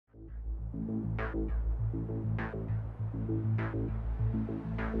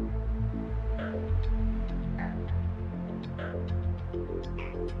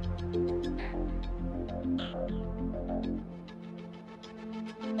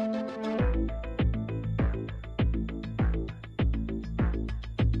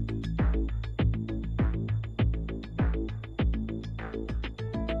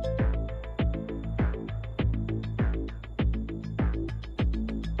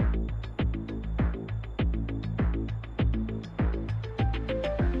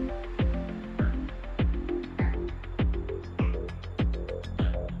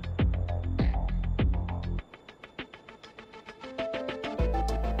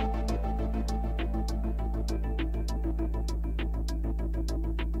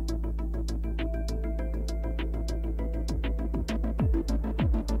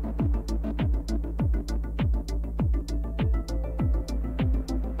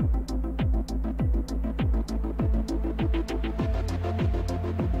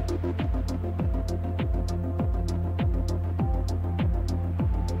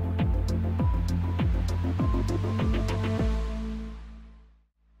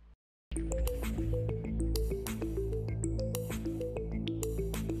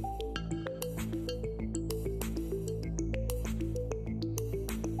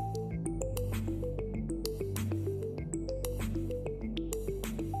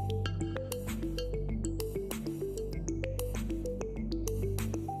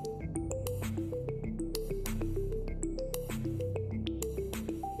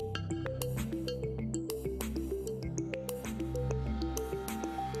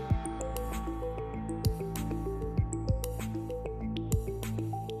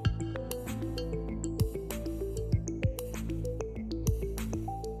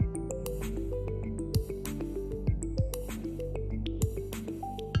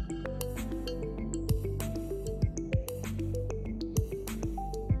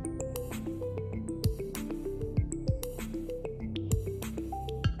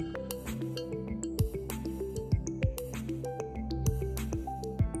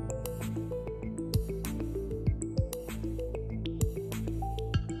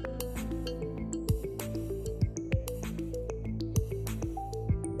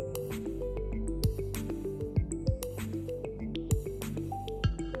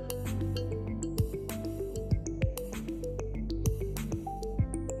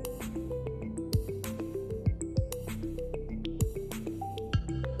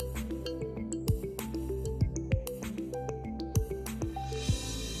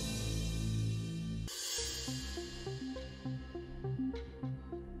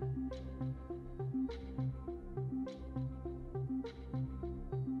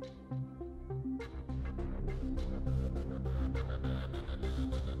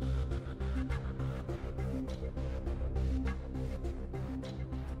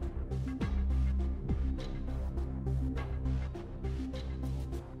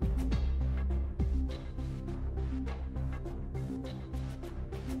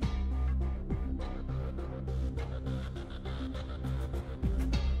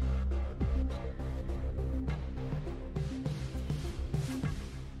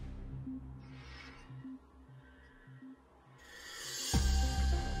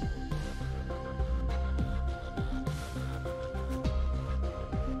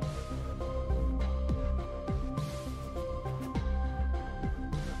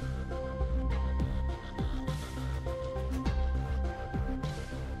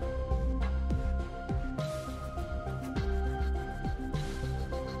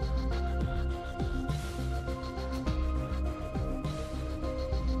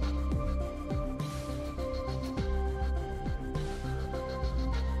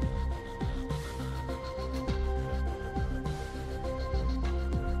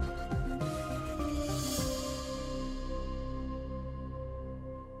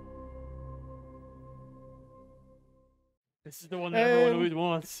This is the one that everyone always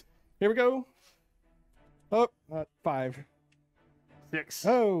wants. Here we go. Oh, 5. 6.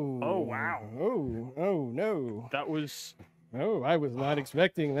 Oh. Oh, wow. Oh, no. That was... Oh, I was not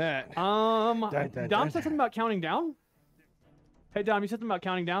expecting that. Dom said something about counting down? Hey, Dom, you said something about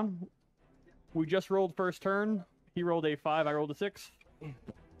counting down? We just rolled first turn. He rolled a 5, I rolled a 6.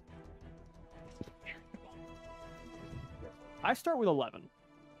 I start with 11.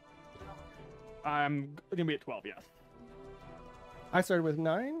 I'm going to be at 12, yes. I started with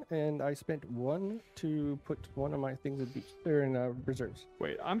 9, and I spent 1 to put one of my things in reserves.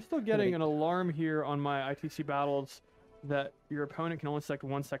 Wait, I'm still getting an alarm here on my ITC battles that your opponent can only select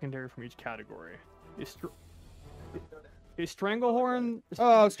 1 secondary from each category. Is Stranglehorn...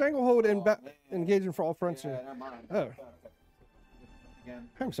 Stranglehold and engaging for all fronts. Oh.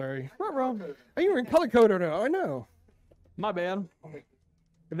 I'm sorry. Are you in color code or no? I know. My bad.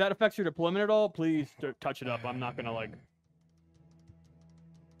 If that affects your deployment at all, please touch it up. I'm not gonna like...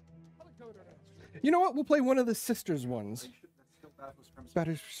 You know what? We'll play one of the sisters ones.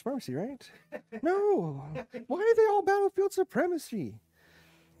 Battlefield Supremacy, right? No. Why are they all Battlefield Supremacy?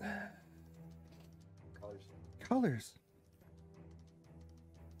 Colors.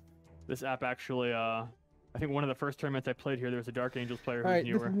 This app actually, I think one of the first tournaments I played here, there was a Dark Angels player who was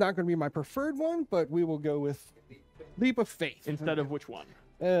newer. This is not going to be my preferred one, but we will go with Leap of Faith. Instead of which one?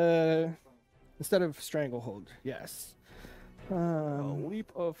 Instead of Stranglehold, yes.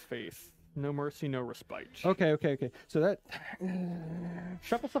 Leap of Faith. No mercy, no respite. Okay. So that...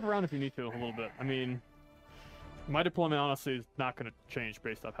 Shuffle stuff around if you need to a little bit. I mean, my deployment honestly is not going to change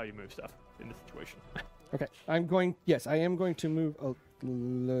based off how you move stuff in this situation. Okay, I am going to move...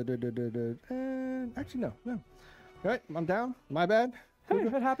 actually, no. All right, I'm down. My bad. Hey,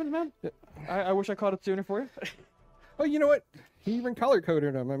 if it happens, man. I wish I caught it sooner for you. Oh, you know what? He even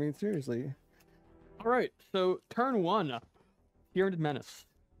color-coded them. I mean, seriously. All right, so turn 1. Tyranids Menace.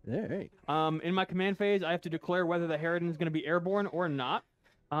 Yeah, hey. In my command phase, I have to declare whether the Harridan is going to be airborne or not.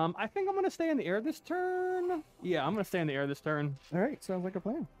 I think I'm going to stay in the air this turn. Yeah, I'm going to stay in the air this turn. All right, sounds like a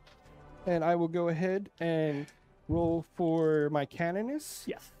plan. And I will go ahead and roll for my Canoness.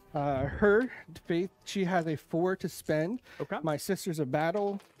 Yes. Her Faith, she has a 4 to spend. Okay. My Sisters of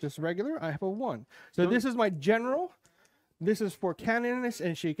Battle, just regular, I have a 1. So this is my general. This is for Canoness,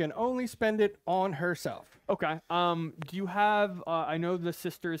 and she can only spend it on herself. Okay. Do you have? I know the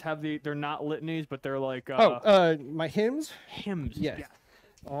sisters have they're not litanies, but they're like. My hymns. Hymns. Yes. Yeah.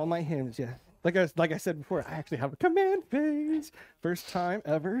 All my hymns. Yeah. Like I said before, I actually have a command phase. First time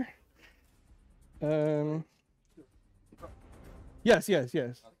ever. Yes. Yeah.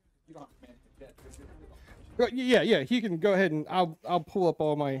 He can go ahead and I'll pull up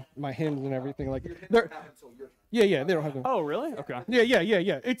all my hymns and everything like they're. Yeah, they don't have them. Oh, really? Okay.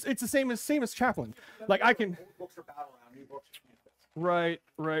 Yeah. It's the same as Chaplain. Like I can. Right.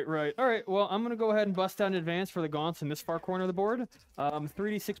 All right. Well, I'm gonna go ahead and bust down advance for the Gaunts in this far corner of the board.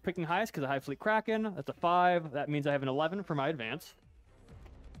 3d6 picking highest because I Hive Fleet Kraken. That's a 5. That means I have an 11 for my advance.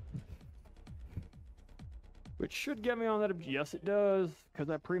 Which should get me on that. Yes, it does, because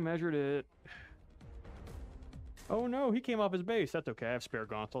I pre-measured it. Oh no, he came off his base. That's okay. I have spare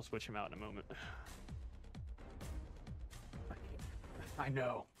Gaunts. I'll switch him out in a moment. I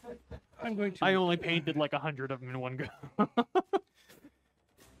know. I'm going to. I only painted like 100 of them in one go.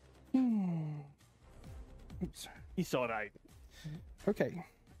 Oops. He saw it. Okay.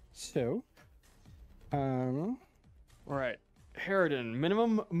 So. All right. Harridan,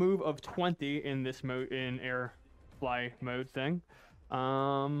 minimum move of 20 in this mode, in air fly mode thing.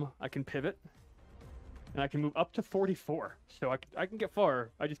 I can pivot, and I can move up to 44. So I can get far.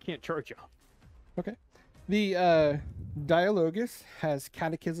 I just can't charge you. Okay. The Dialogus has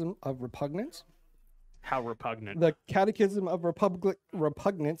Catechism of Repugnance. How repugnant? The Catechism of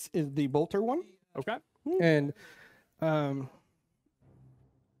Repugnance is the Bolter one. Okay. And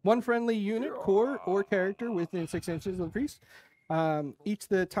one friendly unit, core, or character within 6 inches of the priest. Each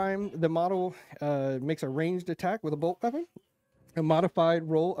the time the model makes a ranged attack with a bolt weapon, a modified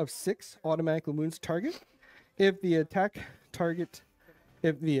roll of 6 automatically wounds target. If the attacks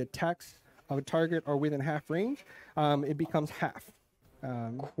of a target are within half range, it becomes half.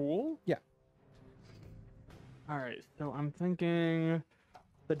 Cool. Yeah. All right. So I'm thinking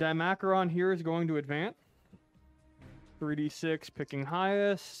the Dimacaron here is going to advance. 3d6 picking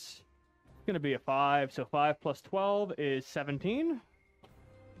highest. It's going to be a 5. So 5 plus 12 is 17.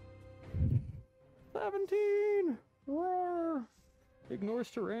 17! Roar!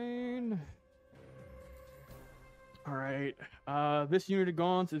 Ignores terrain. Alright. This unit of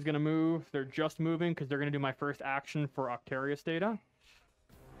Gaunts is going to move. They're just moving because they're going to do my first action for Octarius data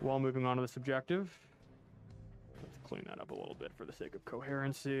while moving on to this objective. Let's clean that up a little bit for the sake of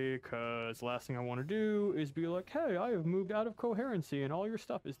coherency, because last thing I want to do is be like, hey, I have moved out of coherency and all your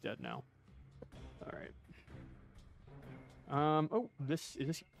stuff is dead now. Alright. Oh, this is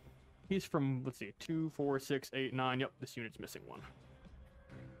this. He's from, let's see, 2, 4, 6, 8, 9. Yep, this unit's missing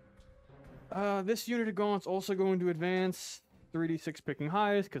 1. This unit of Gaunt's also going to advance. 3d6 picking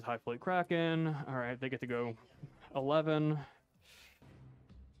highest, because Hive Fleet Kraken. Alright, they get to go 11.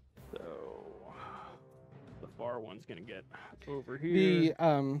 So, the far one's going to get over here.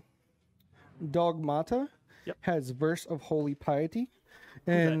 The Dogmata has Verse of Holy Piety.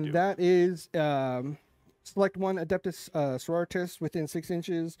 And that is... select one Adeptus Sororitas within 6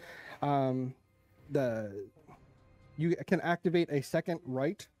 inches. You you can activate a second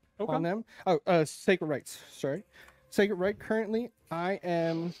right Okay. on them. Oh, Sacred Rights. Sorry. Sacred Right. Currently, I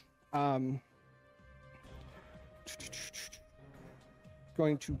am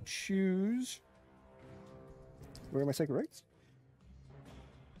going to choose. Where are my Sacred Rights?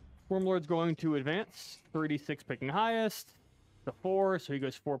 Swarmlord's going to advance. 3d6 picking highest. The 4, so he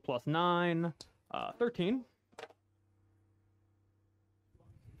goes 4 plus 9. 13.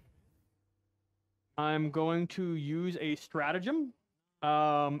 I'm going to use a stratagem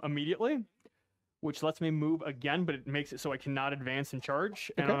immediately, which lets me move again, but it makes it so I cannot advance and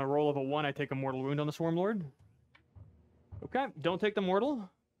charge. And Okay. on a roll of a 1, I take a mortal wound on the Swarmlord. Okay, don't take the mortal,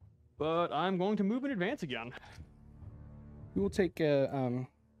 but I'm going to move and advance again. We will take 5.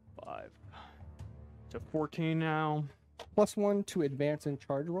 So 14 now. +1 to advance and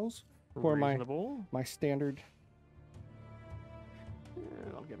charge rolls for Reasonable. my standard. Yeah,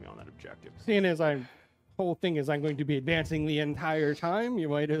 that'll get me on that objective. Seeing as whole thing is I'm going to be advancing the entire time, you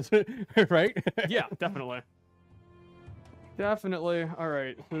might as right? Yeah, definitely. Definitely. All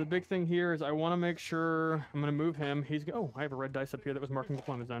right. So the big thing here is I want to make sure I'm going to move him. Oh, I have a red dice up here that was marking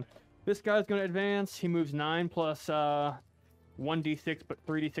deployment zone. This guy's going to advance. He moves 9 plus 1d6, but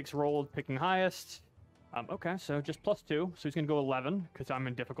 3d6 rolled, picking highest. Okay, so just +2. So he's going to go 11 because I'm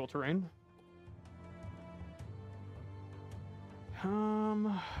in difficult terrain.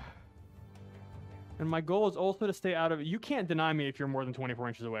 And my goal is also to stay out of. You can't deny me if you're more than 24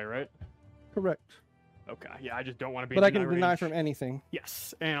 inches away, right? Correct. Okay. Yeah, I just don't want to be. But in I can deny range. from anything.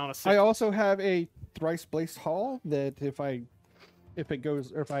 Yes, and on a 6. I also have a thrice blessed hall that if it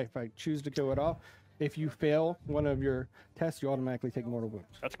goes, or if I choose to go it off, if you fail one of your tests, you automatically take mortal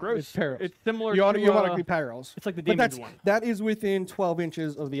wounds. That's gross. It's perils. It's similar You to automatically perils. it's like the But demons one. that is within 12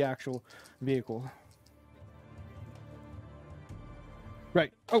 inches of the actual vehicle.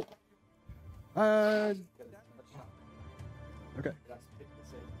 Right. Oh. Okay.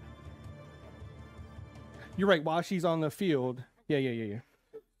 You're right. While she's on the field. Yeah.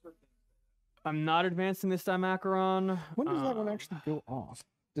 I'm not advancing this Dimacaron. When does that one actually go off?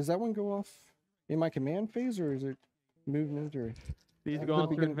 Does that one go off in my command phase, or is it movement, or These go on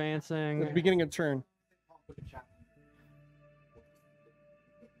through advancing. at the beginning of turn?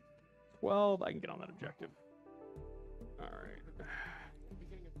 12. I can get on that objective. All right.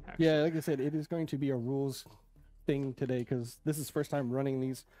 Yeah, like I said, it is going to be a rules thing today because this is first time running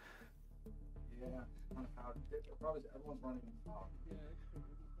these. Yeah, probably everyone's running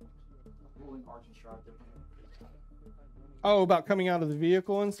ruling arch and shroud differently. Oh, about coming out of the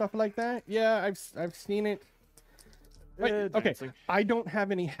vehicle and stuff like that. Yeah, I've seen it. Wait, okay, Advancing. I don't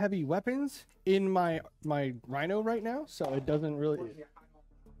have any heavy weapons in my Rhino right now, so it doesn't really.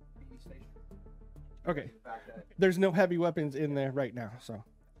 Okay, there's no heavy weapons in there right now, so.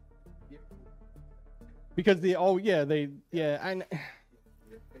 Because I oh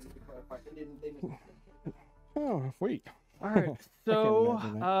wait. All right. So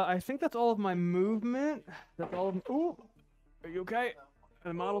imagine that. I think that's all of my movement. That's all of. Ooh. Are you okay?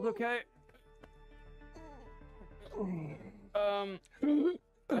 The model's okay.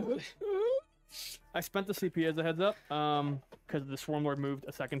 I spent the CP as a heads up, because the Swarmlord moved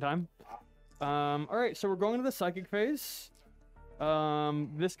a second time. All right, so we're going to the psychic phase.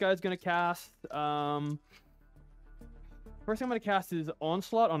 This guy's gonna cast. First thing I'm gonna cast is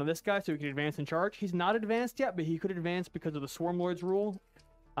Onslaught onto this guy, so he can advance and charge. He's not advanced yet, but he could advance because of the Swarmlord's rule.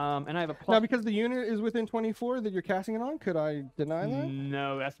 And I have a plus. Now, because the unit is within 24 that you're casting it on, could I deny that?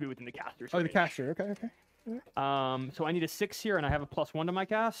 No, it has to be within the caster's. Oh, the range. caster. Okay. So I need a 6 here, and I have a +1 to my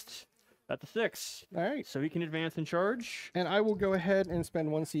cast. That's a 6. All right. So he can advance and charge. And I will go ahead and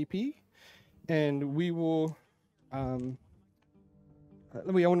spend 1 CP, and we will. I want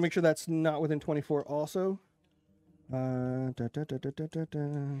to make sure that's not within 24 also.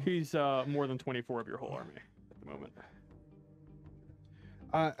 He's more than 24 of your whole army at the moment.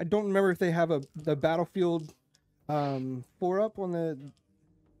 I don't remember if they have the battlefield 4-up on the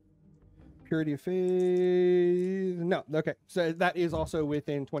Purity of Faith. No, okay. So that is also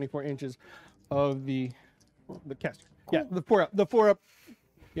within 24 inches of the caster. Yeah, the 4-up.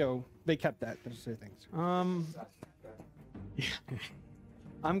 You know, they kept that. Those two things.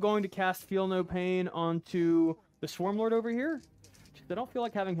 I'm going to cast Feel No Pain onto the Swarmlord over here. I don't feel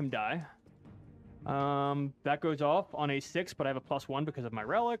like having him die. That goes off on a 6, but I have a +1 because of my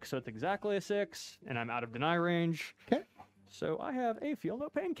relic, so it's exactly a 6, and I'm out of deny range. Okay. So I have a Feel No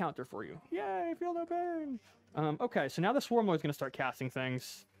Pain counter for you. Yay, Feel No Pain! Okay, so now the Swarmlord's going to start casting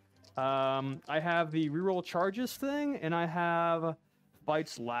things. I have the reroll charges thing, and I have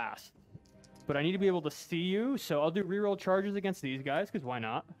fights last. But I need to be able to see you, so I'll do reroll charges against these guys, because why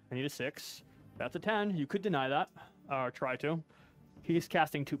not? I need a 6. That's a 10. You could deny that. or try to. He's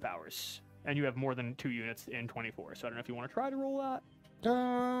casting 2 powers, and you have more than 2 units in 24. So I don't know if you want to try to roll that.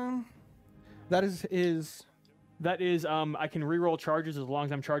 That is That is, I can reroll charges as long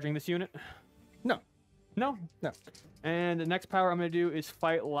as I'm charging this unit. no. No? No. And the next power I'm going to do is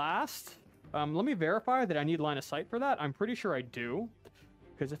fight last. Let me verify that I need line of sight for that. I'm pretty sure I do.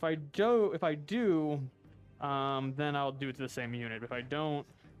 Because if I do, then I'll do it to the same unit. If I don't...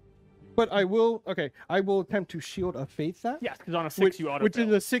 But I will, okay, I will attempt to Shield of Faith that. Yes, because on a 6 you auto Which is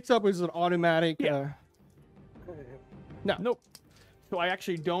a 6-up, is an automatic. Yeah. No. Nope. So I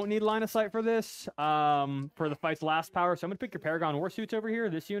actually don't need line of sight for this, for the fight's last power. So I'm going to pick your Paragon Warsuits over here,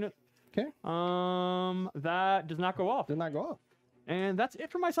 this unit. Okay. That does not go off. Did not go off. And that's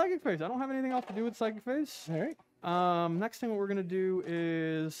it for my Psychic Phase. I don't have anything else to do with Psychic Phase. All right. Next thing what we're going to do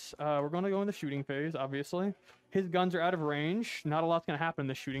is we're going to go into Shooting Phase, obviously. His guns are out of range. Not a lot's going to happen in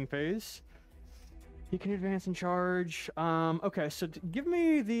the Shooting Phase. He can advance and charge. Okay, so give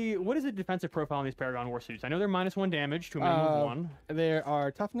me the... What is the defensive profile on these Paragon Warsuits? I know they're -1 damage to a minimum of 1. There are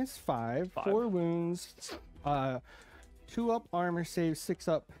toughness 5, 5. 4 wounds, 2-up armor save,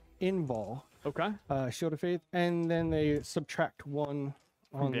 6-up invul, Okay. Shield of Faith, and then they subtract 1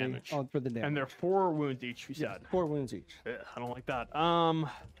 on damage. for the damage. And they're 4 wounds each, you Yeah, said. 4 wounds each. Ugh, I don't like that.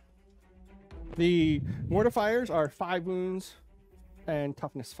 The mortifiers are 5 wounds and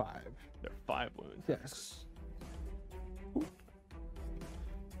toughness 5. They're 5 wounds. Yes.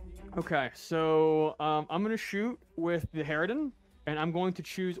 Okay, so I'm going to shoot with the Harridan, and I'm going to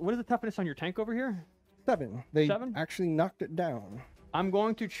choose... What is the toughness on your tank over here? 7. They 7? actually knocked it down. I'm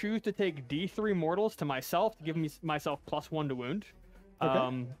going to choose to take D3 mortals to myself to give myself +1 to wound.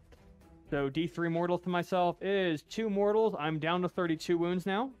 Okay. So D3 mortals to myself is 2 mortals. I'm down to 32 wounds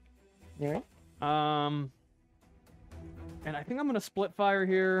now. All right. And I think I'm going to split fire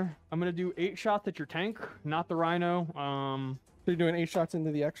here. I'm going to do 8 shots at your tank, not the Rhino. So you're doing 8 shots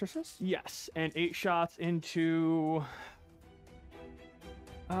into the Exorcist? Yes, and 8 shots into...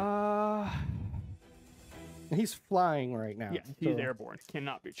 He's flying right now. Yes, he's so airborne.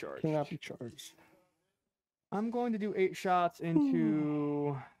 Cannot be charged. Cannot be charged. I'm going to do 8 shots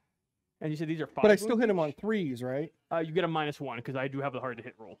into... And you said these are 5 But I still wounds hit him each? on 3s, right? You get a -1 because I do have the hard to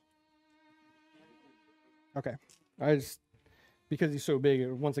hit roll. Okay. I just... Because he's so big,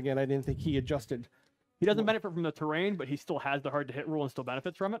 once again, I didn't think he adjusted. He doesn't benefit from the terrain, but he still has the hard to hit rule and still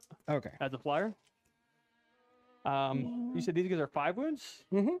benefits from it Okay. as a flyer. You said these guys are 5 wounds?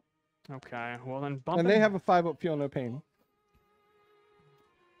 Mm-hmm. Okay, well then bump And they have a 5-up feel no pain.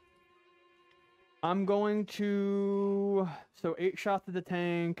 I'm going to... So 8 shots at the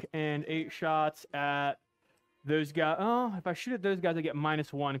tank and 8 shots at those guys. Oh, if I shoot at those guys, I get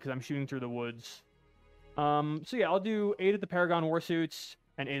 -1 because I'm shooting through the woods. So yeah, I'll do 8 at the Paragon Warsuits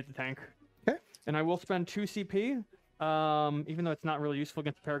and 8 at the tank. Okay. And I will spend 2 CP, even though it's not really useful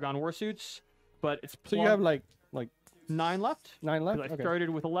against the Paragon Warsuits. But it's So you have like 9 left. 9 left? 'Cause I Okay. started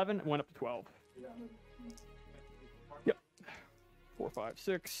with 11 and went up to 12. Yep. 4, 5,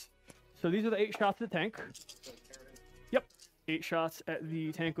 6. So these are the 8 shots at the tank. Yep. 8 shots at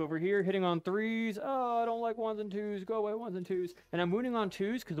the tank over here, hitting on 3s. Oh, I don't like 1s and 2s. Go away, 1s and 2s. And I'm wounding on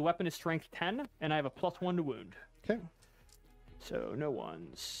 2s because the weapon is strength 10, and I have a +1 to wound. Okay. So no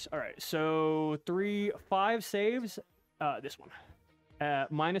 1s. All right. So 5 saves. This one.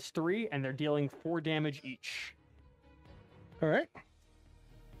 -3, and they're dealing 4 damage each. All right.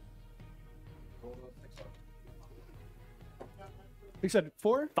 You said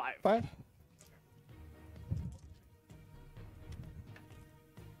 4? 5. 5?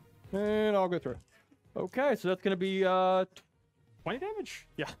 And I'll go through. Okay, so that's going to be 20 damage.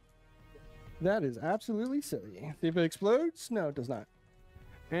 Yeah. That is absolutely silly. See if it explodes? No, it does not.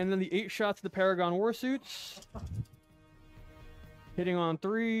 And then the 8 shots of the Paragon Warsuits. Hitting on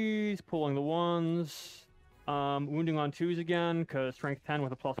 3s, pulling the 1s. Wounding on 2s again, because strength 10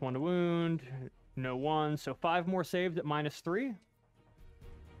 with a +1 to wound. No 1, so 5 more saves at -3.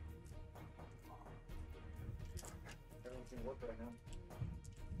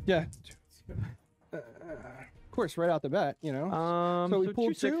 Yeah. Of course, right out the bat, you know. So we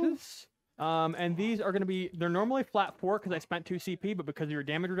pulled 2 2? 6s. And these are going to be, they're normally flat 4 because I spent 2 CP, but because of your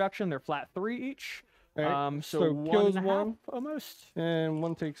damage reduction, they're flat 3 each. Right. So So 1 kills and a half, one. almost. And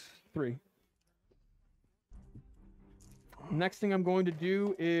 1 takes 3. Next thing I'm going to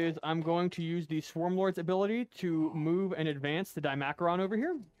do is I'm going to use the Swarmlord's ability to move and advance the Dimacaron over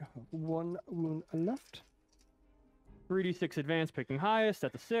here. 1 wound left. 3d6 advance, picking highest.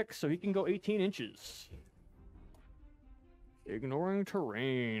 That's a 6, so he can go 18 inches. Ignoring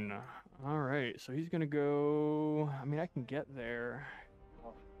terrain. All right, so he's going to go... I mean, I can get there.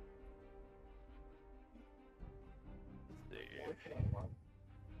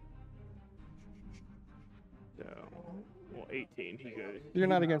 18. He good. You're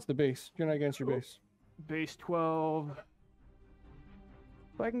not against the base. You're not against your base. Base 12.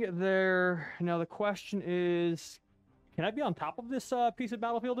 If I can get there. Now the question is, can I be on top of this piece of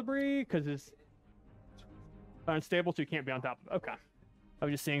battlefield debris? Because it's unstable, so you can't be on top of it. Okay. I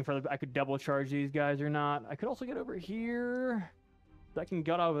was just seeing if I could double charge these guys or not. I could also get over here. I can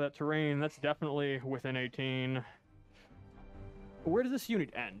gut out of that terrain. That's definitely within 18. Where does this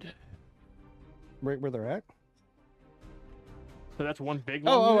unit end? Right where they're at? So that's one big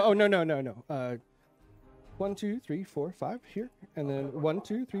Oh, one. no. 1, 2, 3, 4, 5 here. And then 1,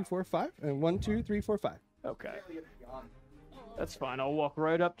 2, 3, 4, 5. And 1, 2, 3, 4, 5. Okay. That's fine. I'll walk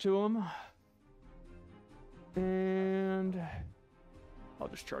right up to him. And I'll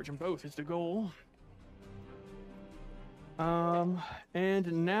just charge them both is the goal.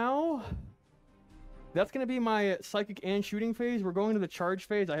 And now that's going to be my psychic and shooting phase. We're going to the charge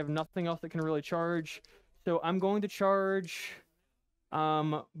phase. I have nothing else that can really charge. So I'm going to charge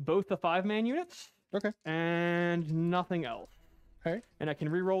both the 5-man units. Okay. And nothing else. Okay. And I can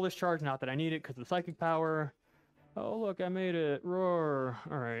re-roll this charge, not that I need it because of the psychic power. Oh, look, I made it. Roar.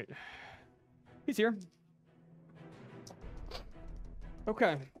 All right. He's here.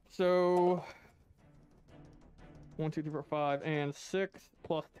 Okay, so 1, 2, 3, 4, 5, and 6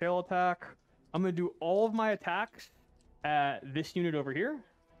 plus tail attack. I'm going to do all of my attacks at this unit over here.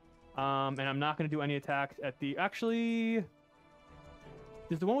 And I'm not going to do any attacks at the... Actually...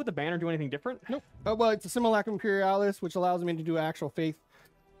 Does the one with the banner do anything different? Nope. Well, it's a Simulacrum Imperialis, which allows me to do actual faith,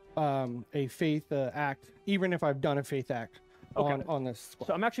 a faith act, even if I've done a faith act on this squad.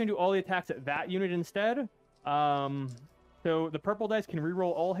 So I'm actually going to do all the attacks at that unit instead. So the purple dice can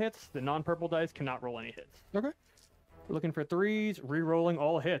re-roll all hits. The non-purple dice cannot roll any hits. Okay. Looking for 3s, re-rolling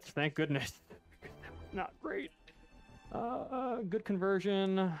all hits. Thank goodness. Not great. Good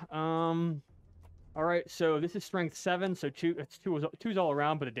conversion. All right, so this is strength 7, so it's two's all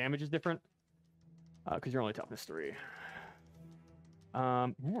around, but the damage is different because you're only toughness 3.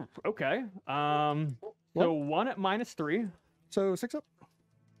 Okay. So 1 at -3. So 6 up.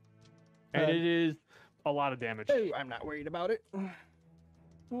 And it is a lot of damage. Hey, I'm not worried about it.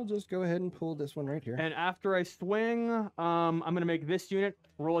 We'll just go ahead and pull this one right here. And after I swing, I'm going to make this unit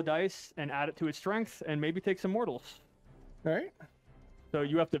roll a dice and add it to its strength and maybe take some mortals. All right. So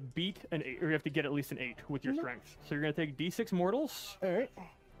you have to beat an 8, or you have to get at least an 8 with your strength. So you're going to take D6 mortals. All right.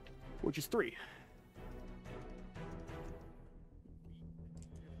 Which is 3.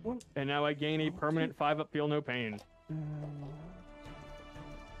 And now I gain a permanent 5-up feel no pain.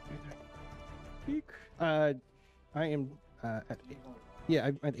 Peek. I am at 8. Yeah,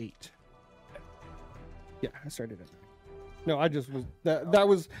 I'm at 8. Yeah, I started at 9. No, I just was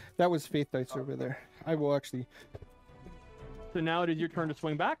that was faith dice over there. I will actually. So now it is your turn to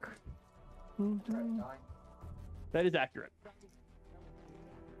swing back. That is accurate.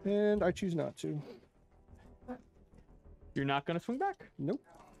 And I choose not to. You're not going to swing back? Nope.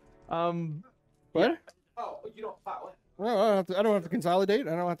 What? Yeah. Oh, you don't file it. No, I don't have to consolidate.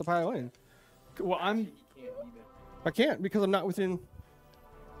 I don't have to pile in. Well, You can't even. I can't because I'm not within.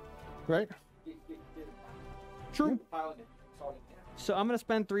 Right? True. Filing it. Sorry, yeah. So I'm going to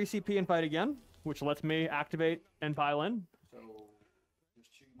spend 3 CP and fight again, which lets me activate and pile in. So there's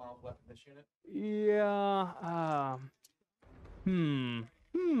 2 models left in this unit. Yeah.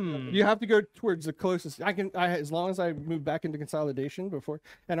 You have to go towards the closest. I as long as I move back into consolidation before,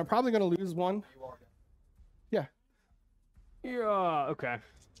 and I'm probably going to lose one. You are. Yeah. Yeah. Okay.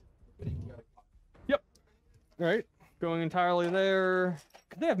 Yep. All right. Going entirely there.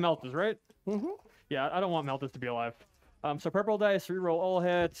 'Cause they have Meltas, right? Mm-hmm. Yeah, I don't want Meltas to be alive. So purple dice, reroll all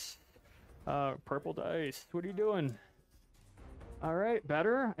hits. Purple dice, what are you doing? All right,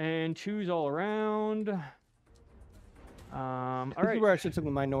 better. And choose all around. All This right. is where I should take the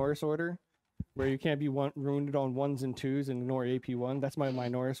Minoris order, where you can't be wounded on 1s and 2s and ignore AP1. That's my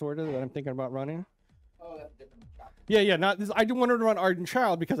Minoris order that I'm thinking about running. Oh, that's a different chapter. Yeah, not this. I do wanted to run Ardent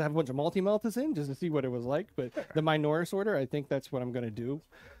Child because I have a bunch of multi-meltas in just to see what it was like. But the Minoris order, I think that's what I'm gonna do.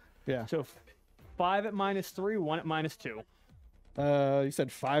 Yeah. So 5 at -3, 1 at -2. You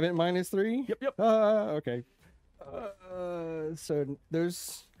said 5 at -3. Yep. Okay. So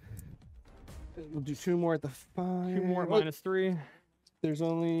there's. We'll do 2 more at the 5. 2 more at Oh, -3. There's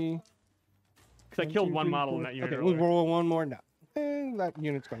only. Because I 1, killed 2, 1 3, model 4. in that unit. Okay, we'll earlier. roll 1 more now. And that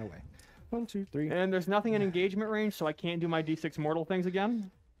unit's gone away. 1, 2, 3. And there's nothing in engagement range, so I can't do my D6 mortal things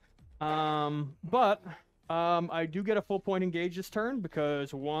again. But I do get a full point engage this turn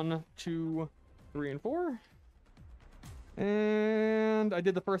because 1, 2, 3, and 4. And I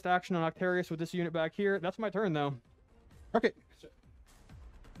did the first action on Octarius with this unit back here. That's my turn, though. Okay.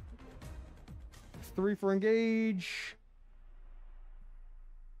 3 for engage.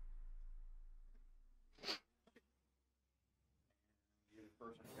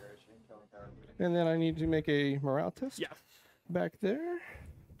 And then I need to make a morale test. Yes. Back there.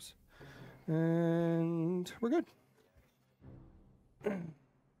 Oops. And we're good.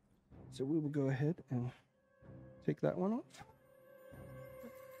 So we will go ahead and take that one off.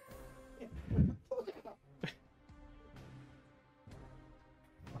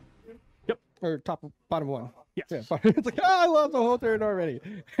 Yep. Or bottom one. Yes. Yeah, it's like, I lost the whole turn already.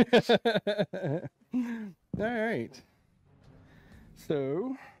 All right.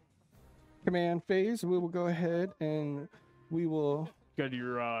 So, command phase, we will go ahead and we will... Go to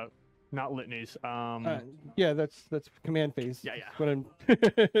your, not litanies. Yeah, that's command phase. Yeah, yeah. What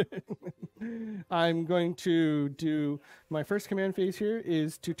I'm going to do, my first command phase here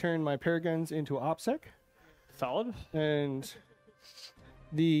is to turn my paragons into OPSEC. Solid. And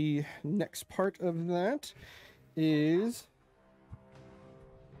the next part of that is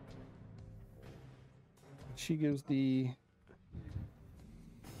she gives the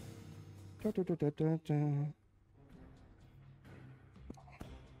I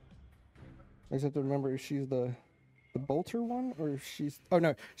just have to remember if she's the bolter one or if she's, oh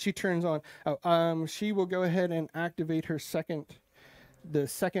no, she turns on, she will go ahead and activate her the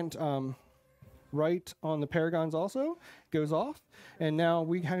second right on the paragons also goes off, and now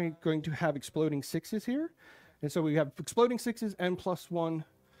we are going to have exploding sixes here, and so we have exploding sixes and +1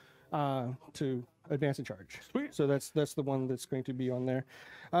 to advance and charge. Sweet. So that's the one that's going to be on there,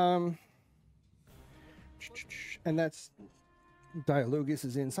 and that's Dialogus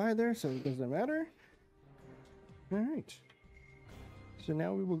is inside there, so it doesn't matter. All right. So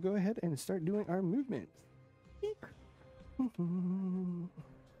now we will go ahead and start doing our movement.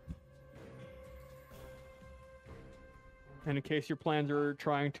 And in case your plans are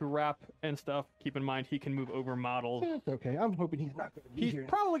trying to wrap and stuff, keep in mind he can move over models. That's okay. I'm hoping he's not going to be He's here.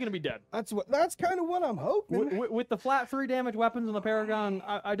 probably going to be dead. That's kind of what I'm hoping. With the flat 3 damage weapons on the Paragon,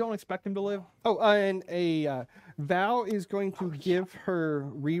 I don't expect him to live. Oh, and a Val is going to give her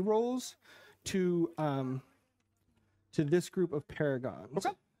rerolls to this group of Paragons. Okay.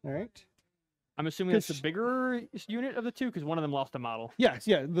 All right. I'm assuming it's the bigger unit of the two because one of them lost a model. Yes,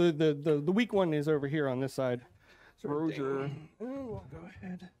 yeah. The weak one is over here on this side. So Roger. We'll go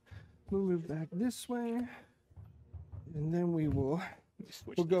ahead. We'll move back this way, and then we'll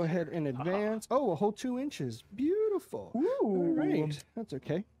go ahead and advance. Oh, a whole 2 inches. Beautiful. Ooh. All right. That's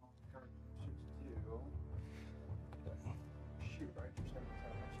okay.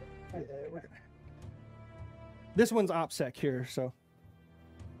 This one's OPSEC here, so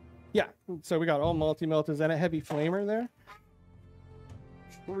yeah. So we got all multi-melters and a heavy flamer there.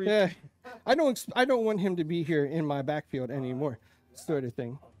 Yeah, I don't want him to be here in my backfield anymore, sort of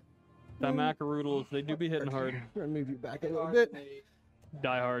thing. The Macaroodles, they do be hitting hard. I'm gonna move you back a little bit.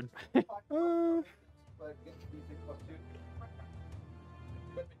 Die hard.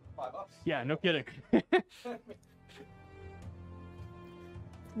 Yeah, no kidding.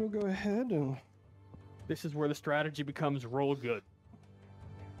 We'll go ahead and... This is where the strategy becomes roll good.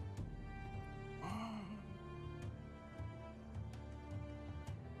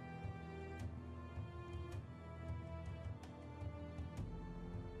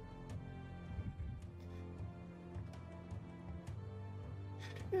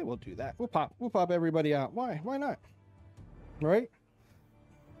 Yeah, we'll do that. We'll pop everybody out. Why not? Right?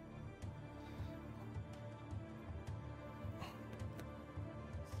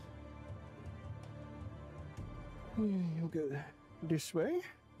 You'll go this way.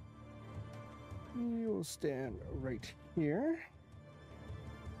 You'll stand right here.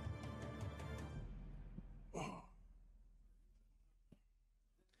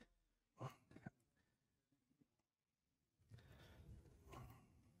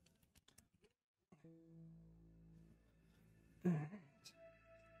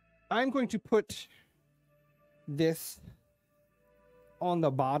 I'm going to put this on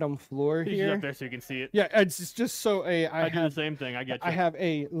the bottom floor He's here. up there so you can see it. Yeah, it's just so I do the same thing. I get you. I have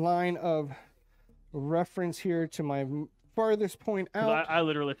a line of reference here to my farthest point out. I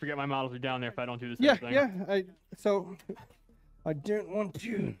literally forget my models are down there if I don't do the same thing. Yeah. So I don't want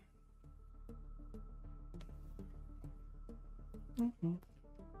to.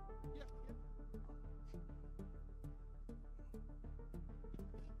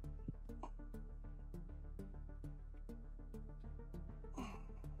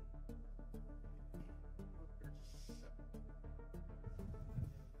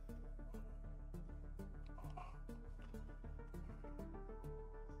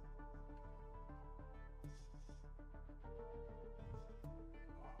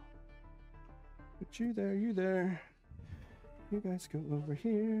 Put you there, you there. You guys go over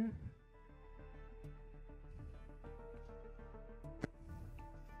here.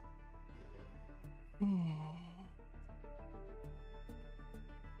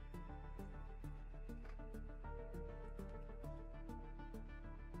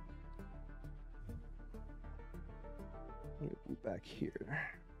 back here.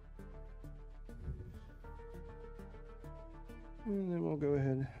 And then we'll go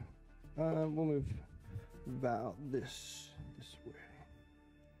ahead. We'll move Val this way.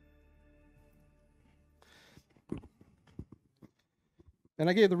 And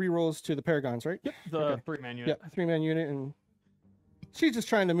I gave the rerolls to the Paragons, right? Yep, the Okay. 3-man unit. Yeah, 3-man unit, and she's just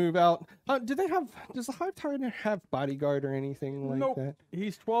trying to move out. Does the Hive Tyrant have bodyguard or anything like Nope. that?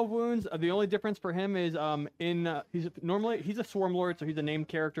 He's 12 wounds. The only difference for him is he's a Swarmlord, so he's a named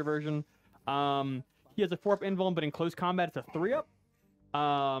character version. He has a 4-up invuln, but in close combat it's a 3-up.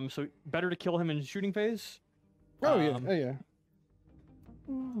 So better to kill him in shooting phase. Oh yeah, oh yeah.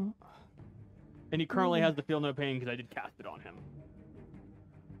 And he currently has the feel no pain because I did cast it on him.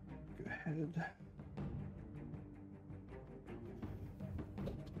 Go ahead.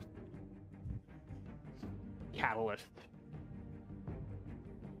 Catalyst.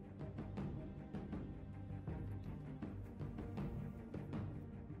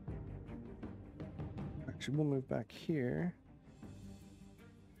 Actually, we'll move back here.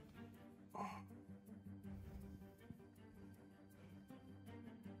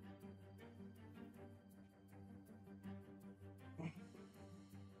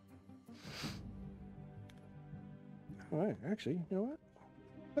 All right, actually, you know what?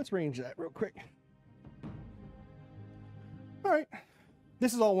 Let's range that real quick. All right.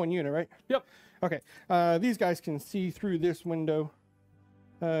 This is all one unit, right? Yep. Okay. These guys can see through this window.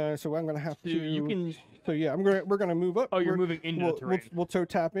 So I'm gonna have So to. you can. So yeah, we're gonna move up. Oh, you're We're- moving into we'll, the terrain. We'll toe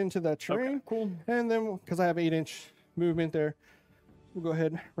tap into that terrain, Okay, cool. and then because I have 8-inch movement there, we'll go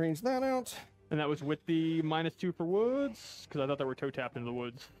ahead and range that out. And that was with the -2 for woods, because I thought they were toe tapped into the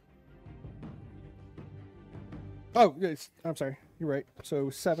woods. Oh, yes. I'm sorry. You're right. So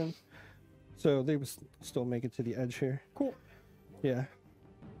 7. So they was still make it to the edge here. Cool. Yeah.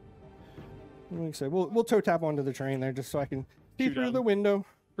 Like I said, we'll toe tap onto the train there just so I can see Shoot through down. the window.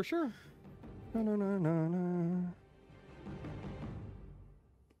 For sure. No, no, no, no, no.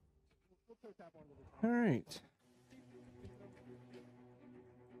 All right.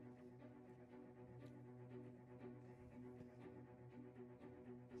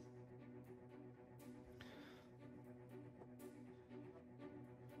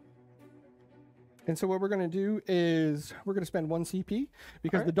 And so what we're going to do is we're going to spend 1 CP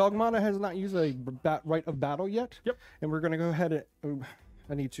because Alright. the Dogmata has not used a right of battle yet. Yep. And we're going to go ahead and... Oh,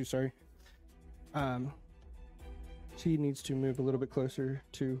 I need to, sorry. She needs to move a little bit closer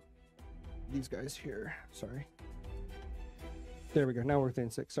to these guys here. Sorry. There we go. Now we're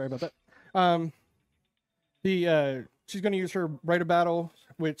within 6. Sorry about that. She's going to use her right of battle,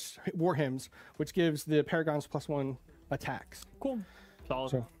 which war hymns, which gives the Paragons +1 attacks. Cool.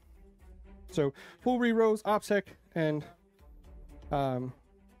 Solid. So full rerolls, OPSEC, and +1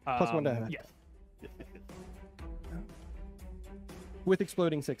 to attack. Yes. With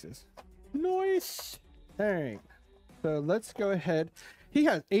exploding 6s. Nice. All right. So let's go ahead. He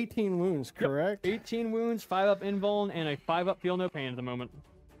has 18 wounds, Yep. correct? 18 wounds, 5-up invuln, and a 5-up feel no pain at the moment.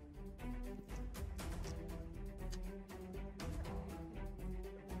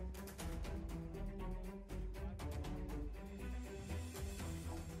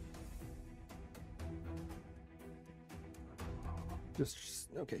 Just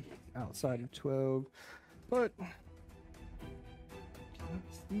okay. Outside of 12, but can I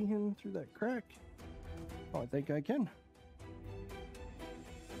see him through that crack? Oh, I think I can.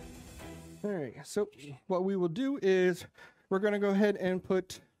 All right. So what we will do is we're going to go ahead and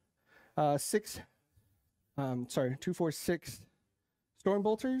put 2, 4, 6 storm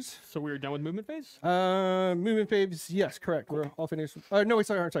bolters. So we're done with movement phase? Movement phase. Yes, correct. We're all finished. No, wait,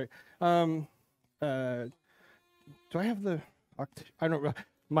 sorry. Do I have the? I don't know.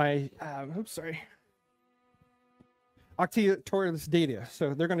 My. Oops, sorry. Octorius data.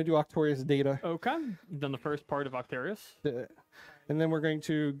 So they're going to do Octorius data. Okay. Done the first part of Octarius. And then we're going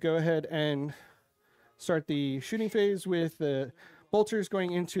to go ahead and start the shooting phase with the bolters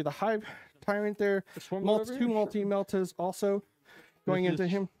going into the Hive Tyrant there. The Swarmlord over Two here? multi-meltas also going This into is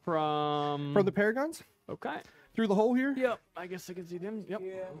him. From From the Paragons? Okay. Through the hole here? Yep. I guess I can see them. Yep.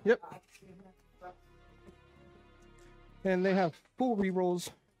 Yep. And they have full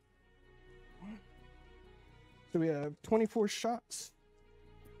rerolls. So we have 24 shots.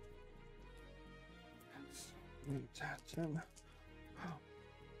 8, 10,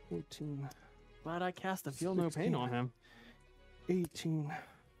 14, Glad I cast a feel no pain 16. on him. 18,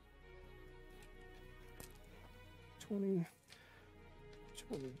 20,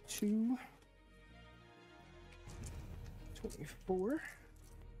 22, 24.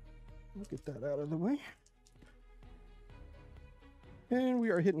 We'll get that out of the way. And we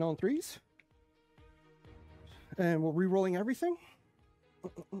are hitting on 3s. And we're re-rolling everything.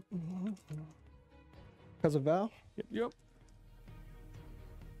 Because of Val. Yep.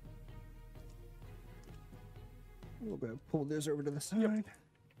 We'll go pull this over to the side.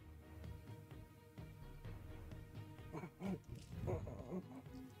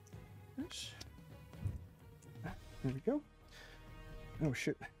 There we go. Oh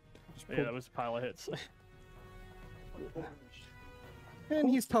shit. Yeah, that was a pile of hits. And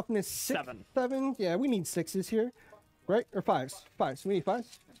he's toughness 6. 7. 7. Yeah, we need 6s here. Right? Or 5s. 5s. We need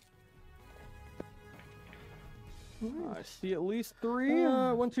 5s. I see at least 3.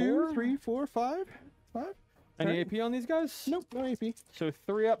 1, 2, 4. 3, 4, 5. 5. Any Alright. AP on these guys? Nope, no AP. So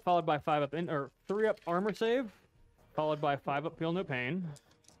 3 up, followed by 5 up, or 3 up armor save, followed by 5 up feel no pain.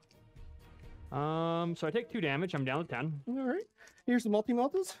 So I take 2 damage. I'm down to 10. All right. Here's the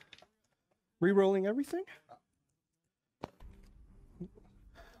multi-meltas. Re-rolling everything.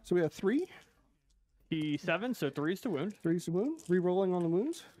 So we have 3. P7, so 3's to wound. 3's to wound. Re-rolling on the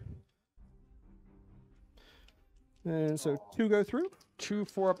wounds. And so 2 go through. 2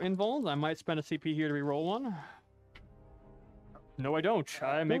 4 up invuls. I might spend a CP here to re-roll one. No, I don't.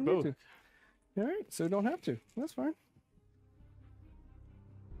 I make Don't need both. to. All right, so don't have to. That's fine.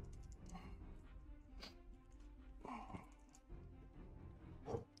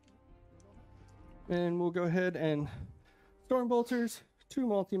 And we'll go ahead and Storm Bolters, 2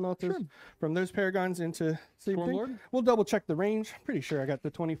 multi-meltas from those Paragons into same thing. Swarmlord? We'll double check the range. Pretty sure I got the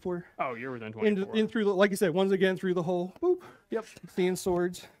 24. Oh, you're within 24. In through the, like I said, once again through the hole. Boop. Yep. Seeing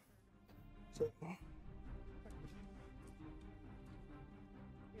swords. So.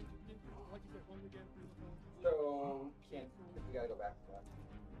 So can't. We gotta go back to that.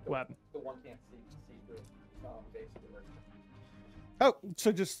 What? The one can't see the basically. Oh,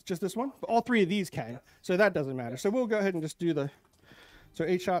 so just this one? All 3 of these can. So that doesn't matter. So we'll go ahead and just do the. So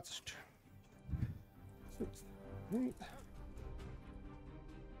 8 shots. 6, 8.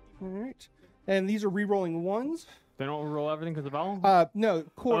 All right. And these are re-rolling 1s. They don't roll everything because of Val? No,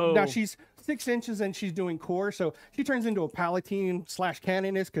 core. Now Oh. she's 6 inches and she's doing core, so she turns into a Palatine /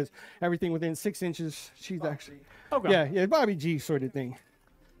 Canonist because everything within 6 inches, she's actually. Okay. Yeah, Bobby G sort of thing.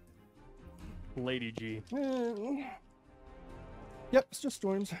 Lady G. Yep, it's just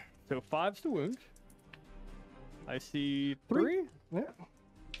storms. So 5's to wound. I see 3. 3. Yeah.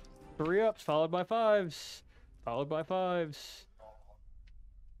 3 ups, followed by 5s. Followed by 5s.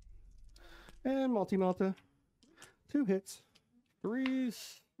 And multi-melta. 2 hits.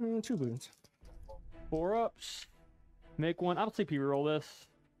 3s. 2 wounds. 4 ups. Make 1. I'll CP roll this.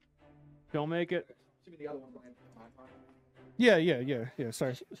 Don't make it. Should be the other one going for my part. Yeah.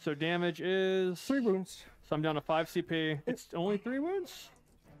 Sorry. So damage is 3 wounds. So I'm down to 5 CP. It's only 3 wounds.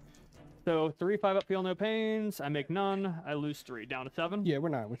 So 3 5 up feel no pains. I make none. I lose 3. Down to 7. Yeah, we're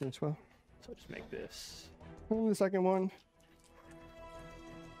not within 12. So just make this. The second one.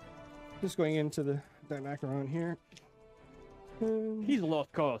 Just going into the macaron here. He's a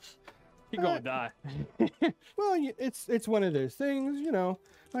lost cause. He gonna die. Well, it's one of those things, you know.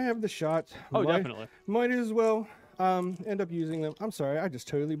 I have the shot. Oh, definitely. Might as well end up using them. I'm sorry, I just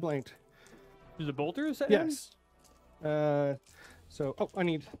totally blanked. Is the bolters? At Yes. So, I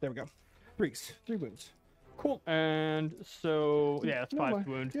need. There we go. 3s. 3 wounds. Cool. And so yeah, that's No 5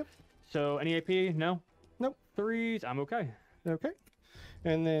 more. wound. Yep. So any AP? No. Nope. 3s. I'm okay. Okay.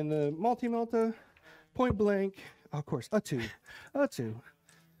 And then the multi-melta, point blank. Of course, a 2. A 2.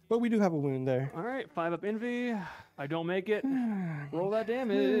 But we do have a wound there. All right. 5 up envy. I don't make it. Roll that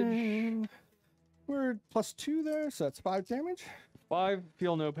damage. We're +2 there, so that's 5 damage. 5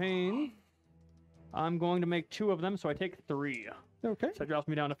 feel no pain. I'm going to make 2 of them, so I take 3. Okay. So that drops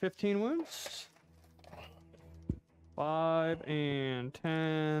me down to 15 wounds. 5 and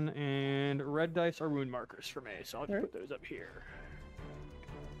 10, and red dice are wound markers for me, so I'll just Alright. put those up here.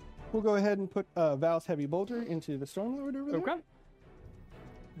 We'll go ahead and put Val's heavy bolter into the Swarmlord over there. Okay.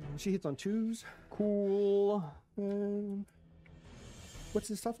 She hits on 2s. Cool. What's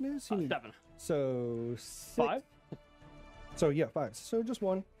his toughness? 7. So 6. 5. So yeah, 5. So just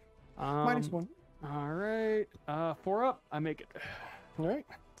 1. -1. All right. 4 up. I make it. All right.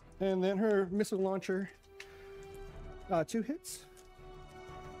 And then her missile launcher. 2 hits.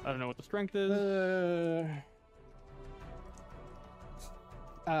 I don't know what the strength is.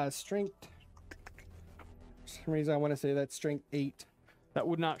 Strength. For some reason, I want to say that's strength 8. That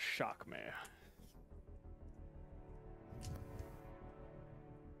would not shock me.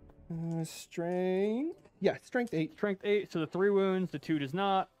 Strength. Yeah, strength 8. Strength 8, so the 3 wounds, the 2 does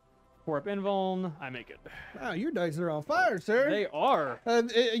not. 4 up invuln, I make it. Wow, your dice are on fire, sir. They are.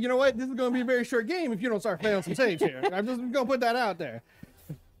 You know what? This is going to be a very short game if you don't start failing some saves here. I'm just going to put that out there.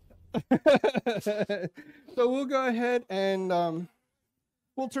 So we'll go ahead and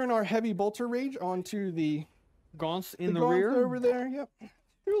we'll turn our heavy bolter rage onto the Gaunts in the gaunts rear. over there. Yep.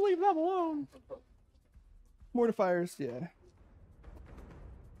 You leave them alone. Mortifiers, yeah.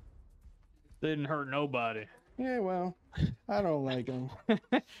 They didn't hurt nobody. Yeah, well, I don't like them.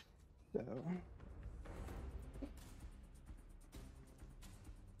 So.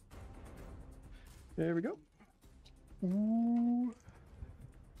 There we go. Ooh.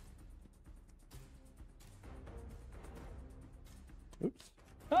 Oops.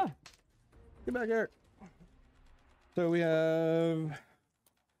 Ah, Get back here. So we have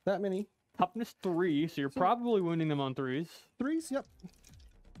that many. toughness 3, so you're probably wounding them on 3s. 3s, yep.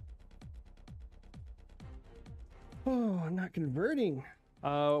 Oh, I'm not converting.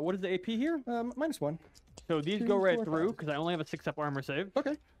 What is the AP here? -1. So these 2, go right 4, through 5. because I only have a 6-up armor save.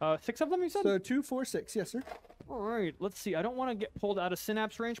 Okay. 6 of them, you said? So 2, 4, 6. Yes, sir. All right, let's see. I don't want to get pulled out of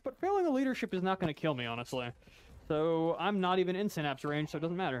Synapse range, but failing the leadership is not going to kill me, honestly. So I'm not even in Synapse range, so it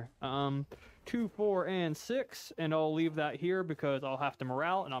doesn't matter. 2, 4, and 6, and I'll leave that here because I'll have to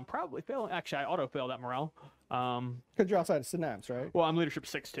morale, and I'm probably failing. Actually, I auto-fail that morale. Because you're outside of Synapse, right? Well, I'm leadership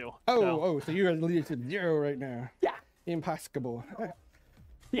 6 too. So you're at leadership 0 right now. Yeah. Impossible.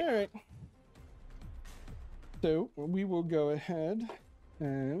 Yeah. All right. So we will go ahead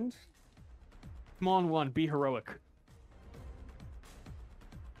and Come on, 1, be heroic.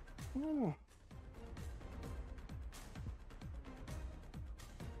 oh.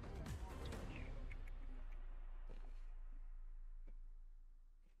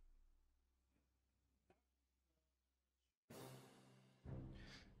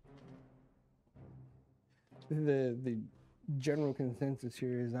 The general consensus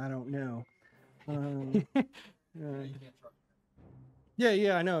here is I don't know.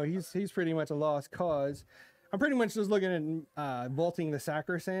 Yeah, I know. He's pretty much a lost cause. I'm pretty much just looking at vaulting the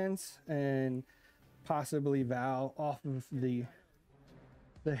Sacrosands and possibly Val off of the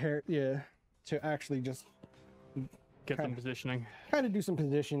hair, yeah, to actually just Get them positioning. kind of do some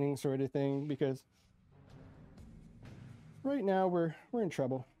positioning sort of thing because right now we're in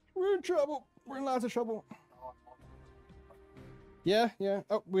trouble. We're in trouble. We're in lots of trouble. Yeah.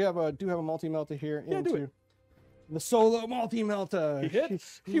 Oh, we do have a multi-melta here. Yeah, do into the solo multi-melta. He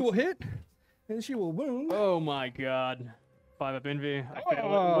hits. She will hit, and she will wound. Oh my god. 5-up envy. I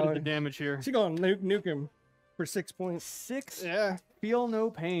failed. What is the damage here? She gonna nuke him for 6 points. 6. Yeah. Feel no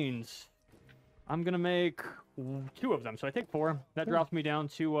pains. I'm gonna make 2 of them, so I take 4. That drops me down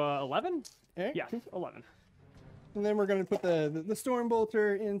to 11. Okay. Yes, 11. And then we're gonna put the storm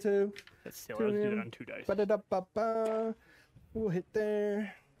bolter into. That's still let's do him. that on 2 dice. Ba-da-da-ba-ba. We'll hit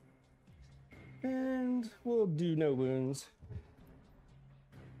there. And we'll do no wounds.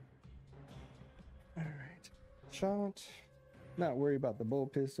 Alright. Shot. Not worry about the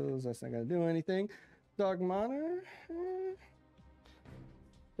bolt pistols. That's not gonna do anything. Dogmana.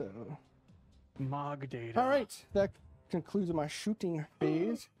 So. Mog data. Alright. That concludes my shooting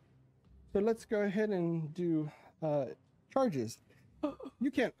phase. So let's go ahead and do charges.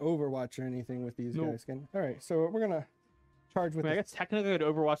 You can't overwatch or anything with these Nope. guys, can? Alright, so we're gonna charge with I the guess technically I'd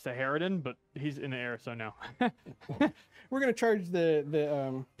overwatch the Harridan, but he's in the air, so no. we're gonna charge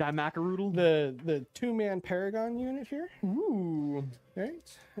the Dimacoroodle. the 2-man Paragon unit here. Ooh.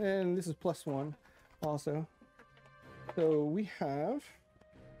 Right, and this is +1 also. So we have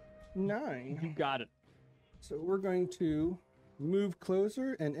 9. You got it. So we're going to move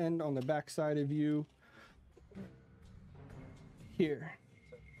closer and end on the back side of you here.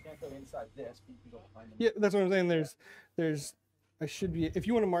 Can't go inside this, but you can go behind them. Yeah, that's what I'm saying. I should be, if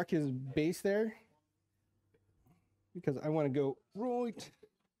you want to mark his base there, because I want to go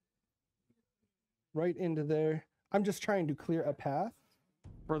right into there. I'm just trying to clear a path.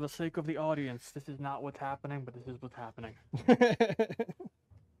 For the sake of the audience, this is not what's happening, but this is what's happening.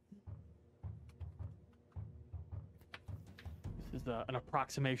 This is an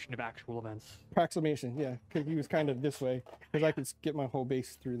approximation of actual events. Approximation, yeah, because he was kind of this way, because I could get my whole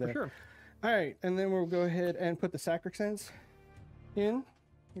base through there. For sure. All right, and then we'll go ahead and put the Sacrosands in. Like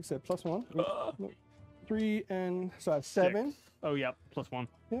I said, +1. No, 3, and so I have 7. 6. Oh, yeah, +1.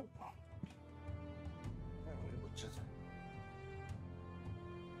 Yep.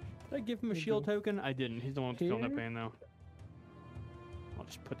 Did I give him a shield token? I didn't. He's the one with feeling no Here. pain, though. I'll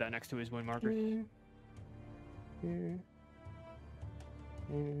just put that next to his wound markers. Here. Here.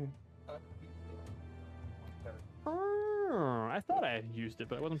 Here. Oh, I thought I had used it,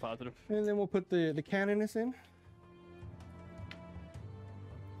 but I wasn't positive. And then we'll put the Canoness in.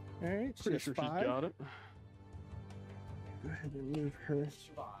 All right, Pretty she's sure 5. she's got it. Go ahead and move her.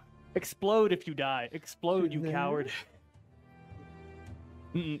 Explode if you die. Explode, you There. coward.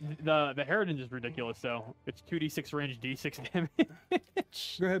 The Harridan is ridiculous though. It's 2d6 range, d6 damage.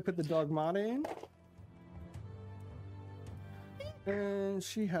 Go ahead, put the Dogmata in. And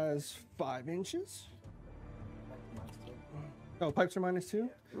she has 5 inches. Oh, pipes are -2?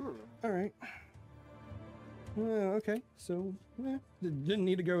 All right. Okay, so didn't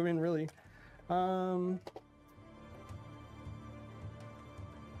need to go in really. And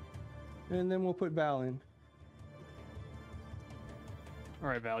then we'll put Val in. All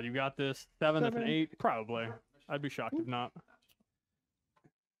right, Val, you got this. 7, that's an 7. 8. Probably. I'd be shocked if not.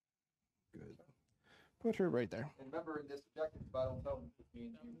 Good. Put her right there. And remember, in this objective battle zone, which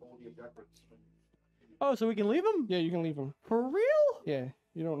means you hold the objectives. Oh, so we can leave him? Yeah, you can leave them. For real? Yeah,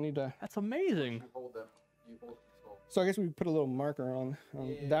 you don't need to. That's amazing. You hold them. You hold control. So I guess we put a little marker on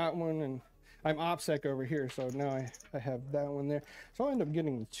that one, and I'm OPSEC over here, so now I have that one there. So I'll end up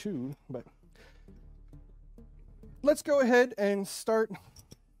getting 2, but let's go ahead and start.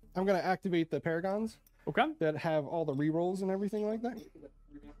 I'm going to activate the Paragons Okay. that have all the rerolls and everything like that.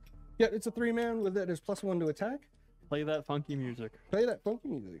 Yeah, it's a 3-man with that is +1 to attack. Play that funky music. Play that funky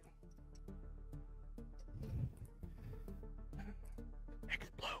music.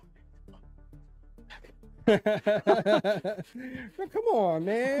 Come on,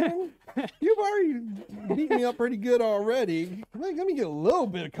 man. You've already beat me up pretty good already. Let me get a little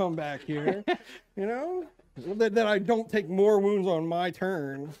bit of comeback here. You know? That I don't take more wounds on my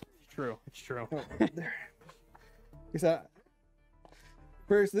turn. It's true. It's true. Oh, there. Is that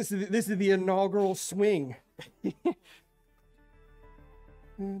first? This is the inaugural swing.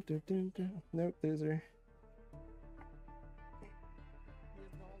 Nope, those are.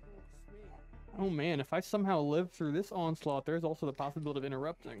 Oh man, if I somehow live through this onslaught, there's also the possibility of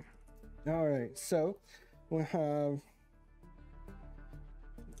interrupting. All right, so we'll have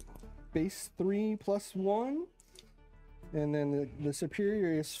base 3 +1, and then the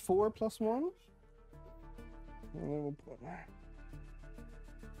superior is 4 +1. And then we'll put.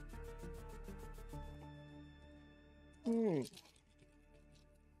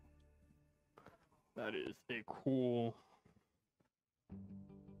 That is a cool.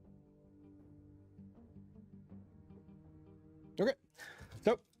 Okay,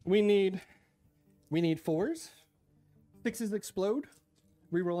 so we need 4s. 6s explode,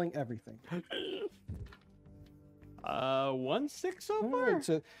 rerolling everything. 1/6 so All far. right,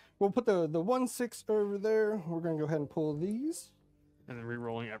 so we'll put the 1/6 over there. We're gonna go ahead and pull these. And then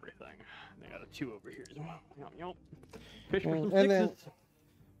re-rolling everything. They got a 2 over here as well. Yep, yep. Fish for some And then sixes.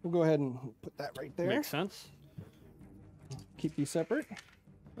 we'll go ahead and put that right there. Makes sense. Keep these separate.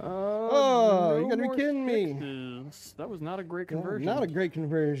 Oh, you gotta be more kidding me. sixes. That was not a great Yeah, conversion. not a great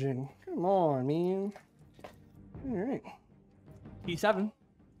conversion. Come on, man. All right. E7.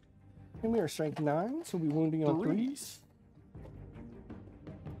 And we are strength 9, so we'll be wounding on 3s.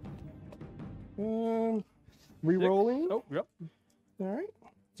 Rerolling. Oh, yep. All right.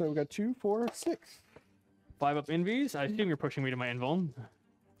 So we got 2, 4, 6. 5 up invis. I assume you're pushing me to my invuln.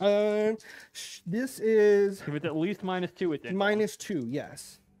 This is If it's at least -2, it's in. -2.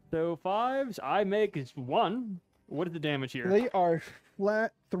 Yes. So 5s, I make is 1. What is the damage here? They are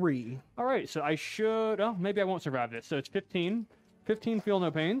flat 3. All right, so I should. Oh, maybe I won't survive this. So it's 15. 15 feel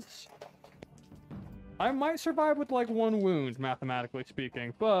no pains. I might survive with like 1 wound, mathematically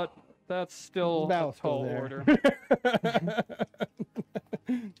speaking, but that's still Val's a still tall there. order.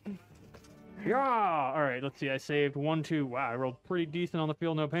 Yeah. All right. Let's see. I saved 1, 2. Wow, I rolled pretty decent on the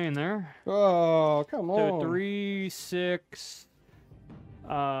feel no pain there. Oh, come on. So 3, 6,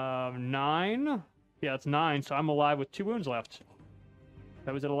 9. Yeah, it's 9. So I'm alive with 2 wounds left.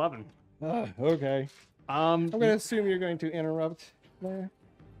 That was at 11. Okay. I'm gonna assume you're going to interrupt there.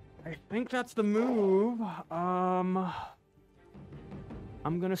 I think that's the move. I'm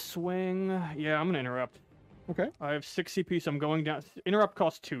gonna swing. Yeah, I'm gonna interrupt. Okay. I have 6 CP, so I'm going down. Interrupt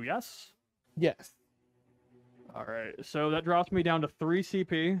costs 2. Yes. Yes. All right. So that drops me down to 3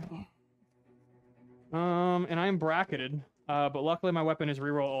 CP. And I'm bracketed. But luckily my weapon is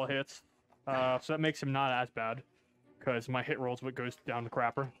reroll all hits. So that makes him not as bad, because my hit rolls what goes down to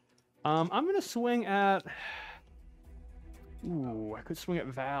crapper. I'm gonna swing at. Ooh, I could swing at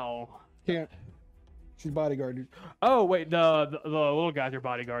Val. Can't. She's bodyguarded. Oh wait, the little guys are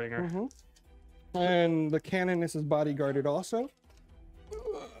bodyguarding her. And the canoness is bodyguarded also.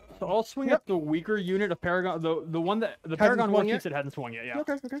 So I'll swing at the weaker unit of Paragon, the one that the Paragon swung one yet? piece that hadn't swung yet. Yeah.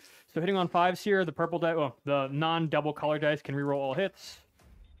 Okay. Okay. So hitting on 5s here, the purple die, well, the non-double color dice can reroll all hits.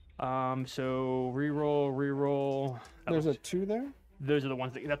 So reroll. There's a 2 there. Those are the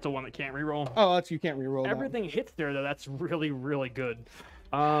ones that's the one that can't reroll. Oh, that's you can't reroll. that one. Everything hits there though. That's really, really good.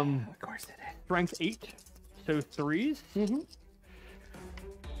 Of course it is. Strength 8, so 3s.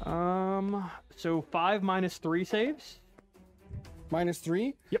 So 5 minus 3 saves.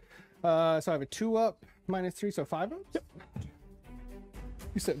 -3. Yep. So I have a 2 up, -3, so 5 up. Yep.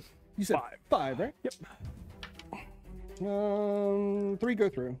 You said 5. 5, right? Yep. 3 go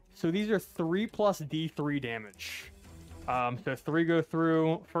through. So these are 3 plus D3 damage. So 3 go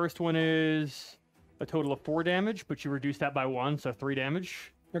through. First one is a total of 4 damage, but you reduce that by 1, so 3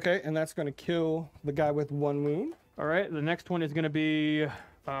 damage. Okay, and that's going to kill the guy with 1 wound. All right, the next one is going to be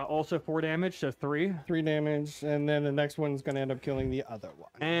also 4 damage, so 3. 3 damage, and then the next one's going to end up killing the other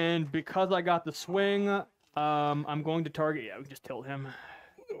one. And because I got the swing, I'm going to target. Yeah, we just tilt him.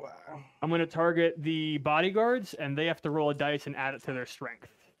 Wow. I'm going to target the bodyguards, and they have to roll a dice and add it to their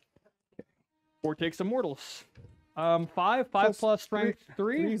strength. Or take some mortals. 5 plus strength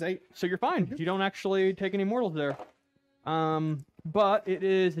 3. 3 is 8. So you're fine. You don't actually take any mortals there. But it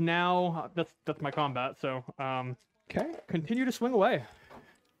is now that's my combat. So Okay. continue to swing away.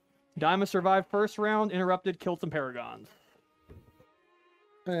 Daima survived first round, interrupted, killed some paragons.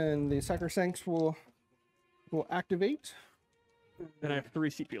 And the Sacrosancts will activate. Then I have 3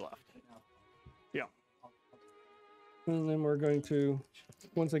 CP left. Yeah. And then we're going to,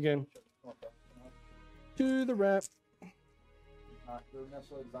 once again, do the wrap. Not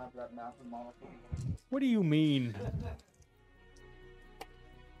necessarily designed for that massive molecule. What do you mean?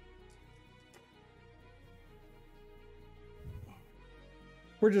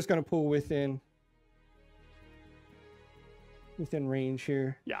 We're just going to pull within range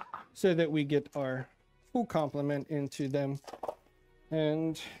here Yeah. so that we get our full complement into them.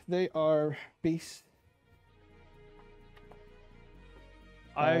 And they are base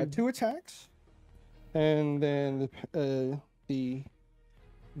 2 attacks. And then the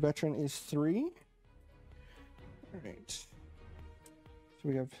veteran is 3. All right. So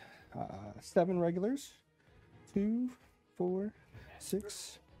we have 7 regulars. 2, 4,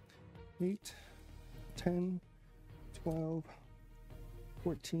 6, 8, 10, 12,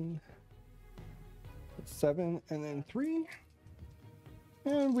 14, 7, and then 3.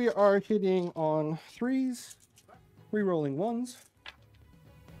 And we are hitting on 3s, re-rolling 1s.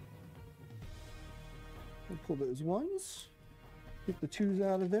 We'll pull those 1s, get the 2s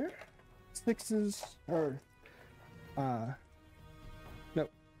out of there. 6s are,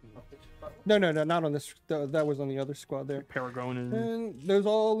 no, not on this. That was on the other squad there. Paragon and And those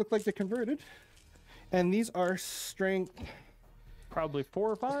all look like they converted. And these are strength probably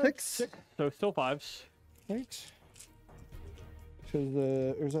 4 or 5. 6. So still 5s. Right. Because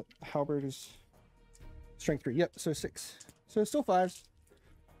or is that halberd is strength 3? Yep. So 6. So still 5s.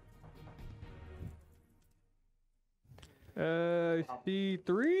 I see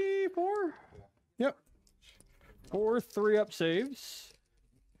 3, 4. Yep. 4 3-up saves.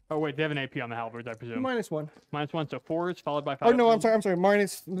 Oh wait, they have an AP on the halberds, I presume. -1. -1, so 4s followed by 5. Oh no, I'm sorry.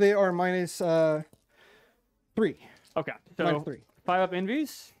 Minus. They are minus 3. Okay, so Minus 3. 5-up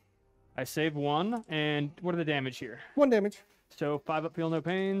envies. I save 1, and what are the damage here? 1 damage. So 5-up feel no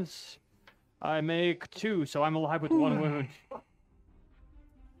pains. I make 2, so I'm alive with 1 wound.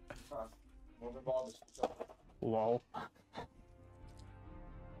 More involved is Lol.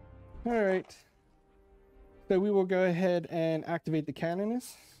 All right. So we will go ahead and activate the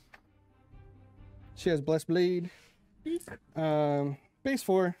Canoness. She has Blessed Blade. Base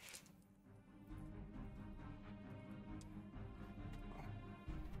 4.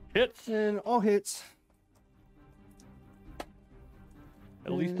 Hits. And all hits.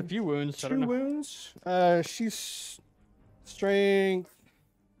 At least a few wounds. I 2 don't know. wounds. She's strength.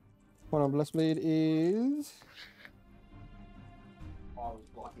 Hold on, Blessed Blade is always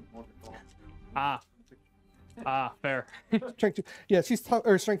blocking more control. Fair. strength 2. Yeah, she's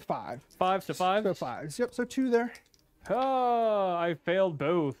or strength 5. 5, so 5. So 5s. Yep, so 2 there. Oh, I failed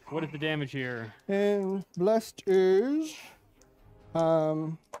both. What is the damage here? And blessed is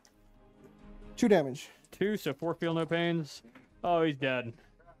 2 damage. 2, so 4 feel no pains. Oh, he's dead.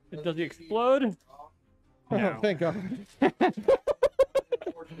 Does he explode? No. Thank God.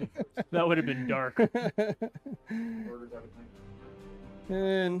 That would have been dark. Murders everything.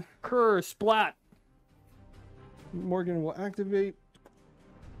 And Curse, splat. Morgan will activate.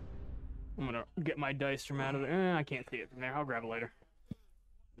 I'm gonna get my dice from out of there. I can't see it from there. I'll grab it later.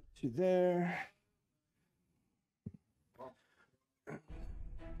 To there.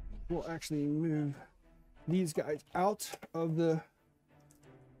 We'll actually move these guys out of the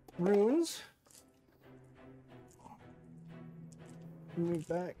ruins. Move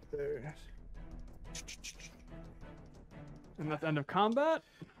back there. And that's end of combat.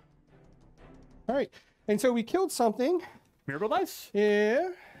 All right, and so we killed something. Miracle dice. Yeah.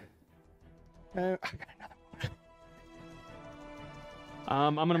 I got another one.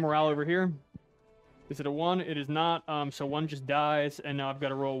 I'm gonna morale over here. Is it a 1? It is not. So 1 just dies, and now I've got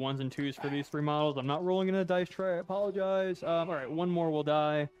to roll 1s and 2s for these 3 models. I'm not rolling in a dice tray. I apologize. All right, 1 more will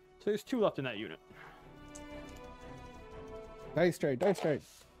die. So there's 2 left in that unit. Dice tray, dice tray.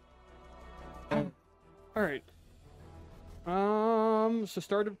 All right. So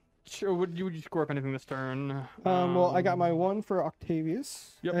start of. Would you score up anything this turn? Well, I got my 1 for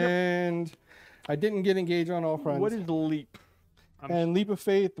Octavius, Yep. and I didn't get engaged on all fronts. What is leap? And Leap of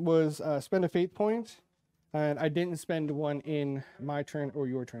Faith was spend a Faith point, and I didn't spend 1 in my turn or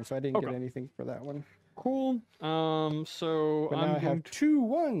your turn, so I didn't get anything for that one. Cool. So But now I have 2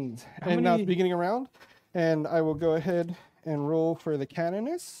 1s, How and now many- it's beginning a round, and I will go ahead and roll for the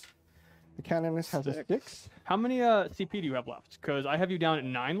Canoness. The Canoness has a 6. How many CP do you have left? Because I have you down at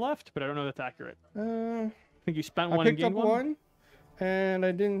 9 left, but I don't know if that's accurate. I I think you spent 1 and picked up gained 1. 1, and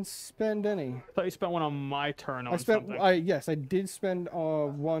I didn't spend any. I thought you spent 1 on my turn on I spent. something. Yes, I did spend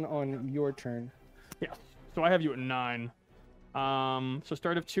 1 on your turn. Yeah. So I have you at 9. So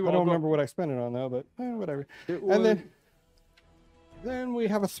start of 2. I don't remember what I spent it on though, but whatever. And then we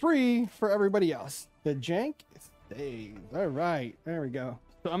have a 3 for everybody else. The jank stays. All right, there we go.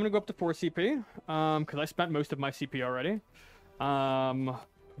 So I'm gonna go up to 4 CP. Because I spent most of my CP already.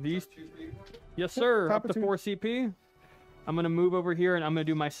 These. Yes, sir. top Up of to 2. 4 CP. I'm gonna move over here and I'm gonna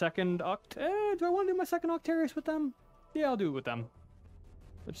do my second do I want to do my second Octarius with them? Yeah, I'll do it with them.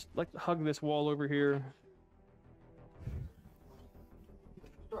 I just like to hug this wall over here.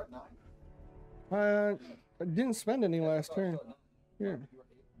 You're at 9. I didn't spend any last turn. Here.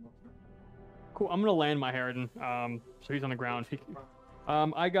 Cool. I'm gonna land my Harridan. So he's on the ground.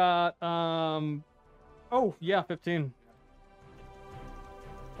 I got oh yeah, 15.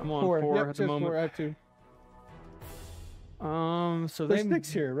 I'm on 4 Yep, at the just moment. 4. I have 2. So There's they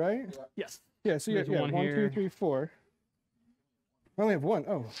 6 here, right? yes. Yeah. So you There's have 1 1, 2, here. 3, 4. I only have 1.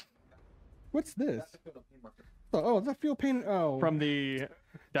 Oh, what's this? Oh, is that fuel pain? Oh, From the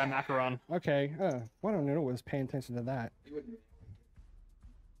Macaron. okay. Why don't I was paying attention to that?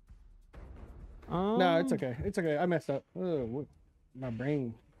 No, it's okay. It's okay. I messed up. Oh, my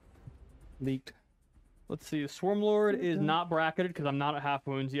brain leaked. Let's see. Swarmlord is not bracketed because I'm not at half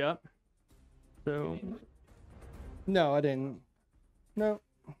wounds yet. So No, I didn't. No,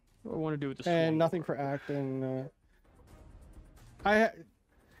 what do I want to do with the and Swarmlord? nothing for act. And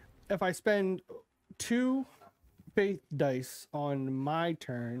if I spend 2 faith dice on my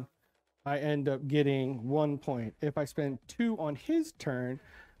turn, I end up getting 1 point. If I spend 2 on his turn,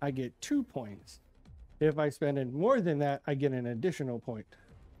 I get 2 points. If I spend in more than that, I get an additional point.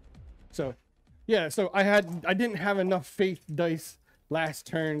 So, yeah. So I didn't have enough faith dice last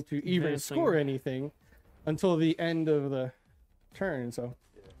turn to even Advancing. score anything until the end of the turn. So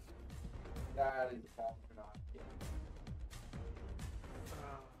That is not.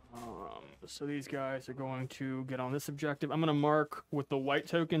 So these guys are going to get on this objective. I'm going to mark with the white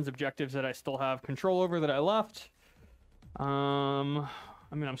tokens objectives that I still have control over that I left. I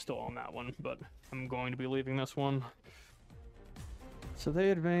mean, I'm still on that one, but I'm going to be leaving this one. So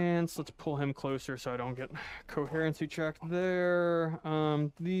they advance. Let's pull him closer so I don't get coherency checked there.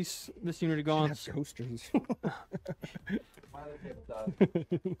 This unit of gaunts. have coasters. My other table does.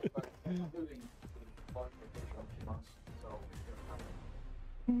 But I'm moving the large vacation on 2 months, so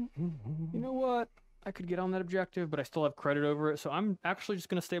You know what? I could get on that objective, but I still have credit over it. So I'm actually just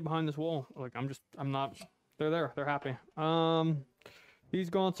gonna stay behind this wall. Like I'm not. They're there. They're happy. These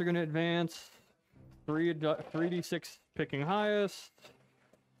gaunts are gonna advance. 3d6 picking highest.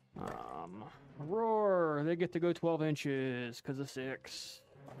 Roar. They get to go 12 inches because of 6.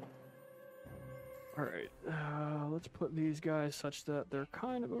 All right. Let's put these guys such that they're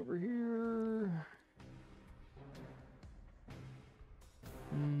kind of over here.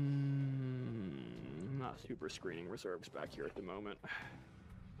 Not super screening reserves back here at the moment.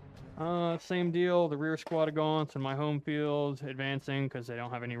 Same deal. The rear squad of gaunts in my home field advancing because they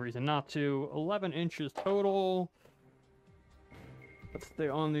don't have any reason not to. 11 inches total. Let's stay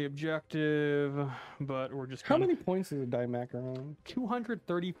on the objective, but we're just How kinda- many points is a die macaron?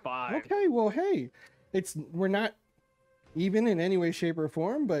 235. Okay, well, hey, we're not even in any way, shape, or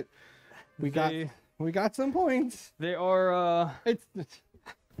form, but we got some points. They are It's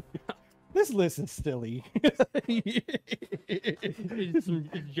this list is silly. it's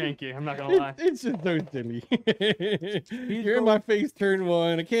janky. I'm not gonna lie. It's just so silly. You're in my face, turn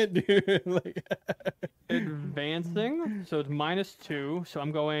 1. I can't do it. Like Advancing, so it's -2. So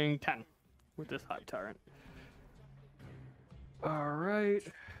I'm going 10 with this Hive Tyrant. All right.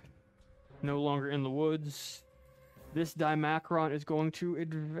 No longer in the woods. This Dimacron is going to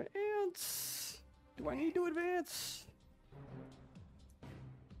advance. Do I need to advance?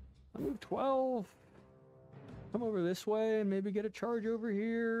 Move 12. Come over this way and maybe get a charge over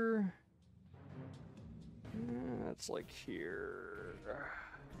here. That's like here.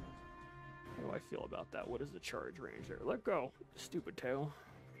 How do I feel about that? What is the charge range there? Let go. Stupid tail.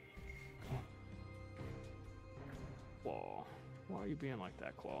 Claw. Why are you being like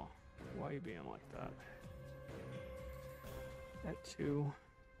that, Claw? Why are you being like that? That 2.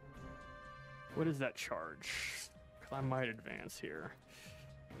 What is that charge? Because I might advance here.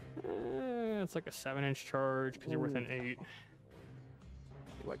 It's like a 7-inch charge because you're within 8.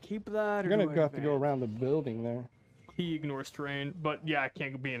 Do I keep that? Or You're do gonna I have to go advance? around the building there. He ignores terrain, but yeah, I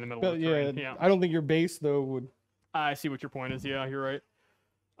can't be in the middle But of yeah, terrain. Yeah, I don't think your base though would. I see what your point is. Yeah, you're right.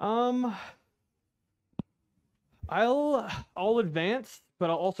 I'll advance, but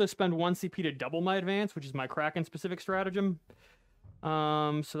I'll also spend 1 CP to double my advance, which is my Kraken specific stratagem.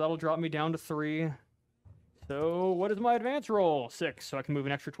 So that'll drop me down to 3. So what is my advance roll? 6, so I can move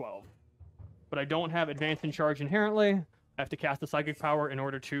an extra 12. But I don't have advance and charge inherently. I have to cast a psychic power in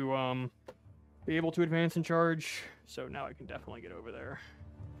order to be able to advance and charge. So now I can definitely get over there.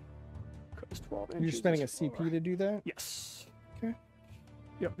 'Cause 12 inches You're spending a is far. CP to do that. Yes. Okay.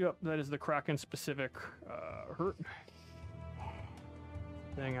 Yep. That is the Kraken specific hurt.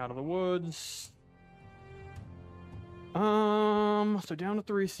 Staying out of the woods. So down to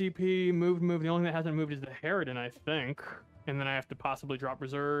 3 CP. Move. The only thing that hasn't moved is the Harridan, I think. And then I have to possibly drop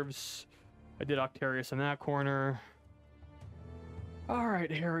reserves. I did Octarius in that corner.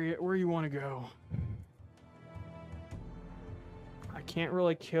 Alright, Harriet, where you want to go? I can't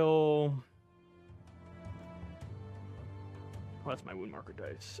really kill... Oh, that's my wound marker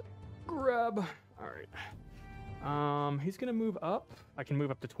dice. Grab. Alright. He's gonna move up. I can move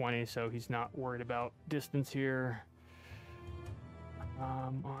up to 20, so he's not worried about distance here.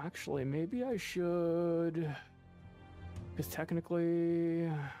 Well, actually, maybe I should... Because technically...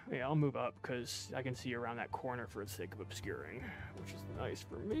 Yeah, I'll move up, because I can see around that corner for the sake of obscuring, which is nice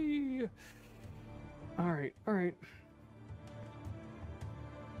for me. Alright.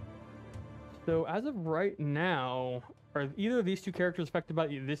 So, as of right now... Are either of these 2 characters affected by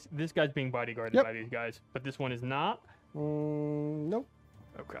this guy's being bodyguarded Yep. by these guys, but this one is not? Nope.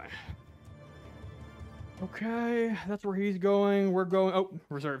 Okay, that's where he's going. We're going... Oh,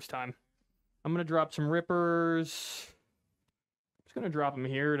 reserves time. I'm going to drop some rippers. I'm just going to drop them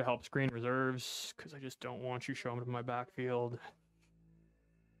here to help screen reserves, because I just don't want you showing up in my backfield.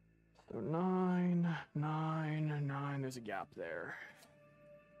 So 9. There's a gap there.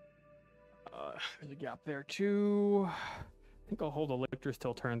 There's a gap there too. I think I'll hold the lictors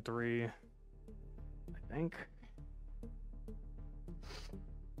till turn 3. I think.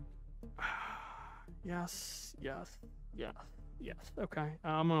 Yes. Okay.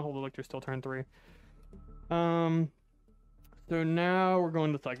 I'm gonna hold the lictors till turn 3. So now we're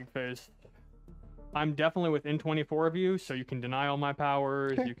going to psychic phase. I'm definitely within 24 of you, so you can deny all my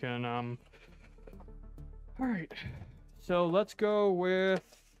powers. Okay. You can All right. So let's go with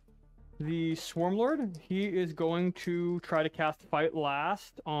the Swarmlord. He is going to try to cast Fight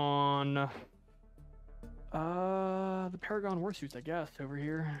Last on the Paragon Warsuits, I guess, over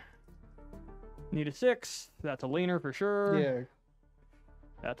here. Need a 6. That's a laner for sure. Yeah.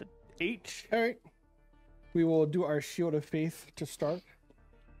 That's an 8. All right. We will do our Shield of Faith to start.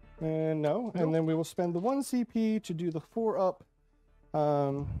 And no. Nope. And then we will spend the 1 CP to do the 4-up.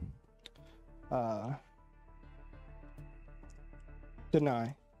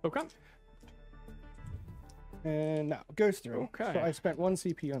 Deny. Okay. And now it goes through. Okay. So I spent 1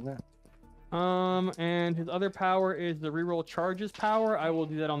 CP on that. And his other power is the reroll charges power. I will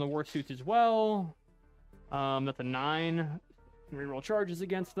do that on the Warsuits as well. That's a 9. Reroll charges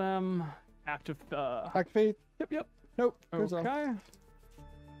against them. Active. Act Faith. Yep. Nope. Goes off. Okay.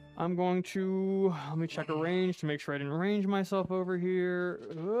 I'm going to let me check a range to make sure I didn't range myself over here.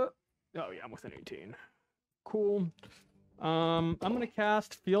 Oh yeah, I'm within 18. Cool. I'm gonna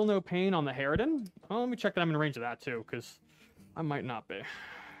cast Feel No Pain on the Harridan. Oh, let me check that I'm in range of that too, because I might not be.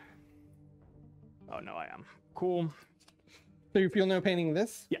 Oh no, I am. Cool. So you feel no painting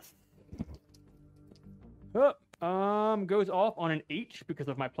this? Yes. Goes off on an H because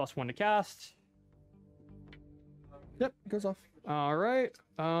of my +1 to cast. Yep, goes off. All right.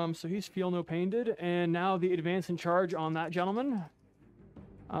 So he's Feel No Pained, and now the advance and charge on that gentleman.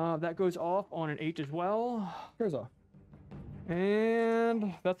 That goes off on an 8 as well. Goes off.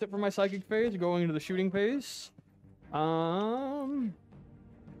 And that's it for my psychic phase. Going into the shooting phase.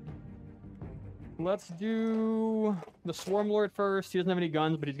 Let's do the Swarmlord first. He doesn't have any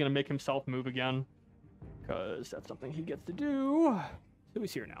guns, but he's gonna make himself move again, because that's something he gets to do. So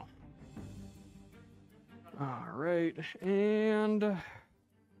he's here now. All right, and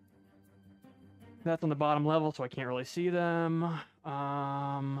That's on the bottom level, so I can't really see them.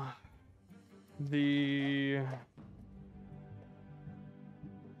 The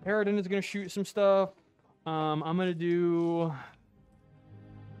Harridan is going to shoot some stuff. I'm going to do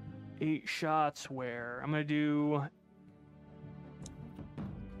 8 shots where I'm going to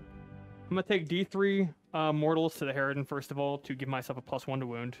take D3 mortals to the Harridan first of all to give myself a +1 to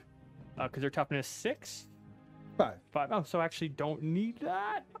wound. Because their toughness 6? 5. 5. Oh, so I actually don't need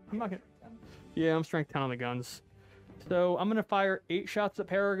that. I'm not going to... Yeah, I'm strength 10 on the guns. So I'm going to fire 8 shots at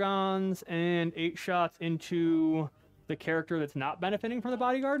Paragons and 8 shots into the character that's not benefiting from the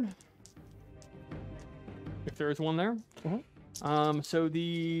bodyguard. If there is one there. So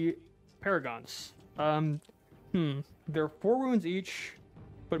the Paragons. They're 4 wounds each,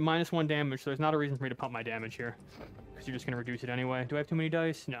 but -1 damage, so there's not a reason for me to pump my damage here. Because you're just going to reduce it anyway. Do I have too many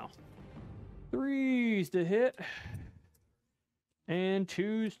dice? No. 3s to hit. And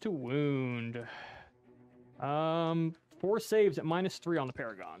 2s to wound. 4 saves at -3 on the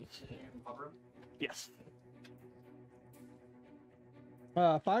Paragons. Yes.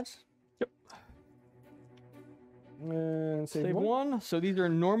 5s? Yep. And Save 1. So these are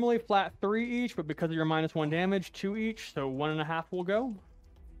normally flat 3 each, but because of your -1 damage, 2 each. So 1.5 will go.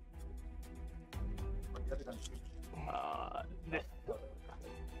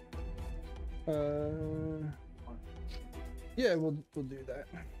 Yeah, we'll do that.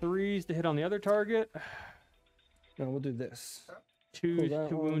 3s to hit on the other target. No, we'll do this. 2s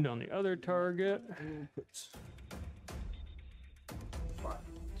to wound on the other target.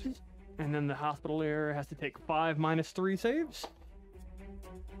 And then the Hospitalier has to take 5 -3 saves.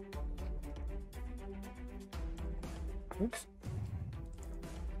 Oops.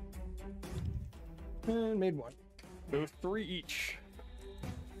 And made 1. So 3 each.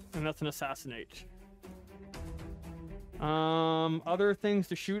 And that's an assassinate. Other things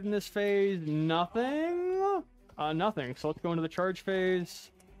to shoot in this phase, nothing. Nothing. So let's go into the charge phase.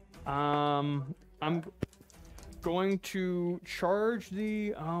 I'm going to charge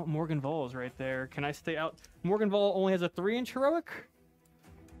the Morgan Vol is right there. Can I stay out? Morgan Vol only has a 3-inch heroic,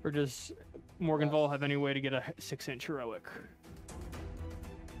 or does Morgan Vol have any way to get a 6-inch heroic?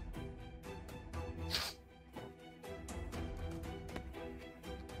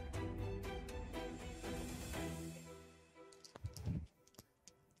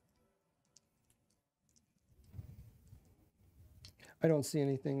 I don't see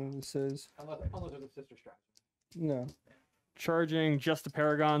anything that says Unless there's a sister strategy. no. Charging just the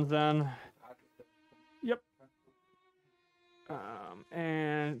Paragons then. Yep.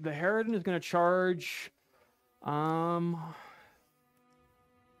 And the Harridan is going to charge. I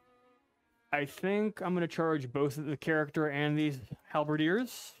think I'm going to charge both the character and these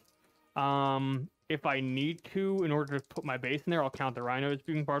halberdiers. If I need to, in order to put my base in there, I'll count the rhino as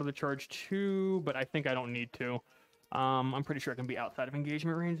being part of the charge too, but I think I don't need to. I'm pretty sure I can be outside of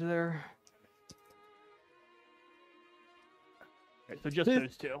engagement range there. Okay, so just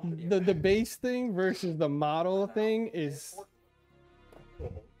those two. The base thing versus the model thing is.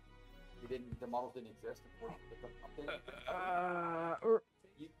 The models didn't exist before the update.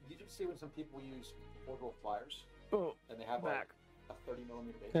 You just see when some people use orbital flyers and they have like a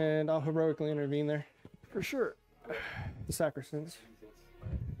 30mm base. And I'll heroically intervene there. For sure. The Sacrosands.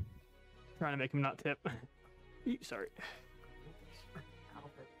 Trying to make him not tip. Sorry.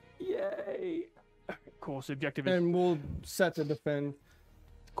 Yay! Cool. So objective is And we'll set to defend.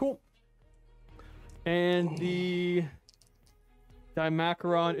 cool. And the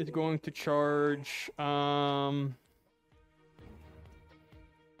Dimacaron is going to charge. Do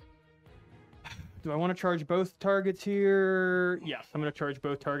I want to charge both targets here? Yes, I'm going to charge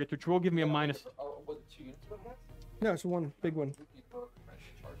both targets, which will give me a minus. Was it 2 units with that? No, it's one big one.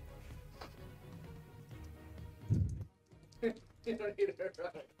 You don't need it,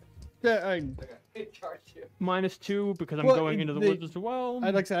 right? Yeah, Charge you. -2 because I'm Well, going into the woods as well.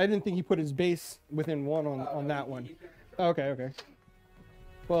 like I said, I didn't think he put his base within 1 on that one. Okay.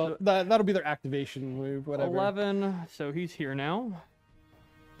 Well, that'll be their activation move, whatever. 11, so he's here now.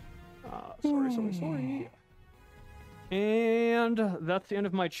 Sorry. And that's the end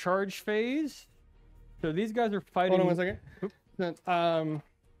of my charge phase. So these guys are fighting. Hold on 1 second.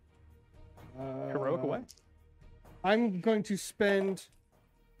 Heroic away. I'm going to spend.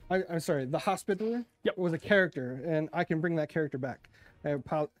 I'm sorry. The Hospitaller was a character, and I can bring that character back.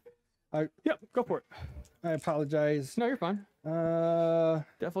 Yep, go for it. I apologize. No, you're fine.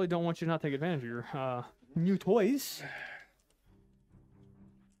 Definitely don't want you to not take advantage of your new toys.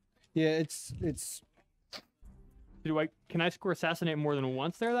 Yeah, it's. Can I score assassinate more than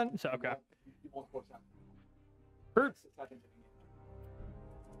once there then? So okay. You won't force that. Hurt.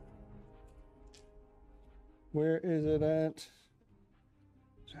 Where is it at?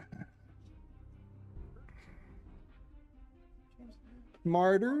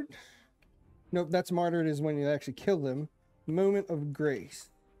 Martyred. Nope, that's martyred is when you actually kill them. Moment of grace.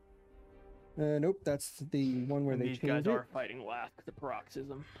 Nope, that's the one where And they these change guys it. are fighting last with the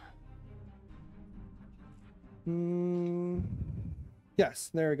paroxysm.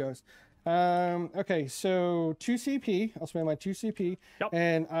 Yes, there it goes. Okay, so 2 CP. I'll spend my 2 CP. Yep.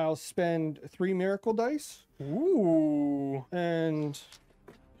 And I'll spend 3 miracle dice. Ooh. And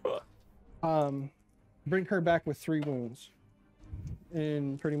bring her back with 3 wounds.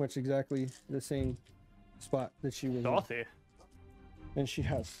 In pretty much exactly the same spot that she was in. Saucy. And she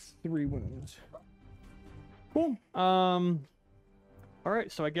has 3 wounds. Cool. All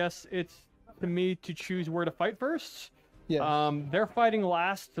right, so I guess it's to me to choose where to fight first. Yeah. They're fighting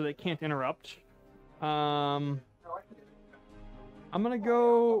last, so they can't interrupt. I'm gonna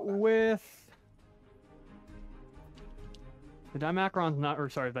go with the Dimacron's not, or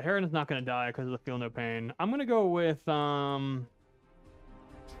sorry, the Harridan's not gonna die because of the Feel No Pain. I'm gonna go with the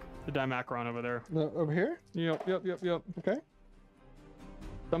Dimacron over there. Over here? Yep. Okay.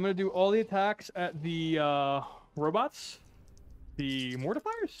 So I'm gonna do all the attacks at the robots, the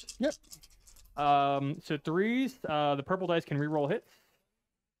mortifiers. Yep. So 3s. The purple dice can reroll hits.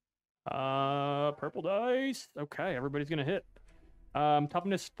 Purple dice. Okay, everybody's gonna hit.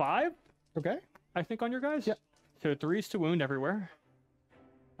 Toughness 5. Okay. I think on your guys. Yep. So 3s to wound everywhere.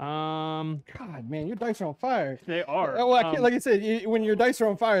 God, man, your dice are on fire. They are. Well, like I said, when your dice are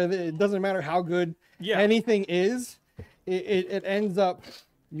on fire, it doesn't matter how good anything is. It ends up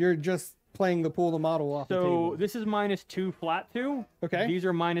you're just playing the pool the model off the table. So this is -2 flat 2. Okay. These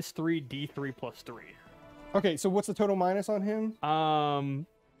are -3 D3 plus 3. Okay, so what's the total minus on him?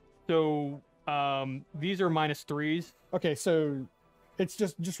 These are -3s. Okay, so it's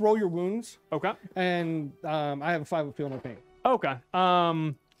just roll your wounds. Okay. And I have a 5 of Feel No Pain. Okay.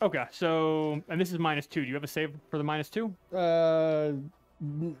 Okay. So, and this is -2. Do you have a save for the -2?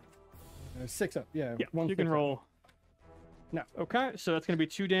 6 up. Yeah. Yeah. One You can roll. No. Okay. So that's gonna be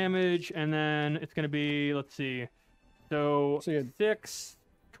 2 damage, and then it's gonna be, let's see. So you had 6,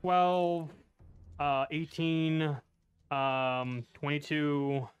 12, 18,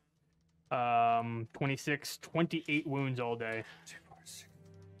 22, 26, 28 wounds all day. 2, 4, 6,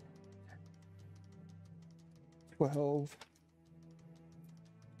 12,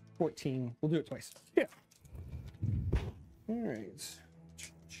 14. We'll do it twice. Yeah. All right.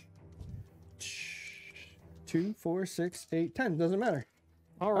 2, 4, 6, 8, 10. Doesn't matter.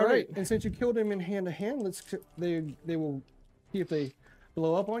 All All right. right. And since you killed him in hand to hand, they will see if they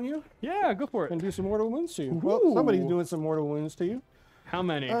blow up on you Yeah, go for it. and do some mortal wounds to you. Well, somebody's doing some mortal wounds to you. How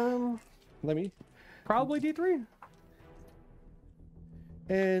many? Let me. Probably D3.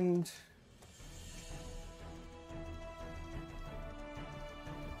 And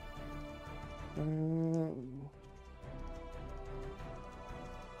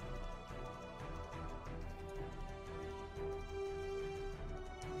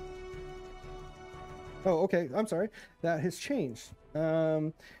oh, okay. I'm sorry. That has changed.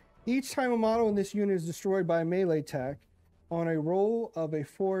 Each time a model in this unit is destroyed by a melee attack, on a roll of a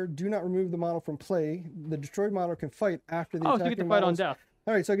 4, do not remove the model from play. The destroyed model can fight after the Oh, attacking so you get to fight on models- death.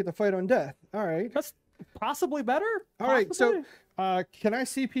 All right, so I get to fight on death. All right. That's possibly better. All right, so Possibly. can I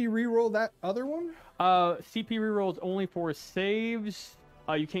CP reroll that other one? CP rerolls only for saves.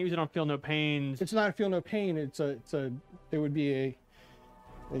 You can't use it on Feel No Pains It's not a Feel No Pain. It would be a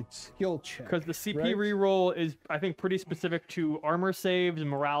skill check. because the CP right? reroll is, I think, pretty specific to armor saves,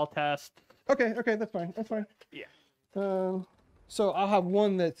 morale test. Okay, that's fine. That's fine. Yeah. So I'll have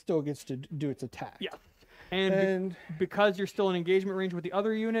one that still gets to do its attack. Yeah. And because you're still in engagement range with the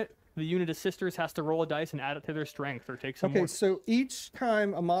other unit, the unit of sisters has to roll a dice and add it to their strength or take some Okay, more. so each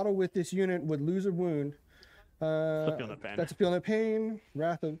time a model with this unit would lose a wound, Feel No Pain. that's a Feel No Pain.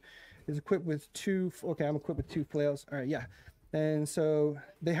 Wrath of is equipped with 2. Okay, I'm equipped with 2 flails. All right, yeah. And so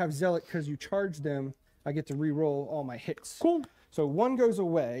they have Zealot because you charge them. I get to re-roll all my hits. Cool. So one goes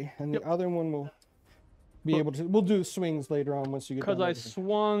away, and the other one will be able to. We'll do swings later on once you get. Because done I with everything.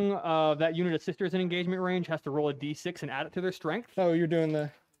 swung, that unit of sisters in engagement range has to roll a d6 and add it to their strength. Oh, you're doing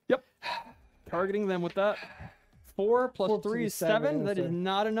the. Yep. Targeting them with that. 4 plus 4 3 is 7, 7. That is so-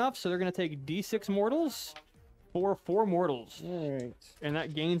 not enough, so they're going to take d6 mortals for 4 mortals. All right. And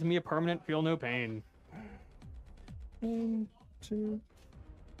that gains me a permanent Feel No Pain. 1, 2,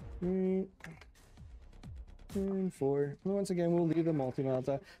 3, and 4. Once again, we'll leave the multi-mods.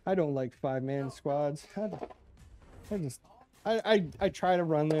 I don't like 5-man squads. I try to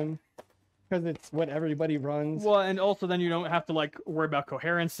run them because it's what everybody runs. Well, and also then you don't have to like worry about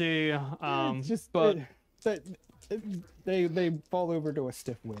coherency. It's just but They fall over to a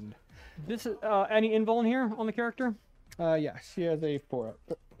stiff wind. This is any invuln here on the character? Yeah, she has a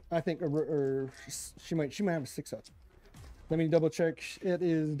 4-up. I think, or she might have a 6-up. Let me double check. It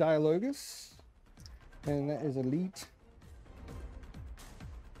is Dialogus, and that is elite.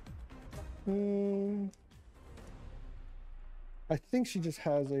 I think she just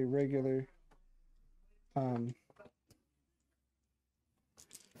has a regular. I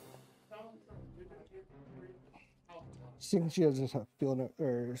think she has just a field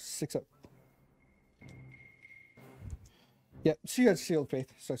or 6-up. Yep, she has Shield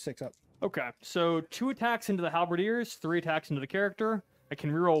Faith, so 6-up. Okay, so 2 attacks into the Halberdiers, 3 attacks into the character. I can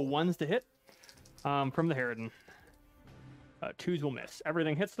reroll 1s to hit from the Harridan. 2s will miss.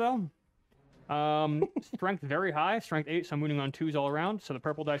 Everything hits though. Strength very high, strength 8, so I'm moving on 2s all around. So the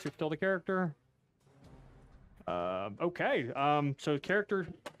purple dice are still the character. Okay, so character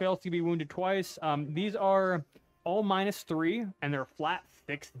fails to be wounded twice. These are all -3, and they're flat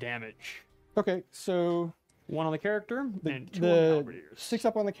 6 damage. Okay, so 1 on the character and 2 on the the Halberdiers.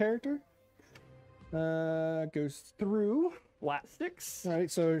 6-up on the character goes through. Flat 6. All right,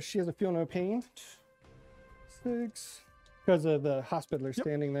 so she has a feel no pain. 6, because of the hospitaler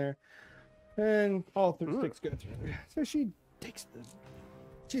standing there, and all 6 go through. So she takes the.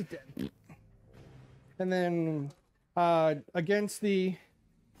 She's dead. And then against the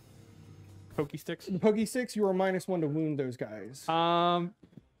Pokey sticks. The Pokey 6, you are -1 to wound those guys.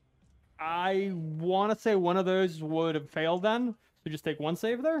 I want to say one of those would have failed then. So just take 1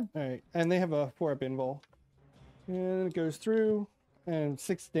 save there. All right, and they have a 4-up invul. And it goes through, and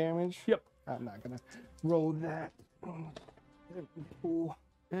 6 damage. Yep. I'm not gonna roll that. Cool.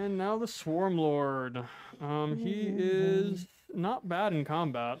 And now the Swarmlord. He is not bad in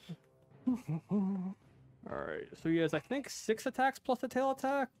combat. Alright, so he has, I think, 6 attacks plus a tail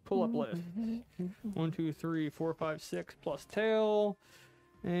attack. Pull up list. 1, 2, 3, 4, 5, 6 plus tail.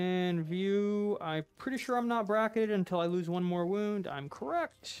 And view, I'm pretty sure I'm not bracketed until I lose 1 more wound. I'm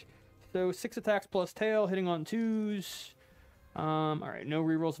correct. So 6 attacks plus tail, hitting on 2s. Alright, no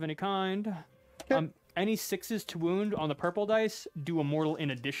rerolls of any kind. Okay. Any 6s to wound on the purple dice do a mortal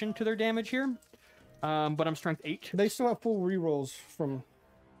in addition to their damage here. But I'm strength 8. They still have full rerolls from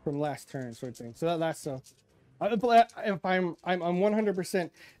last turn, sort of thing. So that lasts. If I'm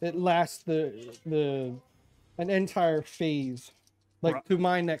 100%, it lasts an entire phase, like Right. to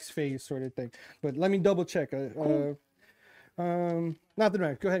my next phase, sort of thing. But let me double check. Cool. Not the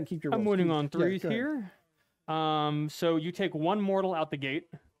right. Go ahead and keep your. I'm rolls. winning on Yeah, 3s go ahead. here. So you take 1 mortal out the gate.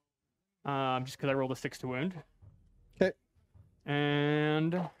 Just because I rolled a 6 to wound. Okay.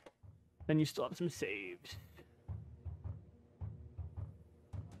 And then you still have some saves.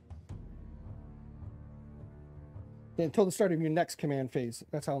 Yeah, until the start of your next command phase.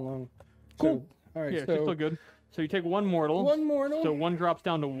 That's how long. Cool. So, all right. Yeah, so she's still good. So you take 1 mortal. 1 mortal. So 1 drops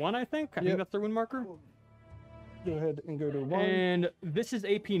down to 1, I think. I think Yep. that's the wound marker. Go ahead and go to 1. And this is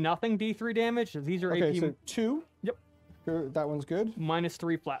AP nothing, D3 damage. These are Okay, AP so 2. Yep. That one's good.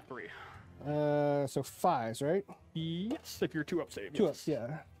 -3, flat 3. So 5s, right? Yes, if you're 2 up save. 2 yes. ups,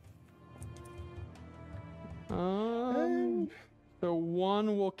 yeah. So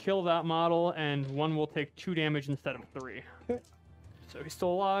 1 will kill that model, and 1 will take 2 damage instead of 3. Okay. So he's still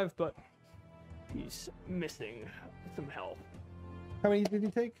alive, but he's missing some health. How many did he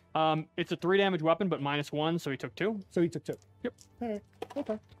take? It's a 3 damage weapon, but -1, so he took 2. So he took 2. Yep. All right.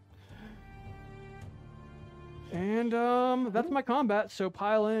 Okay. And that's my combat. So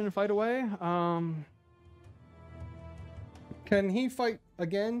pile in and fight away. Can he fight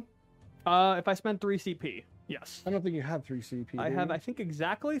again? If I spend 3 CP, yes. I don't think you have 3 CP. I do have, you? I think,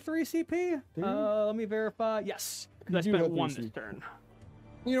 exactly 3 CP. Do you? Let me verify. Yes, because I You do spent have 3 1 this CP. turn.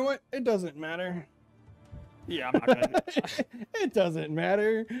 You know what? It doesn't matter. Yeah, I'm not gonna. It doesn't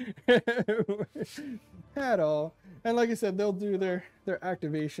matter at all. And like I said, they'll do their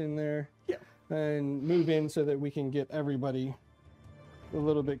activation there. Yeah. And move in so that we can get everybody a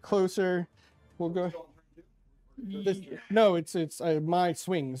little bit closer. We'll go. No, it's my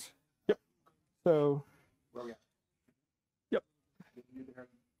swings. Yep. So. Yep.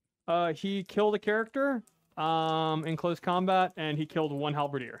 He killed a character in close combat, and he killed 1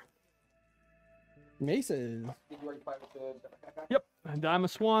 halberdier. Maces. Did you already fight with the guy? Yep. And I'm a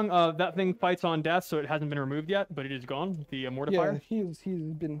swung. That thing fights on death, so it hasn't been removed yet, but it is gone. The mortifier. Yeah, he's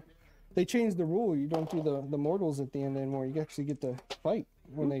been. They changed the rule. You don't do the mortals at the end anymore. You actually get to fight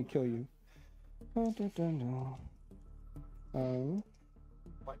when they kill you.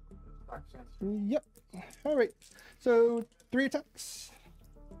 Yep. All right. So 3 attacks.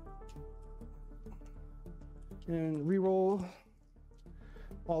 And reroll.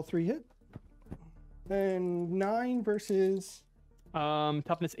 All 3 hit. And 9 versus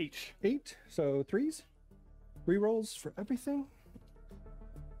Toughness 8. 8. So 3s. Rerolls for everything.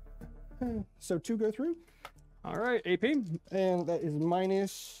 So 2 go through. All right, AP. And that is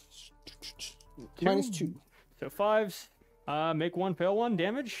minus 2. So 5s. Make 1, fail 1,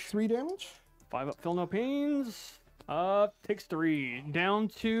 damage. 3 damage. 5 up, feel no pains. Takes 3. Down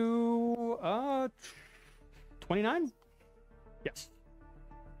to 29? Yes.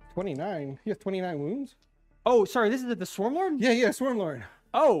 29. He has 29 wounds. Oh, sorry, this is at the Swarmlord? Yeah, Swarmlord.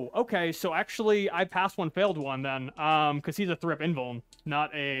 Oh, okay. So actually, I passed 1, failed 1 then. Because he's a Thrip Invuln,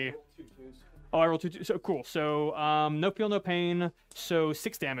 not a. Oh, I rolled 2. So cool. So no feel, no pain. So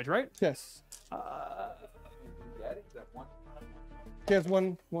 6 damage, right? Yes. He has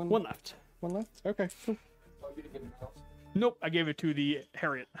one left. One left. Okay. Cool. Nope, I gave it to the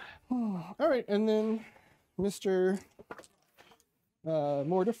Harridan. All right, and then Mr.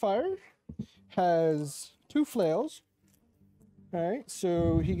 Mortifier has 2 flails. All right,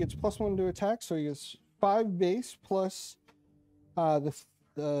 so he gets +1 to attack, so he gets 5 base plus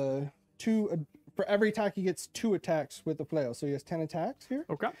the 2 for every attack. He gets 2 attacks with the flail, so he has 10 attacks here.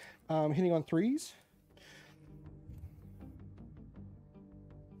 Okay. Hitting on 3s.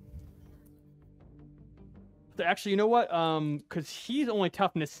 Actually, you know what? Because he's only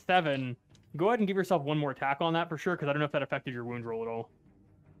toughness 7. Go ahead and give yourself 1 more attack on that for sure, because I don't know if that affected your wound roll at all.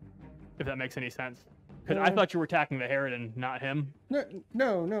 If that makes any sense. Because I thought you were attacking the Harridan, not him.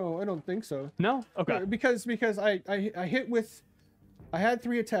 No, I don't think so. No? Okay. No, because I hit with, I had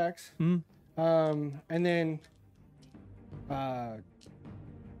 3 attacks. And then, 3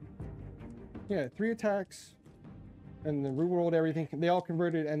 attacks. And then rerolled everything. They all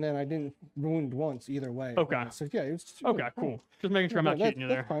converted, and then I didn't wound once either way. Okay. So yeah, it was Okay, cool. Just making sure I'm not cheating you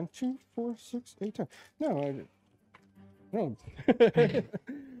there. That's fine. 2, 4, 6, 8, 10. No, no.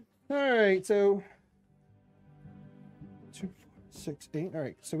 All right, so 2, 4, 6, 8. All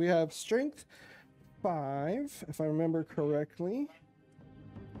right, so we have strength 5, if I remember correctly.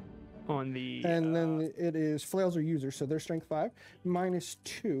 On the. And then it is flails or users, so they're strength 5 minus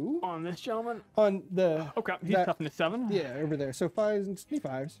 2. On this gentleman. On the. Okay, he's toughness 7. Yeah, over there. So 5s and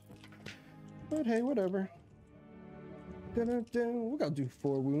 5s. But hey, whatever. We're gonna do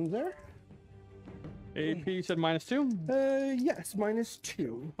 4 wounds there. AP, you said minus 2? Yes, minus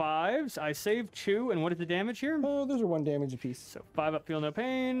 2. 5s. I save 2, and what is the damage here? Oh, those are 1 damage apiece. So 5 up, feel no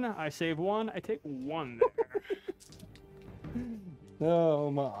pain. I save 1. I take 1 there. Oh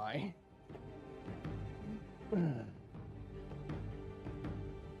my.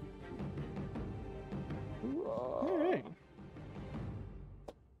 All right.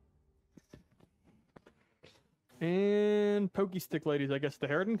 And pokey stick ladies, I guess the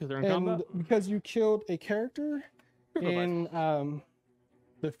Harridan, because they're in combat. Because you killed a character in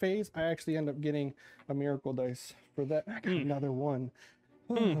the phase, I actually end up getting a miracle dice for that. I got another 1.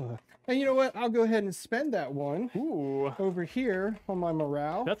 And you know what? I'll go ahead and spend that 1 over here on my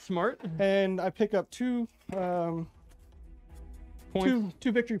morale. That's smart. And I pick up 2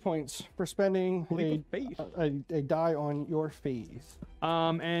 victory points for spending a die on your phase.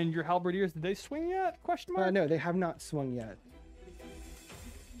 And your halberdiers, did they swing yet? Question mark? No, they have not swung yet.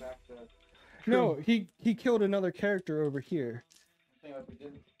 No, he killed another character over here.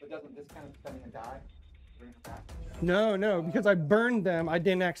 But doesn't this kind of spending a die bring it back? No, because I burned them. I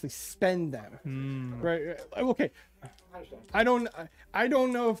didn't actually spend them. Right? Okay. I don't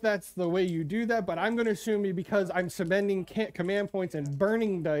know if that's the way you do that, but I'm going to assume because I'm spending command points and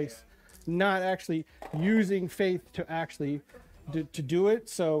burning dice, not actually using faith to actually to do it.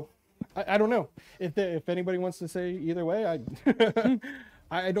 So I don't know if anybody wants to say either way.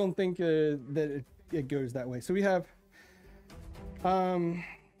 I don't think that it goes that way. So we have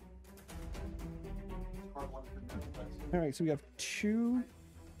all right, so we have 2.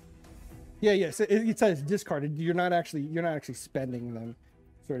 Yeah. So it says discarded. You're not actually spending them,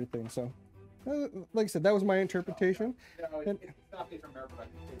 sort of thing. So, like I said, that was my interpretation. And,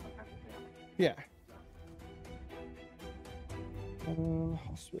 yeah.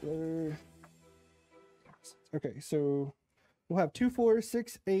 Hospital. Okay, so we'll have 2, 4,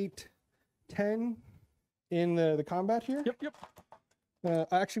 6, 8, 10 in the combat here. Yep.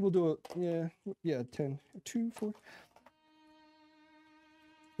 Actually, we'll do 10. 2, 4.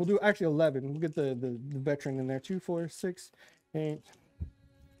 We'll do actually 11. We'll get the veteran in there. 2, 4, 6, 8,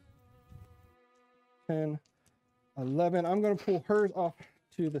 10, 11. I'm going to pull hers off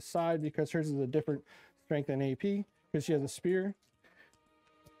to the side because hers is a different strength than AP because she has a spear.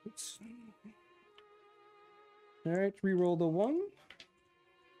 Oops. All right, reroll the 1.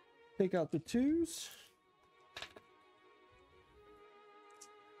 Take out the 2s.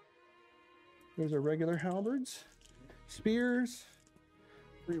 Those are regular halberds. Spears.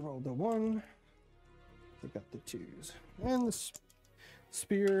 Reroll the 1. We got the 2s. And the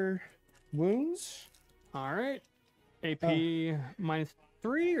spear wounds. All right. AP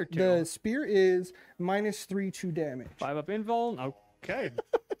 -3 or 2? The spear is -3 to damage. 5 up invul. Okay.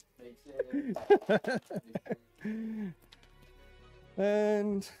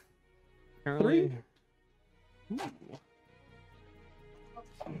 And Apparently.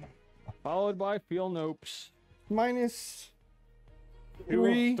 Followed by feel nopes.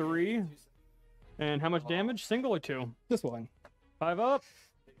 -3. 3. And how much damage? Single or 2? This one. 5 up.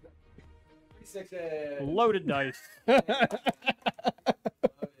 6 Loaded dice.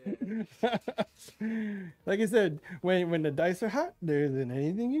 Like I said, when the dice are hot, there isn't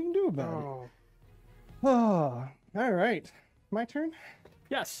anything you can do about it. Oh, all right. My turn?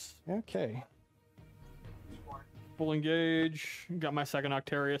 Yes. Okay. Full engage. Got my second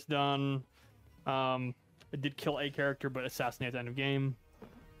Octarius done. I did kill a character, but assassinate at the end of game.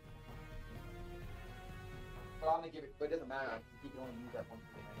 Well, I'm gonna give it, but it doesn't matter. He can only use that one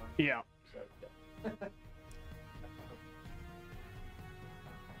thing. Yeah. So,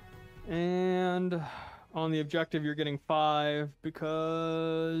 yeah. And on the objective, you're getting 5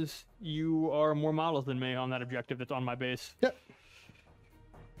 because you are more models than me on that objective that's on my base. Yep.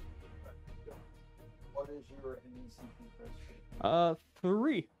 What is your NECP first?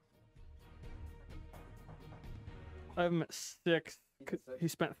 3. I'm at 6. He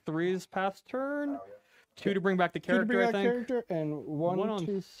spent 3 this past turn. Oh, yeah. 2 to bring back the Two to character, bring I back think. character and one on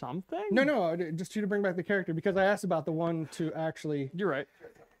to... something? No, just 2 to bring back the character because I asked about the one to actually... You're right.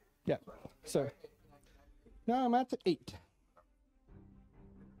 Yeah. So, now I'm at the 8.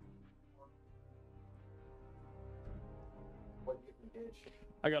 What do you get from engage?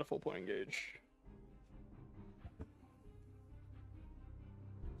 I got a full point engage.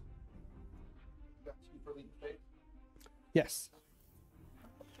 You got 2 for lead fate. Yes.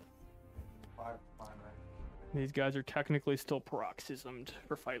 5 fine, right? These guys are technically still paroxysmed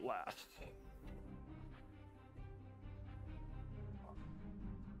for fight last.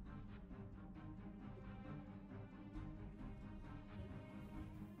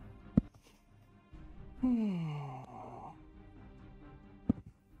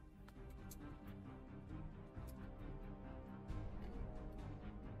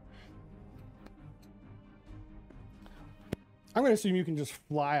 I'm going to assume you can just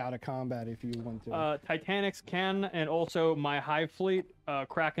fly out of combat if you want to. Titanics can, and also my Hive fleet,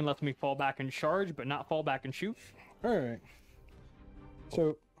 Kraken lets me fall back and charge, but not fall back and shoot. All right.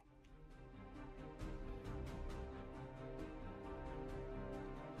 So...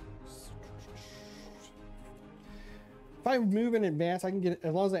 if I move in advance, I can get,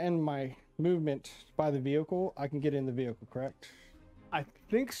 as long as I end my movement by the vehicle, I can get in the vehicle, correct? I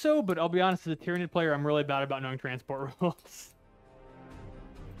think so, but I'll be honest, as a Tyranid player, I'm really bad about knowing transport rules.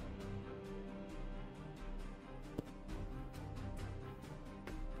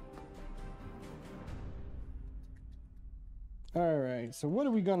 All right, so what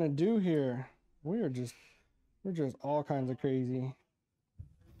are we gonna do here? We're just all kinds of crazy.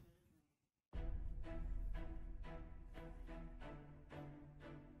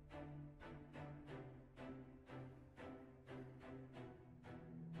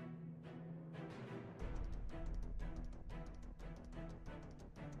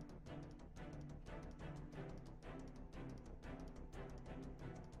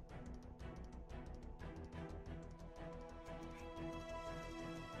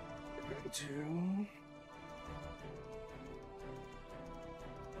 To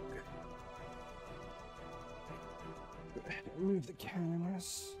go ahead and move the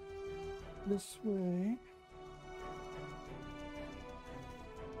cameras this way.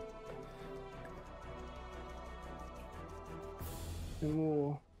 And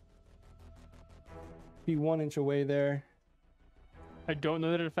we'll be 1 inch away there. I don't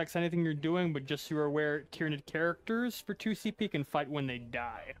know that it affects anything you're doing, but just so you're aware, Tyranid characters for 2 CP can fight when they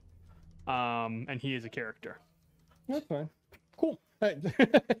die. And he is a character. That's fine. Cool. Hey.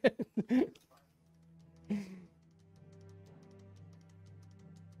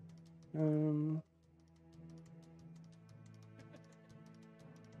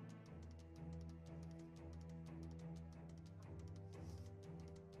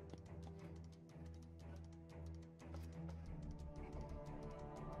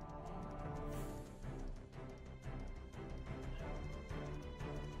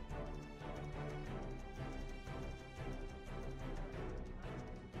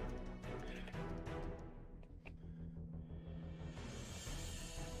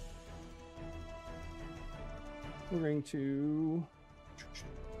 We're going to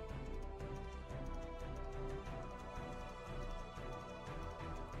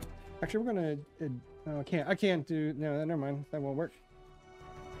Actually, we're gonna. No, I can't do. No, never mind. That won't work.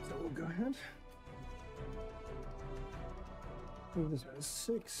 So we'll go ahead. Move this to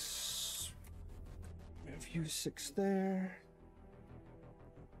 6. Move you 6 there.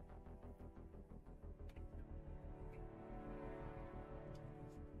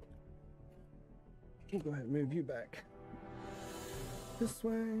 We'll go ahead and move you back this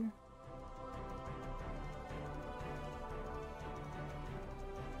way.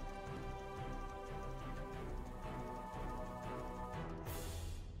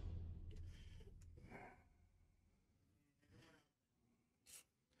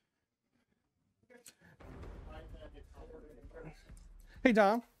 Hey,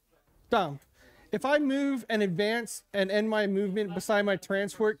 Dom. If I move and advance and end my movement beside my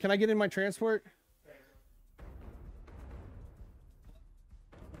transport, can I get in my transport?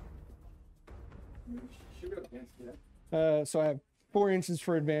 So I have 4 inches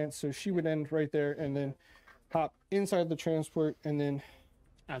for advance, so she would end right there and then hop inside the transport and then...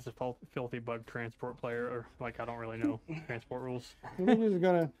 As a filthy bug transport player, or like I don't really know transport rules. We're just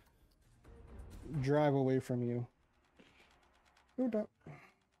gonna drive away from you. Go down.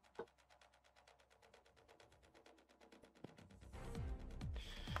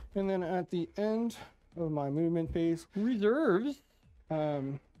 And then at the end of my movement phase, reserves.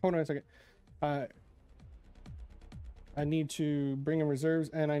 Hold on a second. I need to bring in reserves,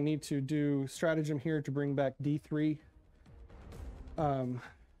 and I need to do stratagem here to bring back D3.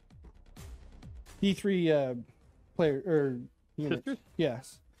 D3 player or units. Sisters?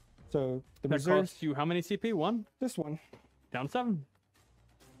 Yes. So the That reserves. costs you how many CP? 1? This one. Down 7.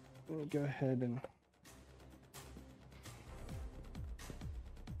 Let me go ahead and.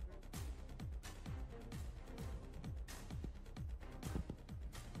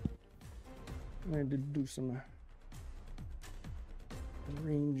 I had to do some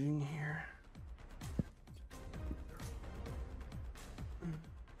arranging here.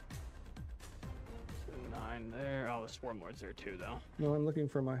 So 9 there. Oh, the Swarmlord's there too, though. No, I'm looking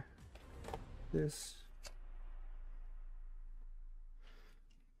for my this.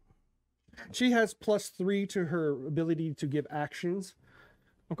 She has +3 to her ability to give actions.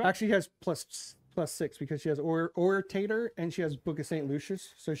 Okay. Actually, has +6 because she has Orator and she has Book of St.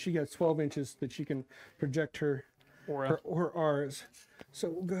 Lucius. So she has 12 inches that she can project her R's. So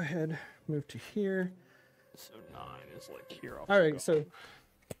we'll go ahead, move to here. So 9 is like here. All right, so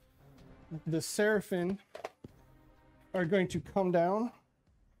the Seraphim are going to come down.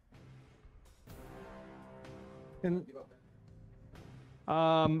 And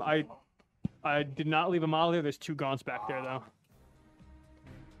I did not leave a model there. There's 2 gaunts back there, though.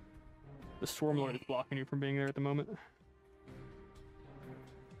 The Swarmlord is blocking you from being there at the moment.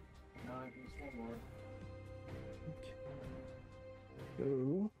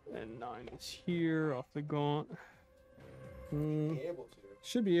 Go. And 9 is here off the gaunt.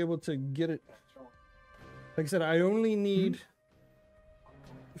 Should be able to get it. Like I said, I only need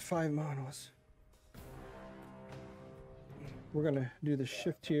 5 models. We're gonna do the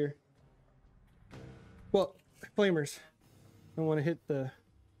shift here. Well, flamers. I want to hit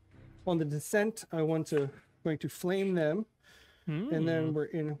on the descent. I want to going to flame them, and then we're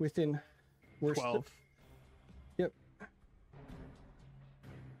within. We're 12. Yep.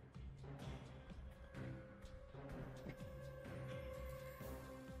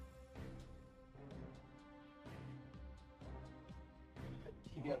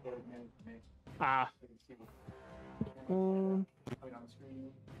 Ah.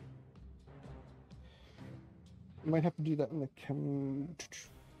 Might have to do that in the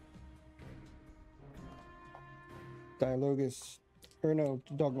Dialogus, or no,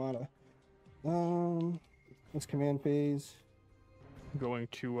 Dogmata. Let's command phase. Going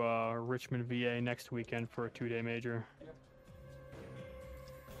to Richmond, VA next weekend for a 2-day major.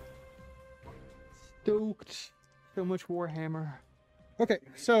 Stoked. So much Warhammer. Okay,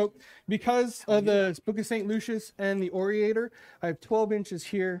 so because of the Book of St. Lucius and the Orator, I have 12 inches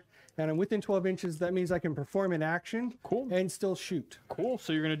here, and I'm within 12 inches. That means I can perform an action and still shoot. Cool.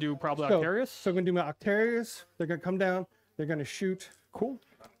 So you're going to do probably So Octarius? So I'm going to do my Octarius. They're going to come down. They're going to shoot. Cool.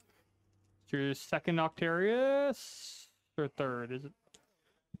 So your second Octarius or third? Is it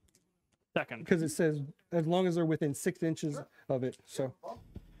second? Because it says as long as they're within 6 inches of it. So,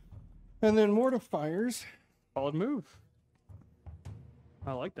 and then Mortifiers. Solid move.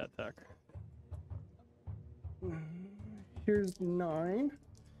 I like that tech. Here's 9.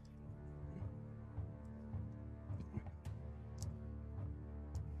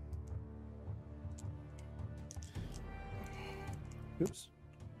 Oops.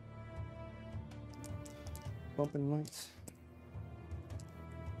 Bumping lights.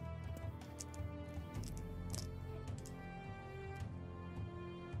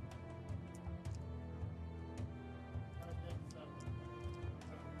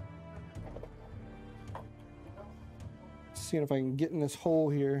 seeing if I can get in this hole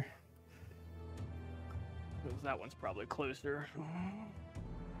here. That one's probably closer.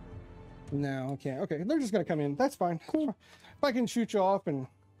 No, I can't. Okay, they're just gonna come in. That's fine. Cool. If I can shoot you off and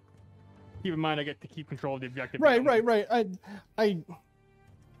keep in mind, I get to keep control of the objective. Right.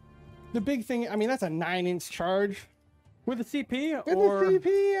 The big thing. I mean, that's a 9-inch charge. With a CP, With or the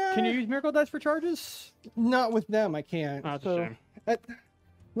CP, can you use Miracle Dice for charges? Not with them. I can't. Oh, that's so, a shame.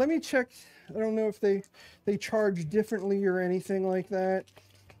 Let me check. I don't know if they charge differently or anything like that.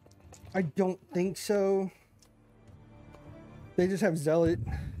 I don't think so. They just have Zealot.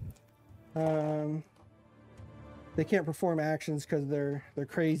 They can't perform actions because they're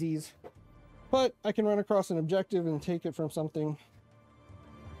crazies. But I can run across an objective and take it from something.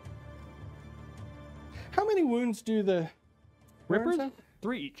 How many wounds do the Rippers? have?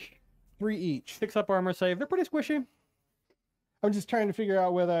 3 each. 3 each. 6 up armor save. They're pretty squishy. I'm just trying to figure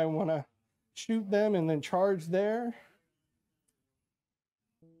out whether I want to shoot them and then charge there.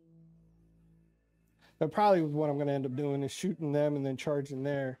 That probably what I'm going to end up doing is shooting them and then charging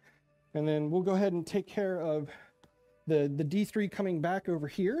there. And then we'll go ahead and take care of the D3 coming back over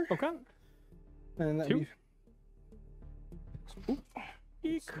here. Okay. And that 2.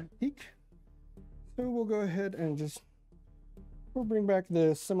 Eek. Eek. So we'll go ahead and we'll bring back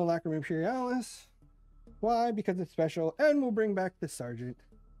the Simulacrum Imperialis. Why? Because it's special. And we'll bring back the Sergeant.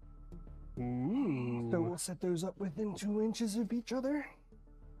 Ooh. So we'll set those up within 2 inches of each other.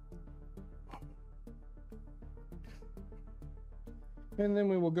 And then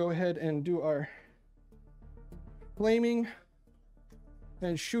we will go ahead and do our flaming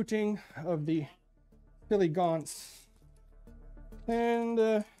and shooting of the silly gaunts.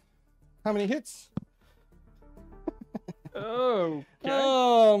 And how many hits? Oh. Okay.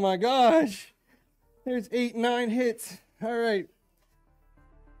 Oh my gosh. There's 8, 9 hits. All right.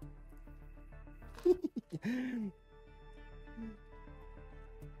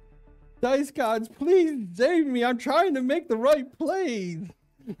 Dice gods, please save me. I'm trying to make the right plays.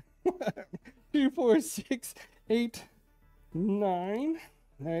 2, 4, 6, 8, 9.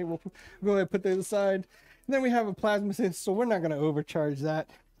 All right, we'll go ahead and put those aside. And then we have a plasma cyst, so we're not going to overcharge that.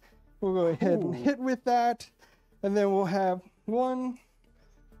 We'll go ahead and hit with that. And then we'll have 1,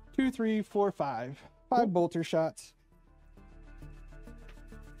 2, 3, 4, 5. 5 bolter shots.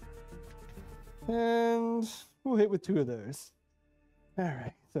 And we'll hit with 2 of those. All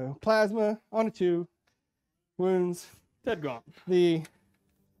right, so plasma on a 2. Wounds. Dead gone.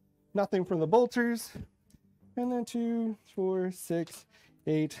 Nothing from the bolters. And then 2, 4, 6,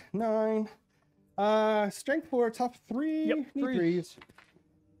 8, 9. Strength 4, tough 3. Yep, Need 3s. 3s.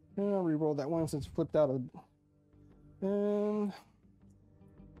 And I'll re-roll that one since it flipped out of. And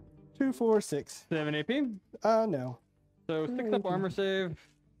 2, 4, 6. 7 AP. No. So 6 up armor save.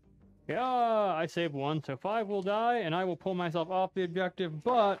 Yeah, I save 1, so 5 will die, and I will pull myself off the objective,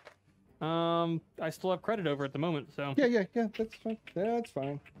 but I still have credit over at the moment, so. Yeah, that's fine. That's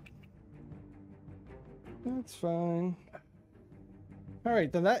fine. That's fine. All right,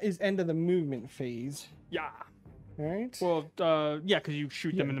 then that is end of the movement phase. Yeah. All right. Well, yeah, because you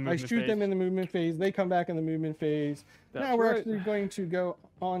shoot them in the movement phase. I shoot them in the movement phase. They come back in the movement phase. That's now we're right. actually going to go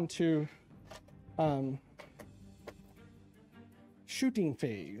on to shooting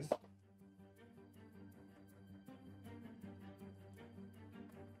phase.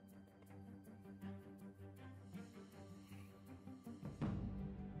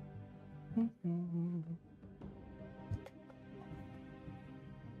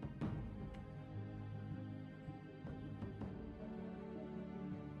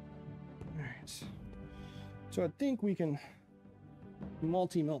 Alright. So I think we can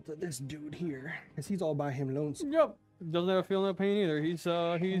multi-melt this dude here, because he's all by him lonesome. Yep. Doesn't have a feel no pain either. He's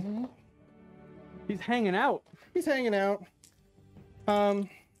hanging out. He's hanging out.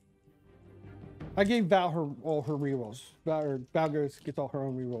 I gave Val all her rerolls. Val gets all her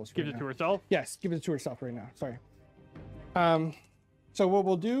own rerolls. Gives it to herself. Yes, give it to herself right now. Sorry. So what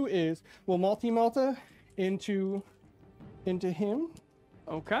we'll do is we'll multi-melta into him,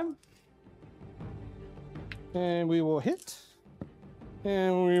 Okay. and we will hit,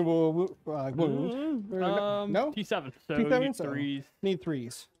 and we will wound. No, T7. So T7, need so 3s. need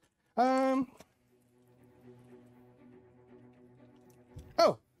 3s.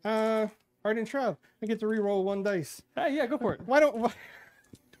 Ardent Shroud. I get to reroll 1 dice. Hey, yeah, go for it. Why don't?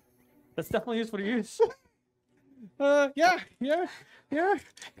 That's definitely useful to use. Yeah.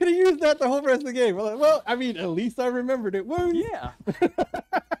 Could have used that the whole rest of the game. Well, I mean, at least I remembered it. Wounds. Yeah.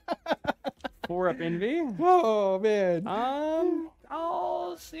 4 up envy. Oh man.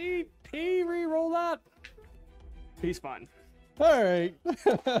 I'll see P reroll that. He's fine. All right.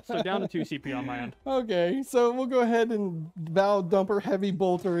 So down to 2 CP on my end. Okay, so we'll go ahead and Val dump her heavy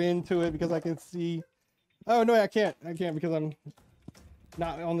bolter into it because I can see. Oh no, I can't. I can't because I'm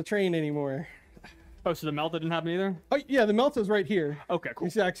not on the train anymore. Oh, so the melt didn't happen either? Oh yeah, the melt is right here. Okay, cool.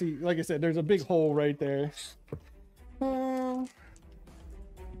 It's actually, like I said, there's a big hole right there. You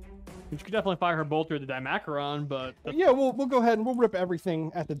could definitely fire her bolter at the Dimacaron, but Yeah, we'll go ahead and we'll rip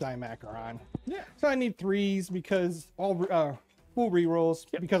everything at the Dimacaron. yeah. So I need 3s because all full rerolls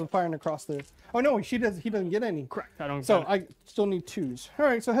because I'm firing across the. Oh no, he doesn't get any. Correct. I don't. So I still need 2s. All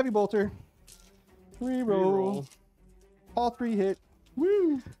right, so heavy bolter. Reroll. All 3 hit.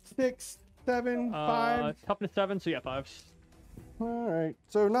 Woo! 6, 7, 5. Toughness 7, so yeah, 5s. All right,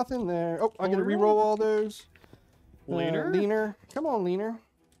 so nothing there. Oh, I Full gotta reroll? reroll all those. Leaner? Leaner. Come on, leaner.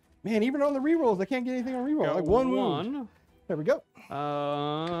 Man, even on the rerolls, I can't get anything on reroll. Like one wound. There we go.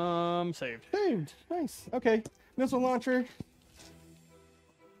 Saved. Saved. Nice. Okay. Missile launcher.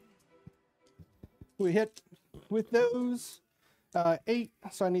 We hit with those. 8.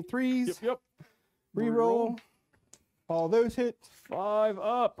 So I need 3s. Yep. Reroll. All those hit. 5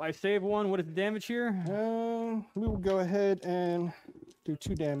 up. I save 1. What is the damage here? We will go ahead and do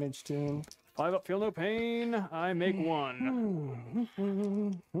 2 damage to him. 5 up. Feel no pain. I make 1.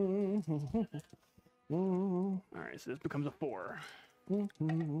 All right, so this becomes a 4. All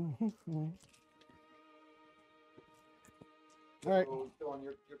right. Still on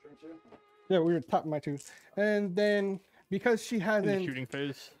your turn too? Yeah, we were top of my 2. And then because she In the hasn't shooting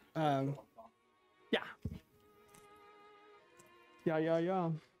phase. Yeah. Yeah. Yeah.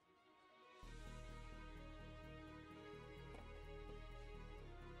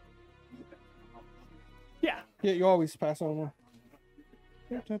 Yeah, you always pass on one.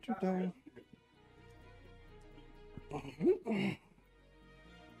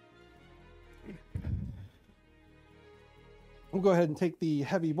 We'll go ahead and take the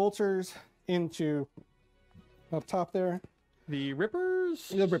heavy bolters into up top there. The Rippers?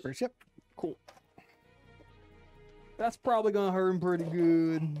 The rippers, yep. Cool. That's probably gonna hurt him pretty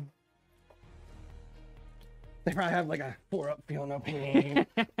good. They probably have like a 4 up, feel no pain.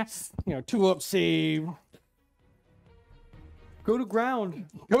 2 up save. Go to ground.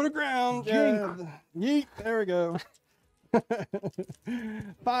 Go to ground. Jink. Yeet. There we go.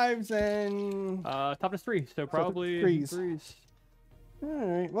 5s and Toughness 3, so probably 3s. All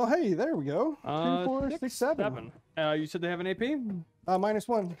right. Well, hey, there we go. 2, 4, 6, 7. You said they have an AP?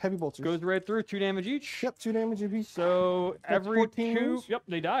 -1 heavy bolters. Goes right through, 2 damage each. Yep, 2 damage each. So That's every 14 2, wounds? yep,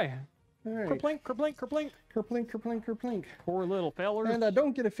 they die. All right. Kerplink, kerplink, kerplink. Kerplink, kerplink, kerplink. Poor little failures. And I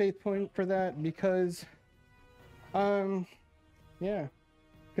don't get a faith point for that because, yeah,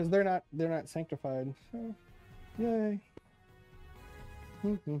 because they're not sanctified. So, yay.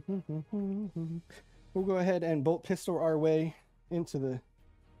 We'll go ahead and bolt pistol our way into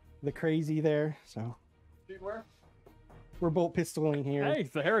the crazy there. So we're bolt pistoling here. Hey, it's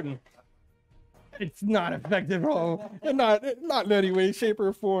the Harridan. It's not effective at all. Not in any way, shape,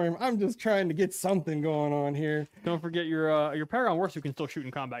 or form. I'm just trying to get something going on here. Don't forget your Paragon Warrior who can still shoot in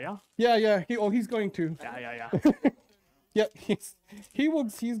combat, yeah? Yeah. He's going to. Yeah. Yep, he's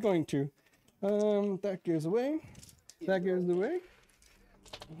going to. That goes away. That goes away.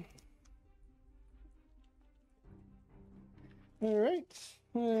 All right.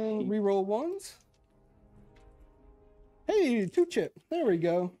 And reroll 1s. Hey, 2 chip. There we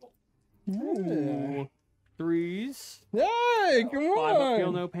go. Yeah. 3s. Hey, come 5 up, feel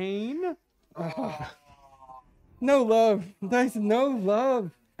on. no pain. No love. Nice, no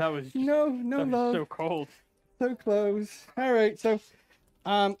love. That was No that was love. so cold. So close. All right, so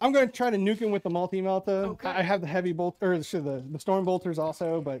I'm going to try to nuke him with the multi-melta. Okay. I have the heavy bolt, or the storm bolters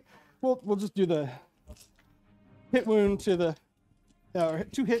also, but we'll just do the hit wound to the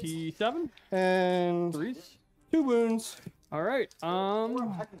 2 hits T7, and 3s. 2 wounds. All right.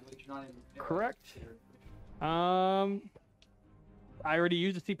 Technically, you're not even Correct. I already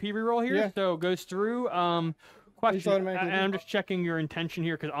used a CP reroll here, Yeah. so it goes through. Question, automatically and do. I'm just checking your intention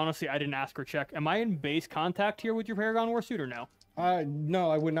here because honestly, I didn't ask or check. Am I in base contact here with your Paragon Warsuit or no?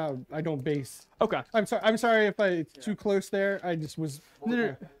 No, I would not. I don't base. Okay. I'm sorry if it's too close there. I just was.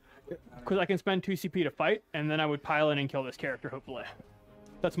 Because I can spend 2 CP to fight, and then I would pile in and kill this character. Hopefully,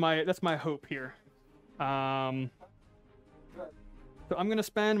 that's my hope here. So I'm gonna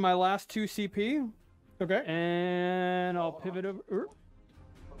spend my last 2 CP, Okay. and I'll pivot over.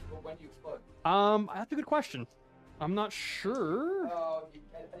 When do you explode? That's a good question. I'm not sure. I think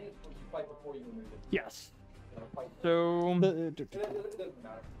it's when you fight before you remove it. Yes. Fight. So It doesn't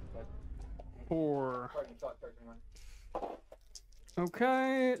matter. But 4. starting to start charging on.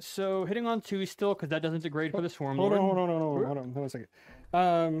 Okay, so hitting on 2 still, because that doesn't degrade for the Swarmlord. Hold on a second.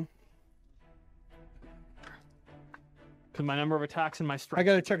 Because my number of attacks and my strength. I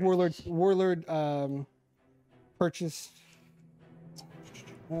gotta check Warlord purchase.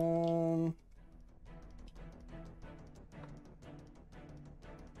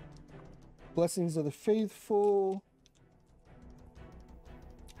 Blessings of the Faithful.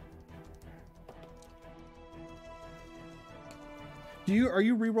 Are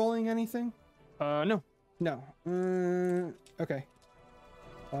you re-rolling anything? No. No. Okay.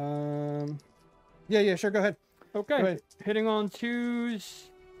 Yeah, sure, go ahead. Okay. Go ahead. Hitting on 2s.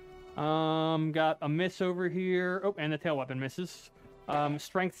 Got a miss over here. Oh, and the tail weapon misses.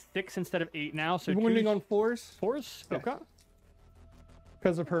 Strength 6 instead of 8 now. So wounding on 4s. 4s? Yeah. Okay.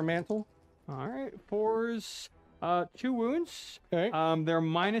 Because of her mantle. All right. 4s. 2 wounds. Okay. They're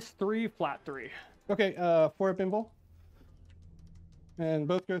 -3, flat 3. Okay, 4 up invul. And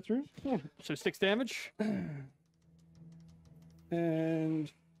both go through. Yeah. So 6 damage.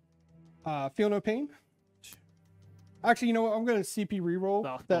 And feel no pain. Actually, you know what? I'm gonna CP reroll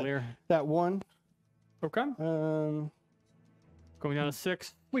that one. Okay. Going down to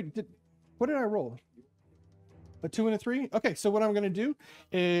 6. Wait, what did I roll? A 2 and a 3? Okay, so what I'm gonna do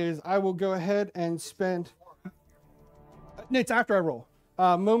is I will go ahead and spend. It's after I roll.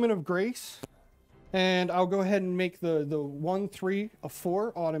 Moment of grace. And I'll go ahead and make the 1, 3 a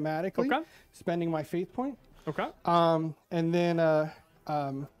 4 automatically. Okay. Spending my faith point. Okay. And then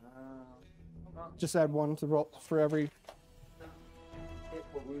just add 1 to roll for every.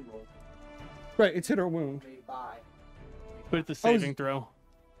 Right, it's hit or wound. But it's a saving throw.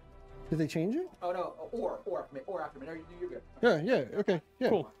 Did they change it? Oh no, or after me. No, you're good. Yeah, okay, yeah.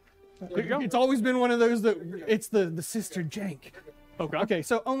 Cool. There you go. It's always been one of those that it's the sister jank. Okay. Okay,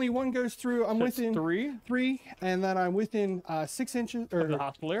 so only 1 goes through. I'm So within 3, and then I'm within 6 inches or of the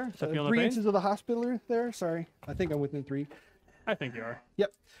hospitaler. So feel no 3 pain. inches of the hospitaler there. Sorry, I think I'm within 3. I think you are.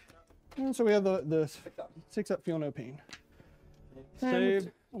 Yep. And so we have the 6 up, feel no pain. Save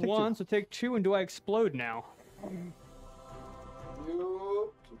take 1, 2. so take 2, and do I explode now?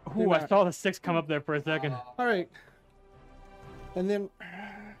 You. Ooh, I saw the 6 come up there for a second. All right. And then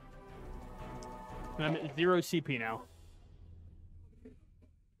And I'm at 0 CP now.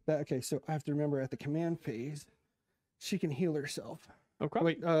 okay, so I have to remember at the command phase, she can heal herself. Okay.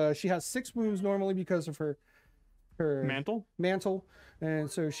 Wait, she has 6 wounds normally because of her mantle,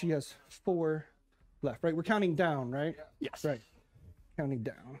 and so she has 4 left. Right, we're counting down, right? Yes. Right, counting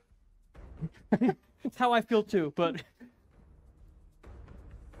down. That's how I feel too, but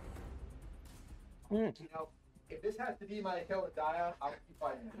All right. You know, if this has to be my hill to die on, I'll keep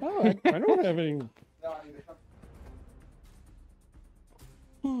fighting it. Oh, I don't have any. No, I mean,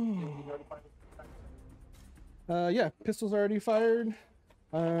 Yeah, pistols already fired.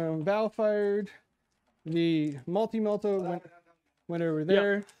 Val fired. The multi-melta went over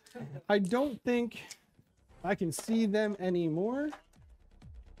there. I don't think I can see them anymore.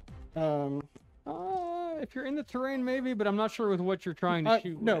 if you're in the terrain, maybe, but I'm not sure with what you're trying to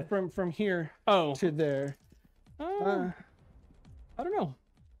shoot. No, with. from here Oh. to there. I don't know.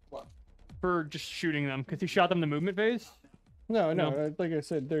 What? For just shooting them, because he shot them in the movement phase. No, No. like I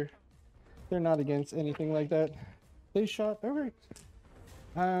said, they're not against anything like that. They shot. All right.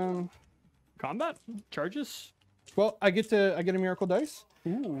 Combat charges. Well, I get a miracle dice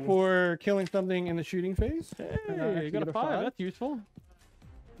Ooh. for killing something in the shooting phase. Hey, And I have you to got get a 5. That's useful.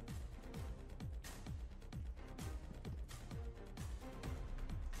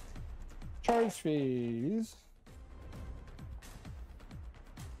 Charge phase.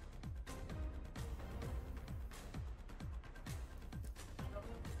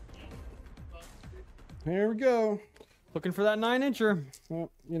 Here we go. Looking for that 9-incher.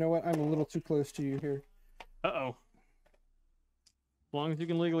 Well, you know what? I'm a little too close to you here. Uh-oh. As long as you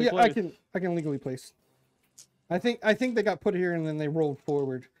can legally Yeah, place. I can legally place. I think they got put here and then they rolled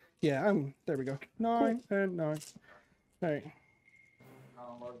forward. Yeah, there we go. 9 and 9. All right.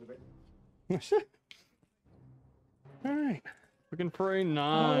 All right. Looking for a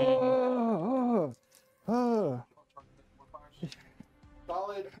 9. Oh.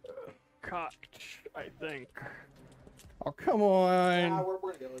 Solid. Cocked, I think. Oh, come on.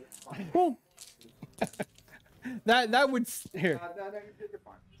 We're good. It's fine. Well, that would here. No, you're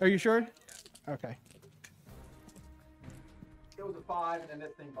fine. Are you sure? Okay. It was a 5, and then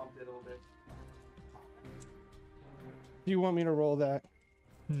this thing bumped it a little bit. Do you want me to roll that?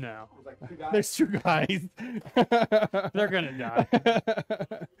 No. It was like 2 guys. There's 2 guys. They're gonna die.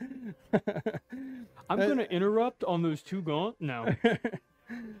 I'm gonna interrupt on those 2 gaunt. No.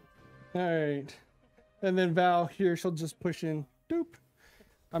 All right. And then Val here, she'll just push in Doop.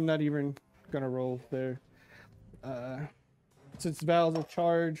 I'm not even gonna roll there. Since Val's a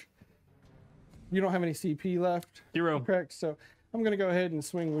charge, you don't have any CP left. 0. Correct. So I'm gonna go ahead and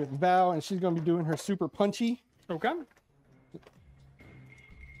swing with Val, and she's gonna be doing her super punchy. Okay.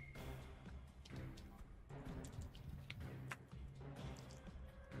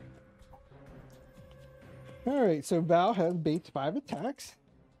 All right. So Val has base 5 attacks.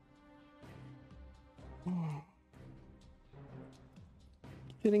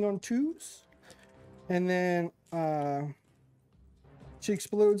 Hitting on 2s, and then she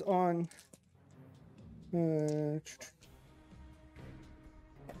explodes on and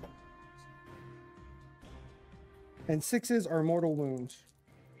 6s are mortal wounds.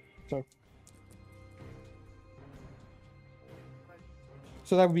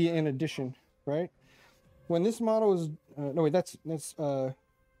 So that would be in addition, right? When this model is no wait, that's It'll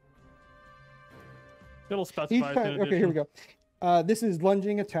each specify. time, okay, here we go. This is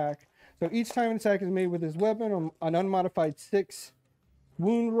lunging attack. So each time an attack is made with this weapon on an unmodified 6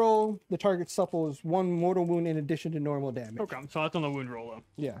 wound roll, the target suffers 1 mortal wound in addition to normal damage. Okay, so that's on the wound roll though.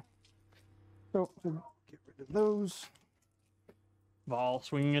 Yeah. So get rid of those. Vol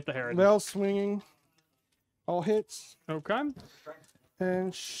swinging at the Harridan. Val swinging. All hits. Okay.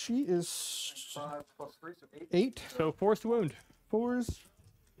 And she is 5 plus 3, so 8. 8. So forced wound. 4s.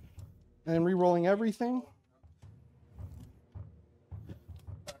 And re-rolling everything.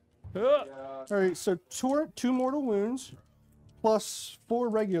 All right, so 2 mortal wounds plus 4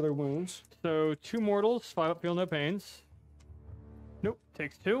 regular wounds. So 2 mortals, 5 up, feel no pains. Nope,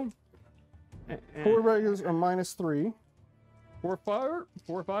 takes 2. 4 regulars are minus 3. 4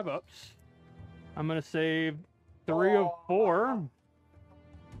 or 5 ups. I'm gonna save 3 of 4.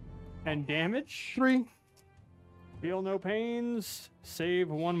 And damage. 3. Feel no pains. Save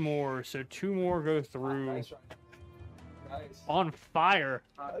 1 more, so 2 more go through. Nice. On fire.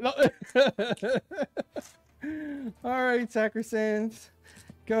 All right, Sacrosands,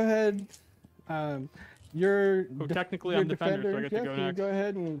 go ahead. You're Technically, you're I'm defender, so I get to yeah, go you next. go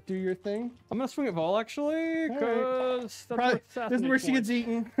ahead and do your thing. I'm gonna swing at Vol actually, because This is where she gets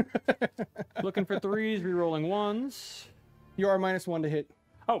eaten. Looking for 3s, re-rolling 1s. You are minus 1 to hit.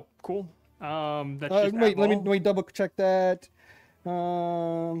 Oh, cool. That's just Wait, at let Vol. me double check that.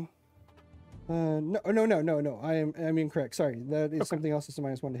 No. I'm incorrect. Sorry, that is something else. It's a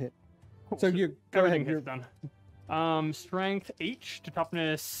minus 1 to hit. Cool. So you go Everything ahead. hits done. Strength H to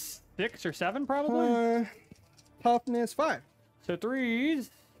toughness 6 or 7 probably. Toughness 5. So 3s.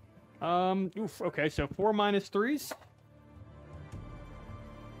 Oof. Okay, so 4 minus 3s.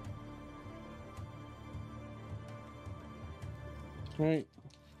 All right.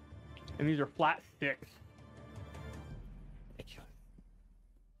 And these are flat 6.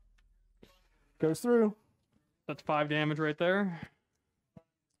 Goes through. That's 5 damage right there.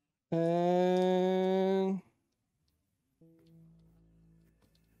 And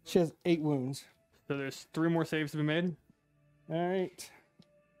she has 8 wounds. So there's 3 more saves to be made. All right.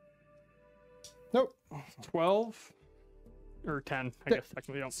 Nope. 12 or 10, I guess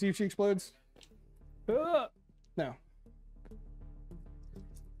technically. Don't. See if she explodes. No.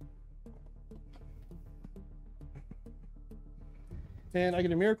 And I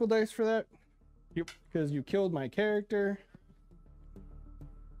get a miracle dice for that. Yep. Because you killed my character.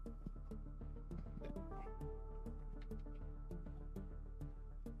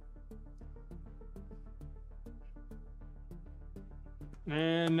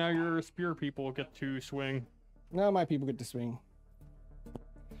 And now your spear people get to swing. Now my people get to swing.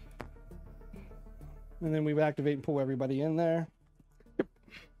 And then we activate and pull everybody in there. Yep.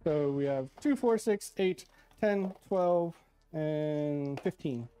 So we have 2, 4, 6, 8, 10, 12, and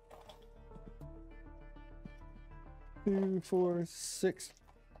 15. 2, 4, 6.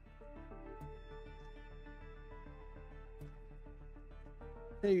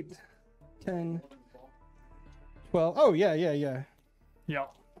 8, 10, 12. Oh, yeah. Yeah.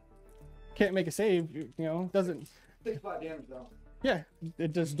 Can't make a save, you know, doesn't. Takes 5 damage though. Yeah,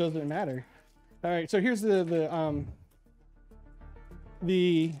 it just doesn't matter. All right, so here's the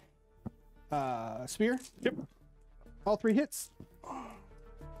spear. Yep. All 3 hits.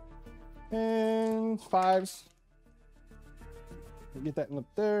 And 5s. Get that in up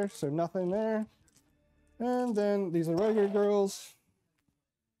there, so nothing there. And then these are regular girls.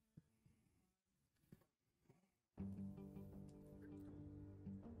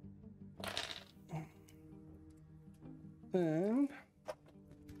 And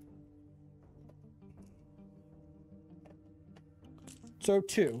so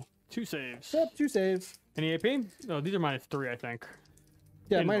 2. 2 saves. Yep, 2 saves. Any AP? Oh, these are minus 3, I think.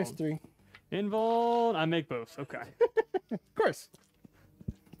 Yeah, Invuln. minus 3. Invuln, I make both. Okay. Of course.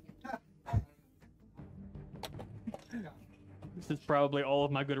 This is probably all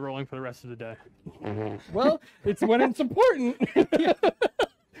of my good rolling for the rest of the day. Well, it's when it's important.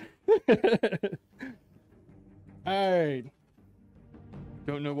 All right.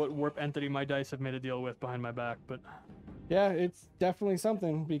 Don't know what warp entity my dice have made a deal with behind my back, but Yeah, it's definitely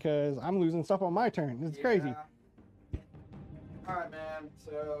something because I'm losing stuff on my turn. It's crazy. All right, man.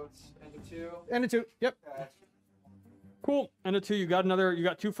 So it's end of 2. And a 2. Yep. Okay. cool. And a 2, you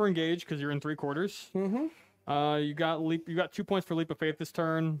got 2 for engage because you're in 3/4. Mm-hmm. You got 2 points for leap of faith this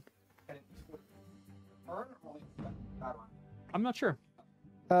turn. And it's with turn or only that one? I'm not sure.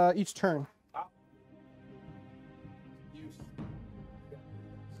 Each turn. Use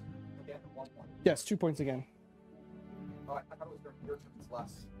again 1 point. Yes, 2 points again. Oh, I thought it was your turn. It's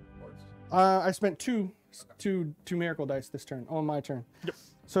less. I spent two miracle dice this turn on my turn. Yep.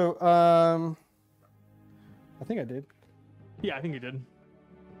 So I think I did. Yeah, I think you did.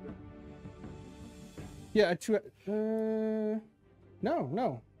 Yeah,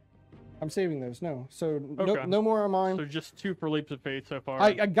 no. I'm saving those. No. So Okay. no more on mine. So just 2 for leaps of faith so far.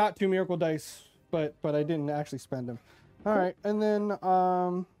 I got 2 miracle dice, but I didn't actually spend them. All right, and then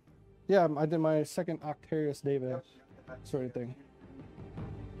yeah, I did my second Octarius Deva sort of thing.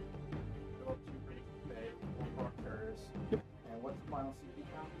 Yep. And what's the final CP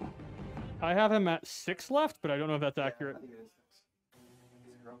count? I have him at 6 left, but I don't know if that's accurate. I think it is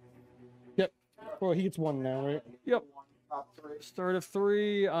 0. Yep. Well, he gets 1 now, right? Yep. Top 3. Start of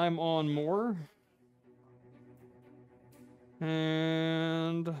 3, I'm on more.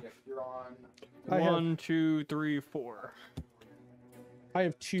 And Yeah, you're on. I have- 1, 2, 3, 4. I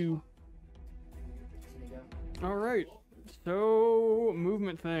have 2. All right. So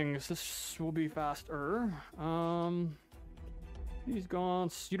movement things. This will be faster. These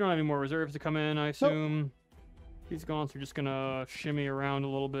gaunts. You don't have any more reserves to come in, I assume. These gaunts are just gonna shimmy around a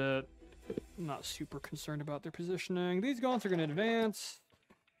little bit. I'm not super concerned about their positioning. These gaunts are gonna advance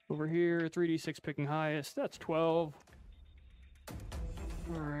over here. 3d6 picking highest. That's 12.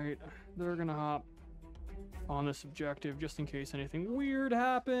 All right. They're gonna hop on this objective just in case anything weird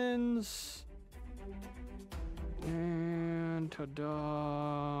happens. And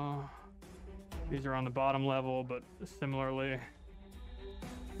ta-da! These are on the bottom level, but similarly.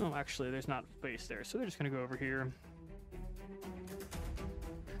 Oh, actually, there's not space there, so they're just gonna go over here.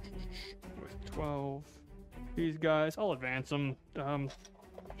 With 12. These guys, I'll advance them.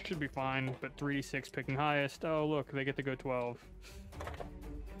 Should be fine, but 3d6 picking highest. Oh, look, they get to go 12.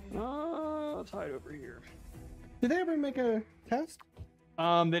 Let's hide over here. Did they ever make a test?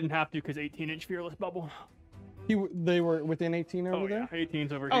 They didn't have to because 18-inch fearless bubble. They were within 18 over Oh there? yeah,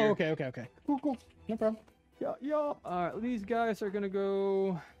 18's over Oh, here. okay. Cool. No problem. Yeah. All right, these guys are gonna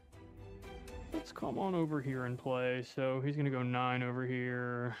go. Let's come on over here and play. So he's gonna go 9 over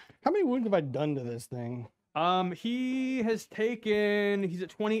here. How many wounds have I done to this thing? He has taken. He's at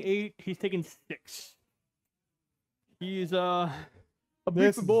 28. He's taken 6. He's a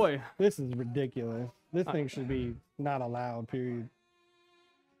This big boy. This is ridiculous. This thing should be not allowed, period.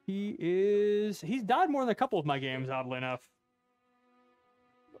 He's died more than a couple of my games, oddly enough.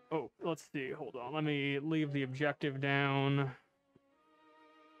 Oh, let's see. Hold on. Let me leave the objective down.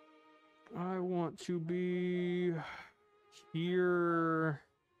 I want to be here.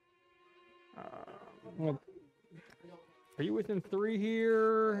 Well, Are you within 3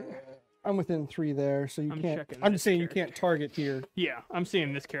 here? I'm within 3 there, so you I'm can't. checking I'm this just saying you character. can't target here. Yeah, I'm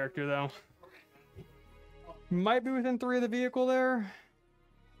seeing this character though. Might be within 3 of the vehicle there.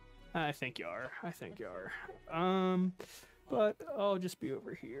 I think you are. But I'll just be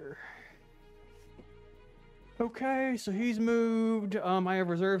over here. Okay, so he's moved. I have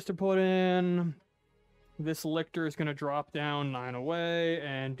reserves to put in. This Lictor is gonna drop down 9 away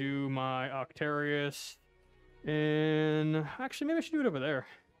and do my Octarius. And actually, maybe I should do it over there.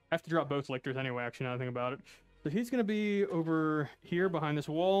 I have to drop both Lictors anyway, actually, now that I think about it. So he's gonna be over here behind this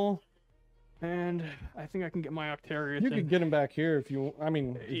wall. And I think I can get my Octarius You in. could get him back here if you. I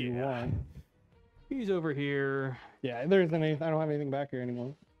mean, if you want. He's over here. Yeah, there isn't anything. I don't have anything back here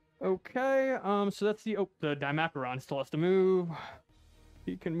anymore. Okay, so that's the Dimacaron still has to move.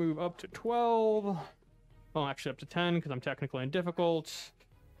 He can move up to 12. Well, actually up to 10 because I'm technically in difficult.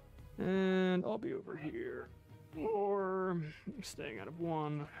 And I'll be over here. Or staying out of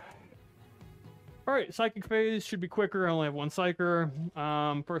 1. Alright, Psychic Phase should be quicker. I only have 1 Psyker.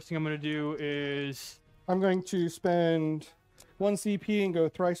 First thing I'm going to do is... I'm going to spend 1 CP and go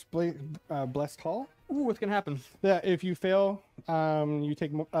thrice blessed hall. Ooh, what's going to happen? That if you fail, you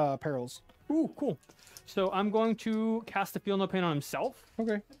take perils. Ooh, cool. So I'm going to cast a Feel No Pain on himself.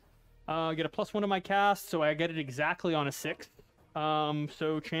 Okay. Get a +1 to my cast, so I get it exactly on a 6.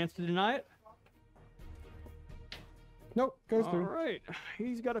 So chance to deny it. Nope, goes through. All right,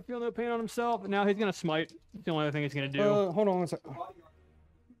 he's got to feel no pain on himself. Now he's gonna smite. It's the only other thing he's gonna do. Hold on one sec.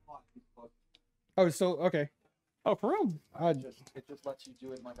 Oh, it's still okay. Oh, for real? It just lets you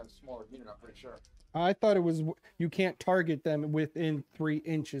do it in like a smaller unit, I'm pretty sure. I thought it was you can't target them within 3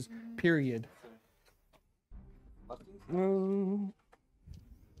 inches. Period.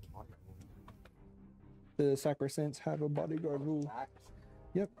 The Sacrosaints have a bodyguard rule.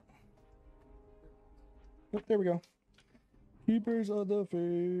 Yep. Yep, there we go. Keepers of the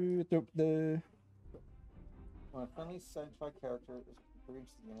faith. The When a friendly sanctified character is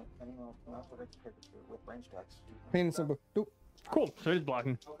breached the unit, anyone else cannot protect the character with range attacks. pain and simple. Nope. Cool. So he's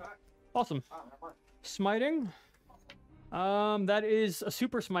blocking. Okay. Awesome. Smiting. That is a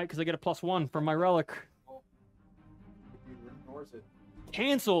super smite because I get a +1 from my relic. Ignores it.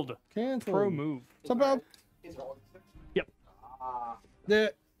 Cancelled. Cancel. Pro move. Somehow. Is it all 6? Yep.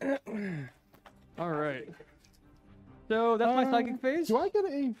 The All right. So that's my psychic phase. Do I get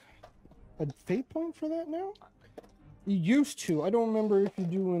a fate point for that now? You used to. I don't remember if you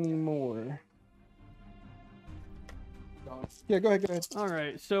do anymore. Yeah, go ahead. All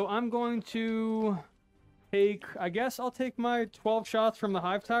right. So I'm going to take. I guess I'll take my 12 shots from the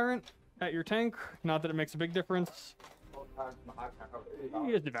Hive Tyrant at your tank. Not that it makes a big difference.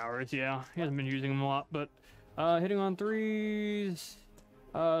 He has Devourers, yeah. He hasn't been using them a lot, but hitting on 3s.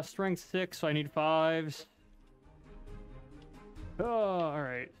 Strength 6, so I need 5s. Oh,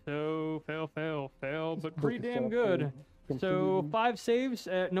 alright. So, fail, but pretty damn good. So, 5 saves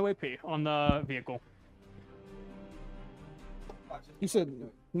at no AP on the vehicle. You said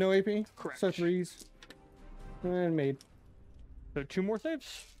no AP? Correct. So 3s. And made. So, 2 more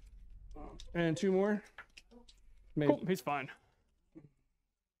saves. And 2 more. Made. Cool, he's fine.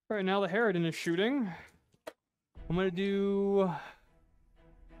 Alright, now the Harridan is shooting. I'm gonna do...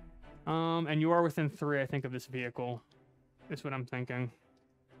 and you are within 3, I think, of this vehicle. Is what I'm thinking.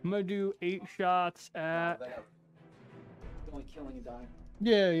 I'm gonna do 8 shots at... Only killing and dying.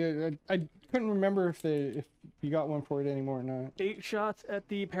 Yeah. I couldn't remember if you got one for it anymore or not. 8 shots at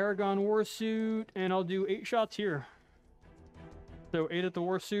the Paragon Warsuit, and I'll do 8 shots here. So 8 at the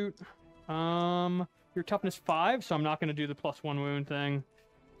Warsuit. Your toughness 5, so I'm not gonna do the +1 wound thing.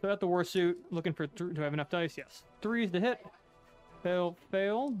 So at the Warsuit, looking for do I have enough dice? Yes. 3s to hit. Fail,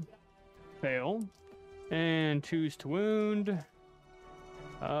 and 2s to wound.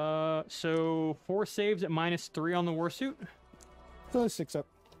 So 4 saves at -3 on the Warsuit. So 6 up.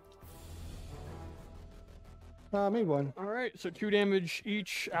 Made 1. All right, so 2 damage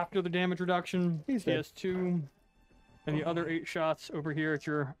each after the damage reduction. He's He dead. has 2. And the other 8 shots over here at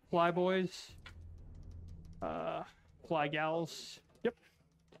your Fly Boys. Fly Gals. Yep.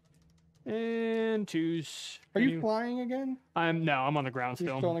 And 2s. Are you flying again? I'm on the ground You're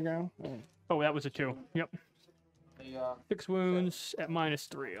still. still on the ground? Alright. Oh, that was a 2. Yep. The, 6 wounds at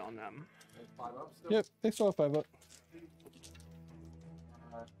 -3 on them. 5 up still? Yep, they still have 5 up.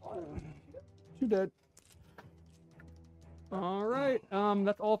 2 dead. All right.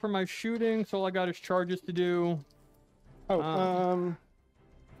 That's all for my shooting. So all I got is charges to do. Oh,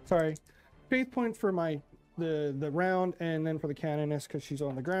 sorry. Faith point for the round, and then for the Canoness because she's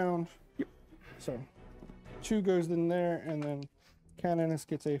on the ground. Yep. So 2 goes in there, and then Canoness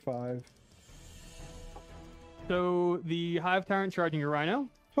gets a 5. So the Hive Tyrant charging your Rhino.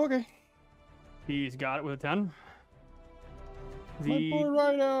 Okay. He's got it with a 10. My boy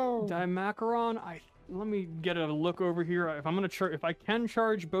Rhino. Dimacaron, let me get a look over here. If I can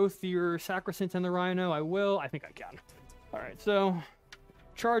charge both your Sacrosanct and the Rhino, I will. I think I can. All right, so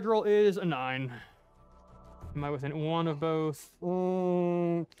charge roll is a 9. Am I within 1 of both?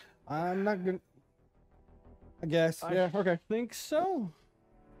 I'm not gonna. I guess. Yeah. Okay. Think so.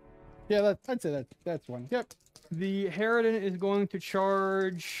 Yeah, I'd say that's 1. Yep. The Harridan is going to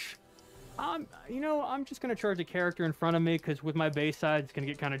charge. I'm just gonna charge a character in front of me because with my base side, it's gonna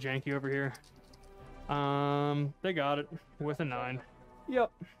get kind of janky over here. They got it with a 9.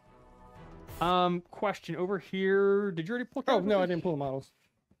 Yep. Question over here. Did you already pull? Oh no, I didn't pull the models.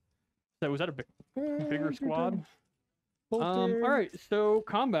 So was that a bigger squad? Bolter, all right. So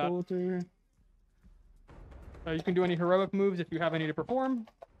combat. Bolter. You can do any heroic moves if you have any to perform.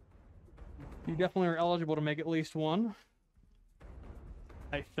 You definitely are eligible to make at least 1.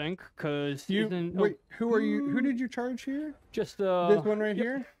 I think, because wait. Who are you? Who did you charge here? Just This one right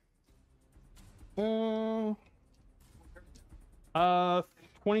yep. here.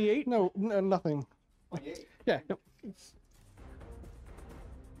 28. No, nothing. 28? Yeah. Nope.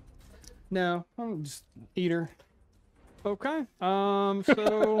 No, I'm just eater. Okay.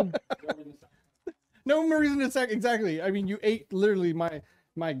 So No reason to sack. Exactly. I mean, you ate literally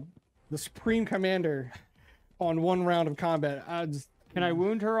the supreme commander on one round of combat. can I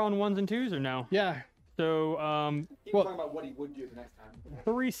wound her on 1s and 2s or no? Yeah. So Keep talking about what he would do the next time.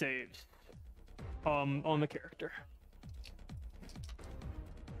 3 saves. On the character.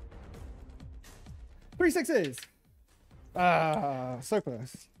 3 6s. So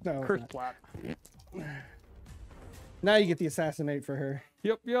close. No. it's Curse not. plat. Now you get the assassinate for her.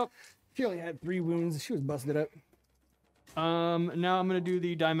 Yep. She only had 3 wounds. She was busted up. Now I'm gonna do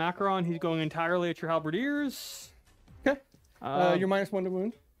the Dimacron. He's going entirely at your halberdiers. Okay. You're -1 to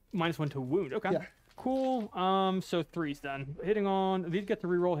wound. -1 to wound. Okay. Yeah. Cool. So 3s then. Hitting on these get to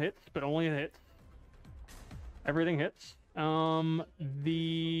reroll hits, but only a hit. Everything hits.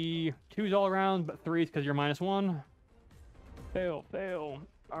 The 2s all around, but 3s because you're -1. Fail.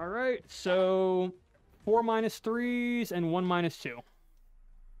 All right. So 4 -3s and 1 -2.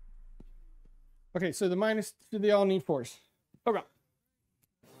 Okay, so they all need force. Okay.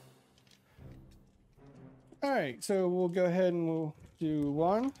 All right, so we'll go ahead and we'll do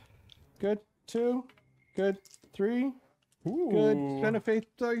 1. Good. 2. Good. 3. Good. Spend a faith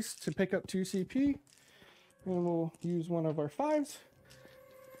dice to pick up 2 CP. And we'll use one of our 5s.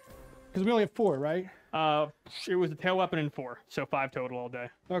 Because we only have 4, right? It was a tail weapon and 4, so 5 total all day.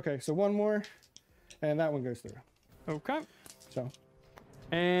 Okay, so 1 more. And that one goes through. Okay. So.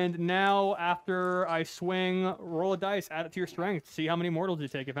 And now, after I swing, roll a dice, add it to your strength. See how many mortals you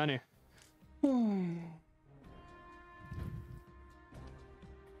take, if any.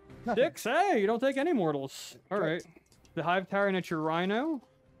 6? Hey, you don't take any mortals. All right. The Hive Tyrant at your Rhino.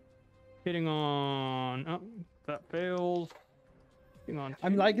 Hitting on... Oh, that fails. Hitting on 2.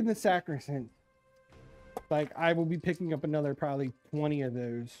 I'm liking the Sacrosanct. Like, I will be picking up another probably 20 of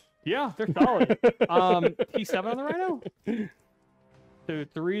those. Yeah, they're solid. T7 on the Rhino. So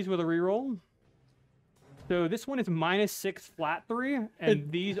 3s with a reroll. So this one is -6 flat 3,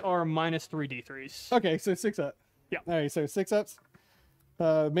 and these are -3 D3s. Okay, so 6 up. Yeah. All right, so 6 ups.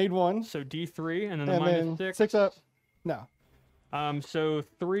 Made 1. So D3, and then the And then -6. 6 up. No. So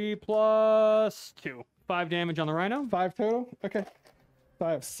 3 plus 2. 5 damage on the Rhino. 5 total. Okay. So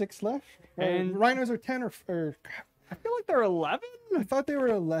I have 6 left. And- rhinos are 10 or I feel like they're 11. I thought they were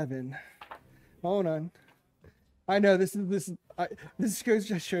 11. Hold on. I know this goes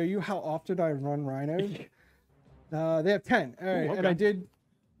to show you how often I run rhinos. They have 10. All right, Ooh, and okay.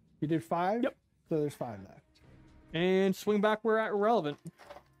 you did 5. Yep. So there's 5 left. And swing back where at relevant.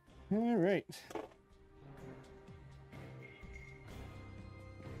 All right.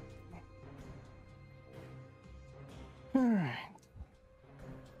 All right.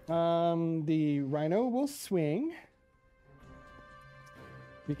 The rhino will swing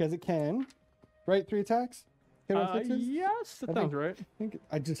because it can. Right, 3 attacks. Hit on 6s? Yes, that sounds right. I think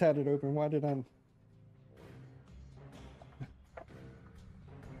I just had it open. Why did I?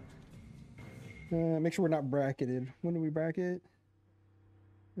 Make sure we're not bracketed. When do we bracket?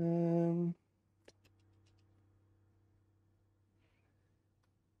 Oh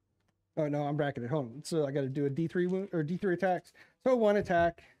no, I'm bracketed. Hold on. So I got to do a D3 wound or D3 attacks. So 1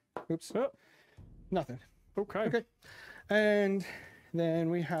 attack. Oops. Oh, Nothing. okay. Okay. And then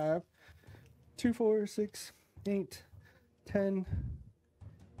we have 2, 4, 6, 8, 10.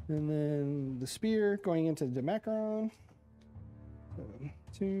 And then the spear going into the Dimacron.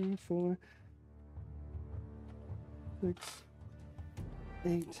 2, 4, 6,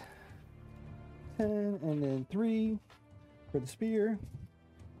 8, 10. And then 3 for the spear.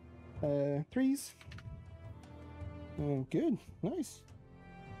 3s. Good. Nice.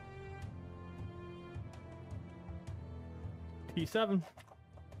 T7.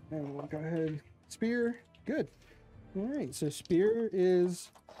 And we'll go ahead. Spear. Good. All right. So spear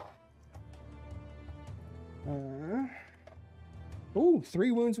is. Oh,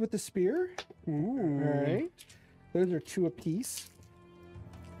 3 wounds with the spear. Ooh. All right. Those are 2 apiece.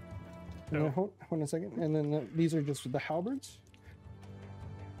 No. Hold on a second. And then these are just with the halberds.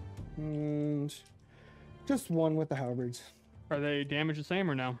 And just 1 with the halberds. Are they damage the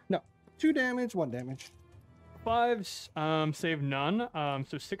same or no? No. 2 damage, 1 damage. 5s, save none.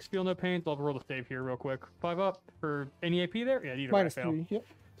 So 6 feel no pain. I'll roll the save here real quick. 5 up for any AP there? Yeah, either way, I fail. -3. Yep.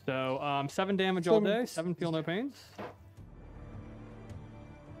 So 7 damage all day. 7 feel no pains.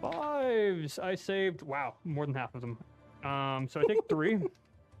 5s. I saved. Wow, more than half of them. So I take 3.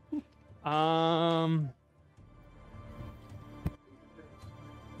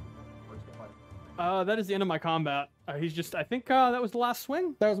 That is the end of my combat. He's just. I think that was the last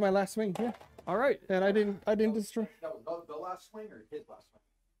swing. That was my last swing. Yeah. All right. And I didn't destroy. That was the last swing or his last swing?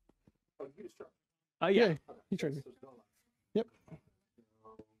 Oh, you destroyed. Yeah. He tried to. Yep.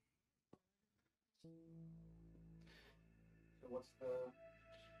 So what's the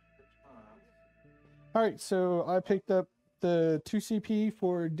All right, so I picked up the 2 CP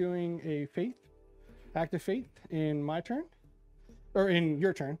for doing a faith, active faith in my turn, or in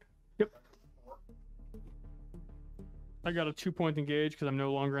your turn. Yep. I got a 2-point engage because I'm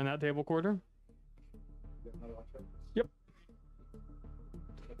no longer in that table quarter. Yep.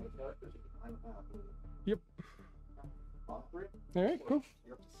 Yep. All right, cool.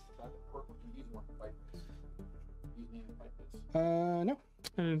 No.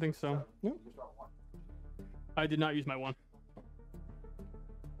 I didn't think so. No. I did not use my 1.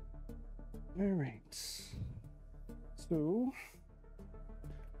 All right. So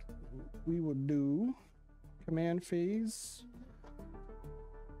we will do command phase.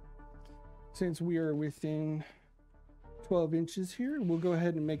 Since we are within 12 inches here, we'll go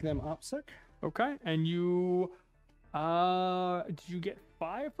ahead and make them OPSEC. Okay, and you, did you get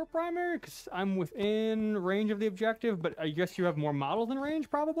 5 for primary? Because I'm within range of the objective, but I guess you have more models in range,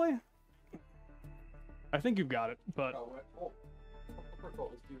 probably? I think you've got it, but... First of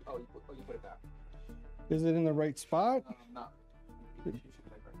all, let's do, you put it back. Is it in the right spot? No. Okay,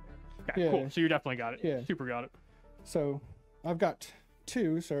 Yeah. cool, so you definitely got it. Yeah. Super got it. So I've got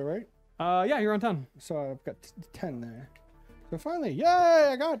 2, so right? Yeah, you're on 10. So I've got 10 there. So finally, yay,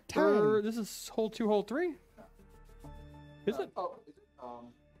 I got 10. This is hole 2, hole 3? Is it? Oh, is it?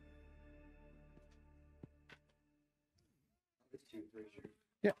 It's 2, 3, shoot.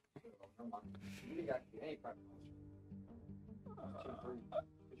 Yeah. So, never mind. You didn't got any practice. 2, 3.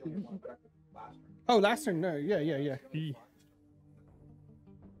 Because you only had 1 objective last turn. Oh, last turn, no, yeah. E.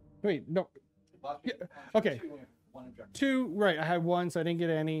 Wait, no. Last Yeah, turn, okay. 2, 1 objective. 2, right, I had 1, so I didn't get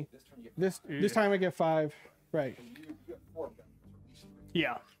any. This turn you get This time I get 5. Right, So you get 4 objectives, or at least 3.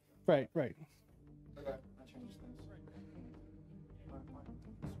 Yeah. right. Okay, that changes things.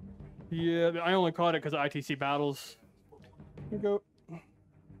 Yeah, I only caught it because of ITC battles. Here we go.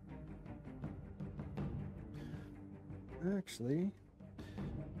 Actually,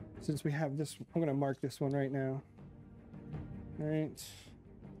 since we have this, I'm gonna mark this one right now. All right,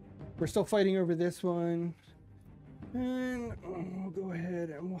 we're still fighting over this one, and we'll go ahead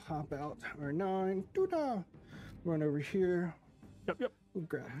and we'll hop out our 9. Doo-dah. Run over here. Yep. We'll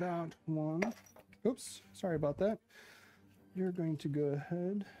grab that one. Oops, sorry about that. You're going to go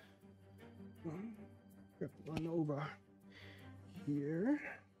ahead. Run over here.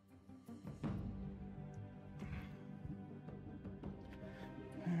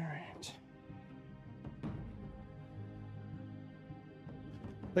 All right.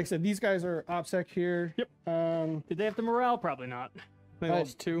 Like I said, these guys are OPSEC here. Yep. Did they have the morale? Probably not. They I-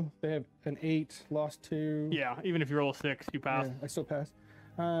 lost 2. They have an 8, lost 2. Yeah, even if you roll a 6, you pass. Yeah, I still pass.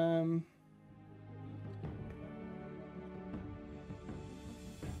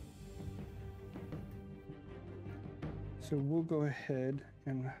 So we'll go ahead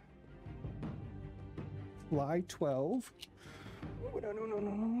and fly 12. Oh,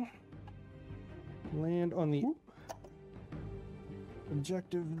 no. Land on the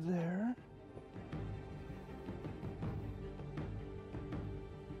objective there.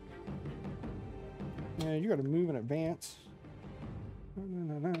 Yeah, you gotta move in advance.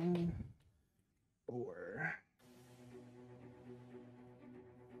 No. 4.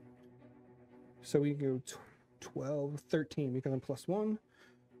 So we can go 12, 13 because I'm +1.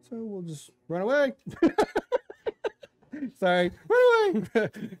 So we'll just run away. Sorry, run away.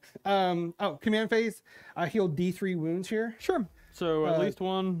 Oh, command phase. I healed D3 wounds here. Sure. So at least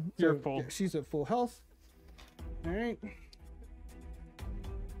 1, you're So, full. yeah, she's at full health. All right.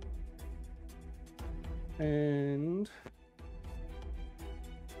 And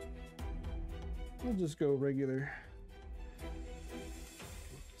we'll just go regular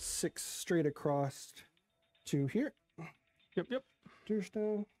 6 straight across to here. Yep.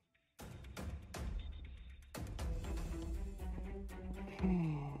 Deerstone.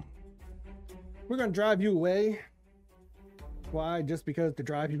 We're gonna drive you away. Why? Just because to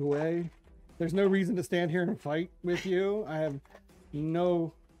drive you away? There's no reason to stand here and fight with you. I have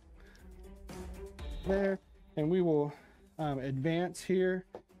no there, and we will advance here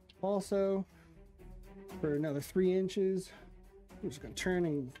also for another 3 inches. I'm just gonna turn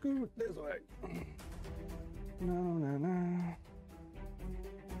and go this way. No.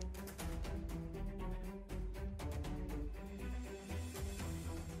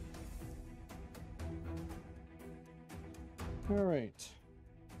 All right.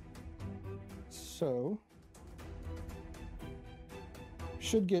 So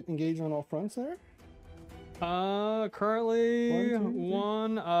should get engaged on all fronts there. Currently 1, 2, 3.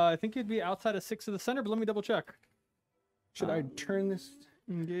 1. I think you'd be outside of 6 of the center, but let me double check. Should I turn this?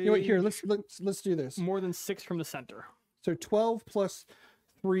 Engage. You know what? Here, let's do this. More than 6 from the center. So 12 plus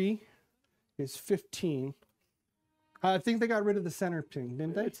 3 is 15. I think they got rid of the center pin,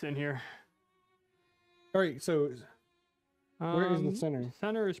 didn't they? It's in here. All right, so where is the center?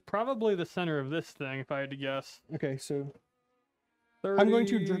 Center is probably the center of this thing, if I had to guess. Okay, so 30, I'm going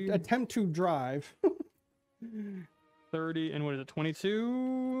to attempt to drive. 30, and what is it,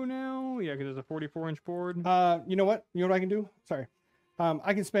 22 now? Yeah, because there's a 44-inch board. You know what? You know what I can do? Sorry.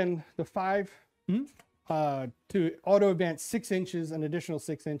 I can spend the 5 to auto advance 6 inches, an additional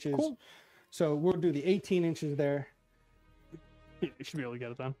 6 inches. Cool. So we'll do the 18 inches there. Yeah, you should be able to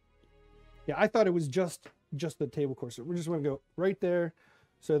get it then. Yeah, I thought it was just the table course. So we're just going to go right there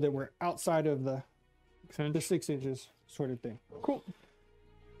so that we're outside of the 6 inches sort of thing. Cool.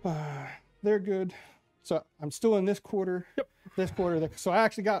 They're good. So I'm still in this quarter. Yep. This quarter. So I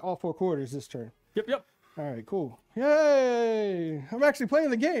actually got all 4 quarters this turn. Yep. All right, cool. Yay! I'm actually playing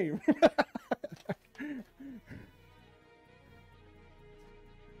the game.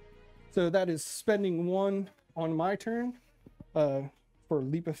 So that is spending 1 on my turn for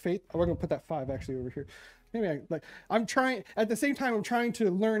Leap of Faith. Oh, we're going to put that 5 actually over here. Maybe I'm trying, at the same time, I'm trying to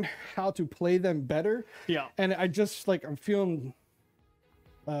learn how to play them better. Yeah. And I just, I'm feeling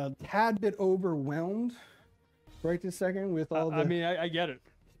a tad bit overwhelmed right this second with all the... I mean, I get it.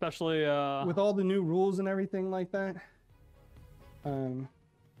 Especially with all the new rules and everything like that.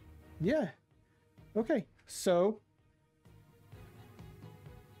 Yeah. Okay, so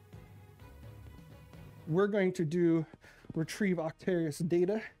we're going to do retrieve Octarius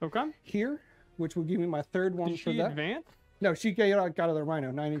data. Okay. Here, which will give me my 3rd one. Did for she that. Advance? No, she got out of the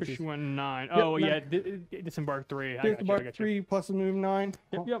Rhino, 9 inches. She went 9. Yep, oh 9. Yeah, disembark 3. Disembark 3 plus a move 9.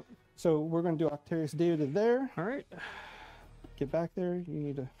 Yep. So we're going to do Octarius data there. All right. Get back there. You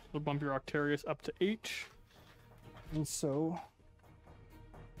need to... We'll bump your Octarius up to 8. And so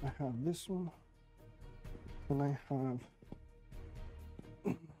I have this one. And I have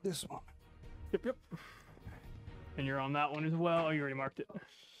this one. Yep. And you're on that one as well. Oh, you already marked it.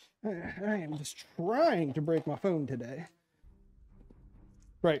 I am just trying to break my phone today.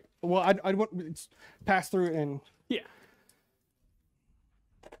 Right. Well, I want it's pass through and... Yeah.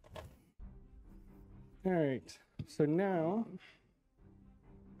 All right. So now...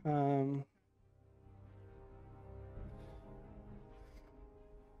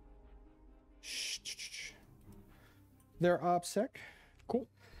 They're OPSEC. Cool.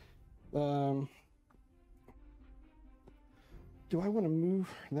 Do I want to move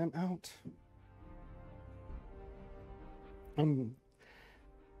them out? I'm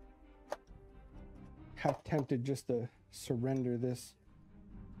half tempted just to surrender this.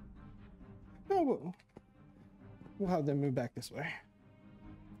 No, we'll have them move back this way.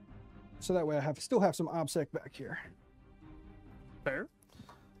 So that way I still have some OPSEC back here. Fair.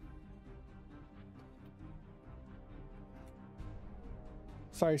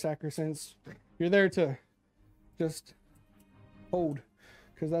 Sorry, Sacrosanct. You're there to just hold,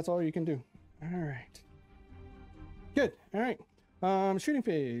 because that's all you can do. All right. Good. All right. Shooting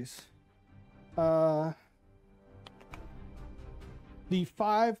phase. The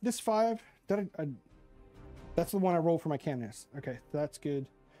 5. This 5. That's the one I rolled for my cannoness. Okay, that's good.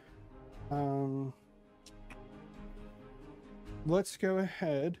 Let's go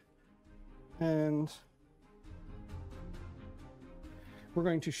ahead and we're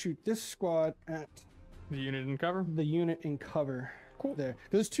going to shoot this squad at the unit in cover. The unit in cover. Cool. There.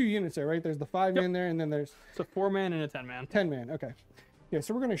 There's 2 units there, right? There's the 5-man there, and then there's... It's a 4-man and a 10-man. 10-man, okay. Yeah,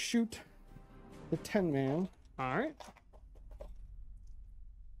 so we're going to shoot the 10-man. All right.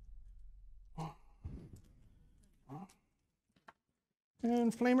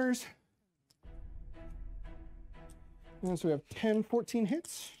 And flamers. And so we have 10, 14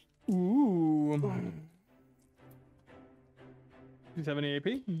 hits. Ooh. Do you have any AP?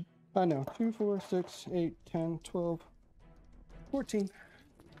 No. 2, 4, 6, 8, 10, 12, 14.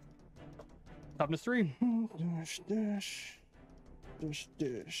 Toughness 3. Dash.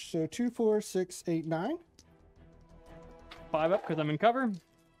 So 2, 4, 6, 8, 9. 5 up because I'm in cover.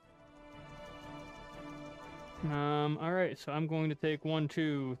 All right, so I'm going to take 1,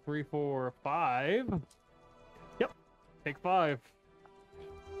 2, 3, 4, 5. Yep, take 5.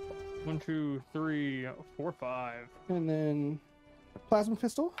 1, 2, 3, 4, 5. And then plasma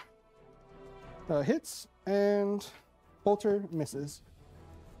pistol hits and bolter misses.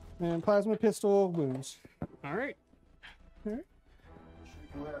 And plasma pistol wounds. All right. All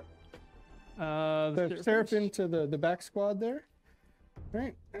right. The Seraphim to the back squad there. All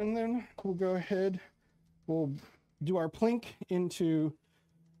right, and then we'll go ahead. We'll do our plink into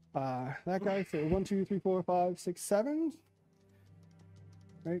that guy. So 1, 2, 3, 4, 5, 6, 7.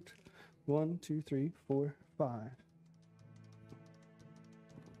 right? 1, 2, 3, 4, 5.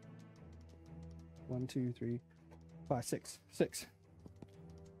 1, 2, 3, 5, 6. 6.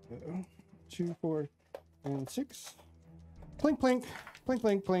 2, 4, and 6. Plink, plink, plink,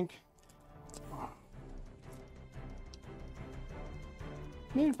 plink, plink.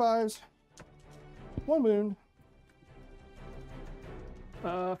 Needed 5s. 1 wound.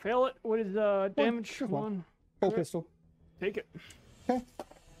 Fail it. What is damage? Just one. 1. Full pistol. Take it. Okay.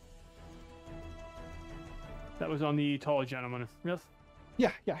 That was on the tall gentleman. Yes.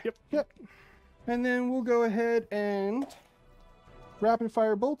 Yeah. Yep. And then we'll go ahead and rapid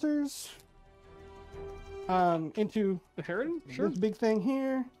fire bolters into The Harridan? Sure. this big thing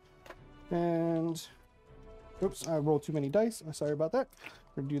here. And oops, I rolled too many dice. I'm sorry about that.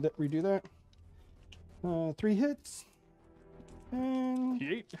 Redo that. 3 hits. And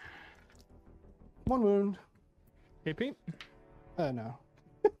P8. 1 wound. AP? No.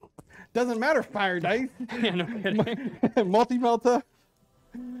 Doesn't matter, fire dice. Yeah, no kidding. Multi-melta.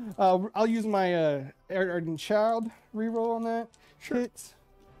 I'll use my Ardent Child reroll on that. Sure. Hits.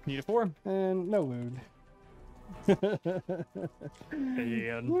 Need a 4. And no wound.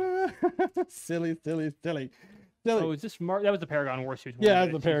 And... silly. Oh, is this that was the Paragon Warsuit? Yeah,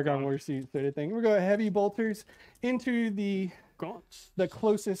 that's the Paragon Warsuit sort of thing. We're going heavy bolters into the Gaunts. the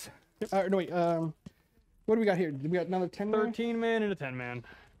closest. Yep. No, wait. What do we got here? We got another 10 man? 13 man and a 10 man.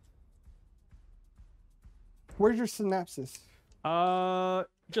 Where's your Synapsis?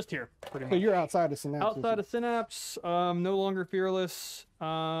 Just here, pretty So much. you're outside of Synapsis. Outside of Synapse, no longer fearless.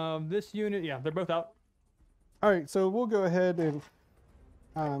 This unit, yeah, they're both out. All right, so we'll go ahead and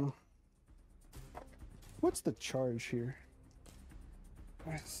what's the charge here?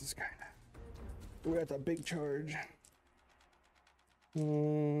 This is kind of. We got that big charge.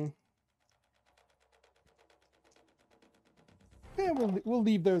 Yeah, we'll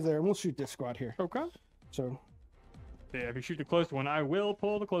leave those there and we'll shoot this squad here. Okay. So. Yeah, if you shoot the close one, I will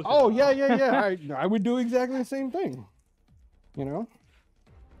pull the close one. Oh yeah. I would do exactly the same thing. You know.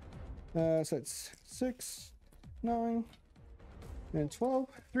 So it's 6, 9, and 12.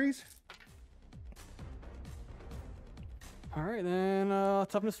 3s. All right, then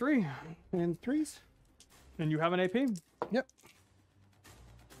toughness 3. And 3s. And you have an AP? Yep.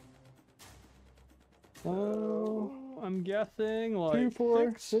 I'm guessing like 2,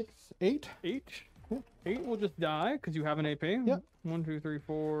 4, 6, 8. 8. Yep. 8 will just die because you have an AP. Yep. 1, 2, 3,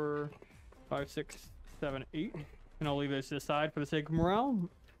 4, 5, 6, 7, 8. And I'll leave this to the side for the sake of morale.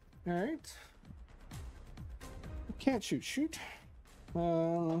 All right. Can't shoot. They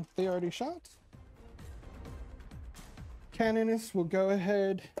already shot. Canonist will go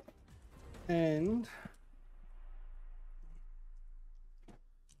ahead and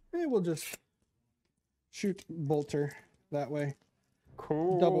we'll just shoot bolter that way.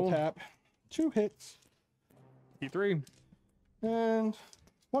 Cool. Double tap. 2 hits. P3. And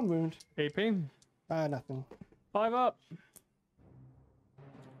 1 wound. AP. Nothing. 5 up.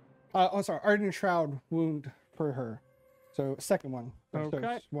 Oh, sorry. Ardent Shroud wound for her. So second one. Okay.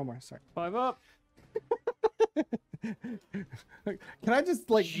 So one more. Sorry. 5 up. Can I just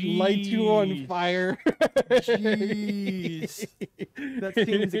like light you on fire? Jeez. That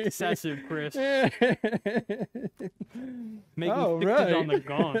seems excessive, Chris. Making fixes on the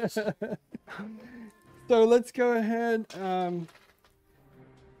gaunts. So let's go ahead.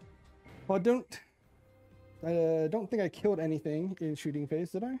 Well, don't think I killed anything in shooting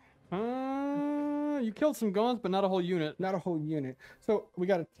phase, did I? You killed some gaunts, but not a whole unit. Not a whole unit. So we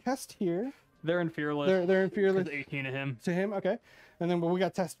got a test here. They're in fearless. They're in fearless. 18 to him. To him, okay. And then we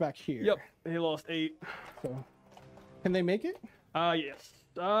got test back here. Yep. He lost 8. So can they make it? Yes.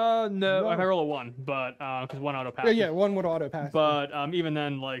 No. I roll a 1, but because 1 auto pass. Yeah, 1 would auto pass. But even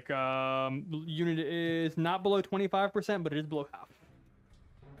then, like unit is not below 25%, but it is below half.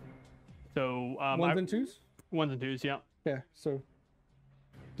 So 1s and 2s. 1s and 2s, yeah. Yeah. So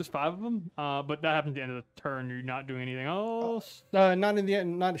just 5 of them. But that happens at the end of the turn. You're not doing anything else. not in the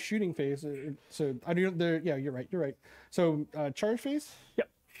end. Not a shooting phase. So I do. Yeah, you're right. You're right. So charge phase. Yep.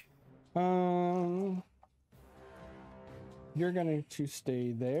 You're going to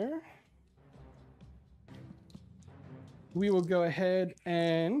stay there. We will go ahead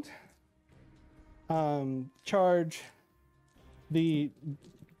and charge the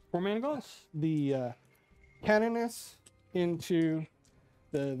 4-mana gaunts. The canoness into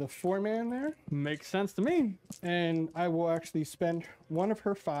the 4-man there. Makes sense to me. And I will actually spend 1 of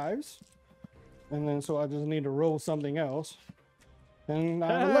her 5s. And then so I just need to roll something else. And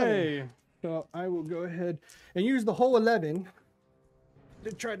I'm 11. So I will go ahead and use the whole 11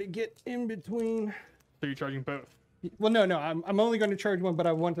 to try to get in between. So you're charging both? Well, no, I'm only going to charge one, but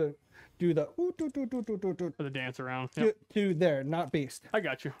I want to do the For the dance around. to there, not based. I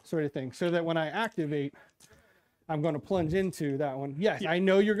got you. Sort of thing, so that when I activate, I'm going to plunge into that one. Yes, I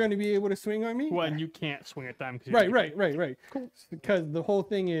know you're going to be able to swing on me. Well, and you can't swing at them. Right. Cool. Because the whole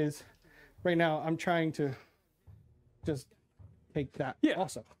thing is, right now I'm trying to just take that. Yeah.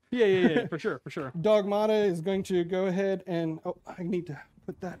 Also. Yeah. For sure. Dogmata is going to go ahead and I need to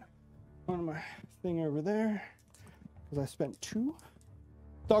put that on my thing over there because I spent 2.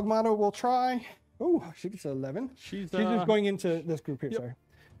 Dogmata will try. Oh, she gets 11. She's just going into this group here. Yep. Sorry.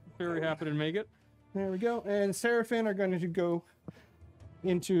 Very happy to make it. There we go. And Seraphim are going to go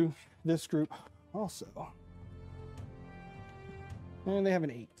into this group also. And they have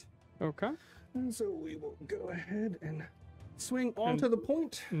an 8. Okay. And so we will go ahead and swing onto the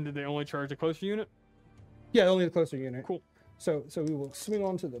point. And did they only charge the closer unit? Yeah, only the closer unit. Cool. So we will swing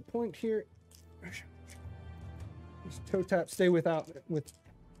onto the point here. Just toe tap, stay with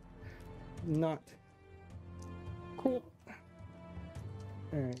not. Cool.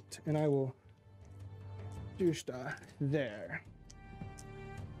 All right, and I will do stuff there.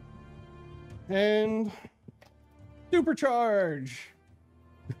 And supercharge.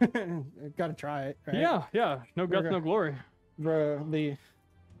 Gotta try it, right? Yeah. No guts, no glory. The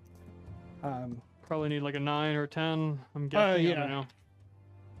probably need like a 9 or a 10. I'm guessing. Yeah. I don't know.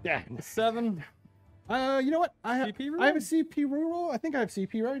 Yeah. A 7. You know what? I have CP a CP reroll. I think I have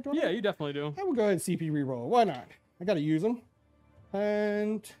CP, right? Yeah, you definitely do. I will go ahead and CP reroll. Why not? I gotta use them.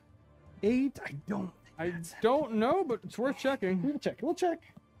 And 8. I don't know, but it's worth checking. We'll check.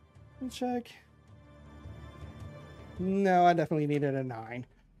 No, I definitely needed a 9.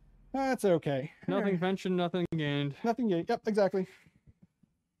 That's okay. Nothing mentioned, nothing gained. Nothing gained. Yep, exactly.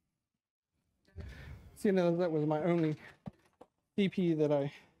 See, that was my only CP that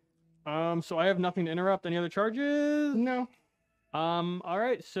I. So I have nothing to interrupt. Any other charges? No. All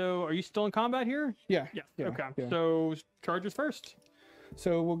right. So are you still in combat here? Yeah. Okay. Yeah. So charges first.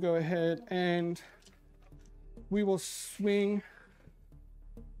 So we'll go ahead and we will swing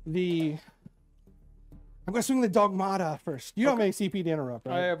the. I'm gonna swing the Dogmata first. You don't have any CP to interrupt,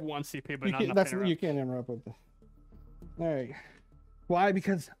 right? I have 1 CP, but not enough to interrupt. You can't interrupt with this. All right. Why?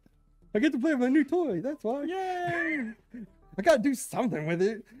 Because I get to play with my new toy. That's why. Yay! I gotta do something with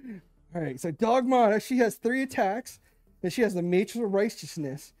it. All right. So Dogmata, she has 3 attacks, and she has the Matrix of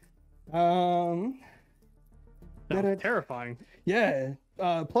Righteousness. That's terrifying. Yeah.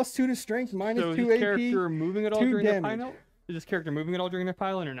 +2 to strength, -2 so AP. Is this character moving at all during damage. the pilot? Is this character moving at all during their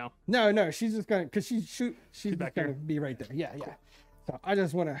pilot or no? No. She's just gonna, cause she's back gonna here. be right there. Yeah. So I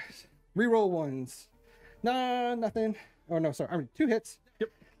just wanna reroll ones. Nah, nothing. Oh no, sorry. I mean 2 hits. Yep.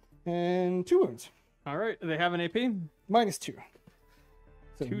 And 2 wounds. All right. They have an AP. -2.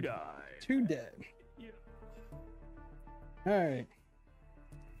 So 2 die. 2 dead. Yeah. All right.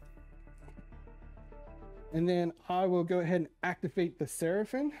 And then I will go ahead and activate the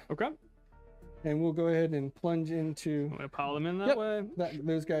Seraphim, Okay. and we'll go ahead and plunge into I'm gonna pile them in that way.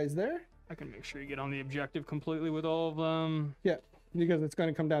 those guys there. I can make sure you get on the objective completely with all of them. Yeah, because it's going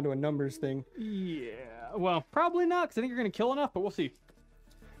to come down to a numbers thing. Yeah. Well, probably not, because I think you're gonna kill enough, but we'll see.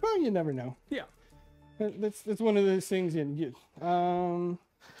 Well, you never know. Yeah. That's one of those things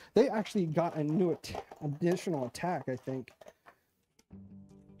they actually got a new additional attack, I think.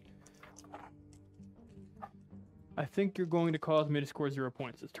 I think you're going to cause me to score 0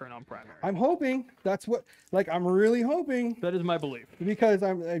 points this turn on primary. I'm hoping. That's what. Like, I'm really hoping. That is my belief. Because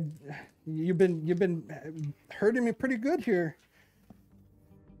you've been hurting me pretty good here.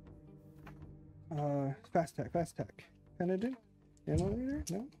 Fast attack. Can I do? Annihilator?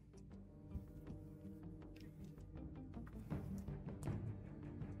 No.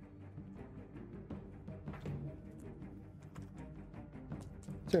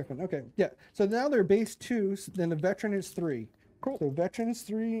 Seraphim. Okay. Yeah. So now they're base 2. Then the veteran is 3. Cool. So veteran is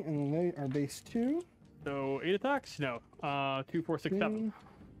 3, and they are base 2. So 8 attacks? No. 2, 4, 6, 7.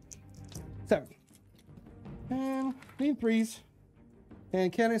 7. And need 3s.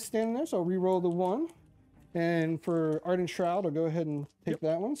 And Ken is standing there, so I'll re-roll the 1. And for Ardent Shroud, I'll go ahead and take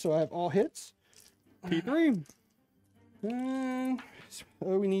that one. So I have all hits. P3. And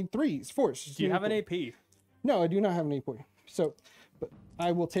we need 3s. 4s. Do you have an AP? No, I do not have an AP. So, but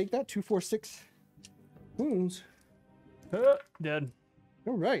I will take that. 2, 4, 6 wounds. Dead.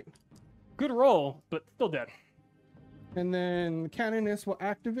 All right. Good roll, but still dead. And then the Canoness will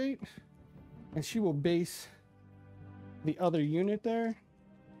activate, and she will base the other unit there.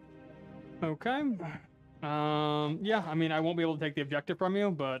 Okay. Yeah, I mean, I won't be able to take the objective from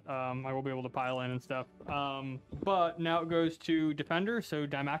you, but I will be able to pile in and stuff. But now it goes to Defender, so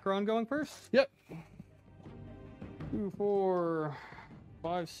Dimacron going first. Yep. 2, 4,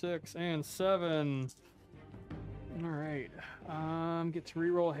 5, 6, and 7. All right. Get to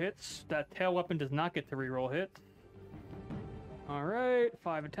reroll hits. That tail weapon does not get to reroll hit. All right.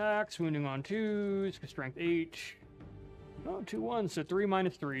 5 attacks, wounding on 2s, strength 8. Oh, 2 1s, so 3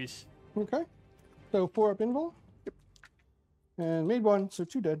 minus 3s. Okay. So 4 up invul. Yep. And made 1, so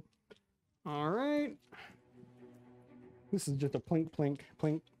 2 dead. All right. This is just a plink, plink,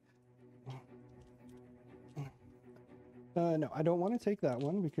 plink. No, I don't want to take that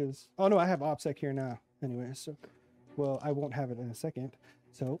one because... Oh, no, I have OPSEC here now. Anyway, so... Well, I won't have it in a second.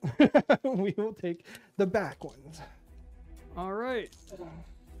 So, we will take the back ones. All right.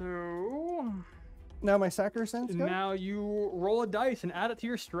 So... Now my sacker sense go? Now you roll a dice and add it to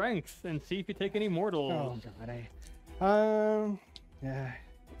your strength and see if you take any mortals. Oh, God. Yeah.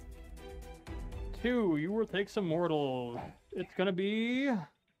 2, you will take some mortals. It's going to be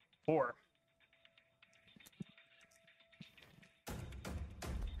 4.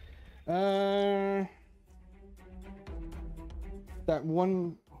 That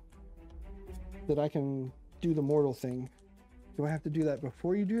one that I can do the mortal thing. Do I have to do that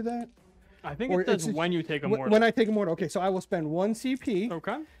before you do that? I think it says when you take a mortal. When I take a mortal. Okay, so I will spend 1 CP.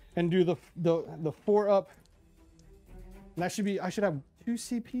 Okay. And do the 4 up. And that should be. I should have 2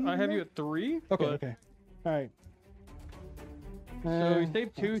 CP. I have you at 3. Okay. Okay. All right. So you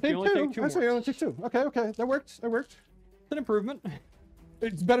save 2. So you only take 2 I say you only take 2. Okay. Okay. That worked. That worked. It's an improvement.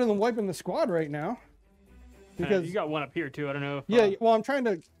 It's better than wiping the squad right now. Because you got 1 up here too. I don't know. If, yeah. Well, I'm trying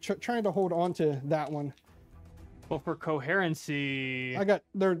to hold on to that one. Well, for coherency, I got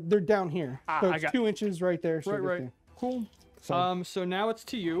they're down here. So it's 2 inches right there. So right. Cool. So now it's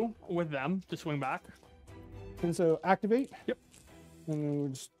to you with them to swing back. And so activate. Yep. And then we'll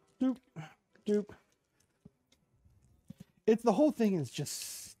just doop. It's the whole thing is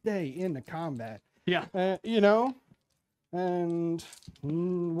just stay in the combat. Yeah. You know, and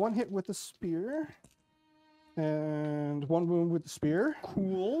 1 hit with the spear, and 1 wound with the spear.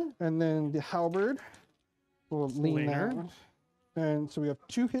 Cool. And then the halberd. We'll lean out. And so we have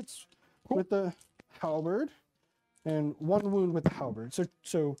 2 hits with the halberd and 1 wound with the halberd.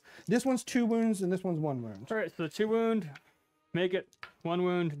 So this one's 2 wounds and this one's 1 wound. All right, so 2 wound, make it. 1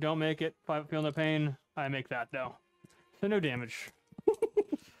 wound, don't make it. 5 feel no pain. I make that though. So no damage.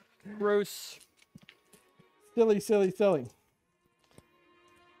 Gross. Silly.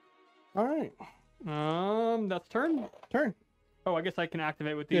 All right. That's turn. Oh, I guess I can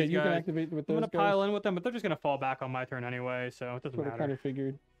activate with these guys. Yeah, you can activate with those I'm gonna pile in with them, but they're just gonna fall back on my turn anyway, so it doesn't matter. What I kind of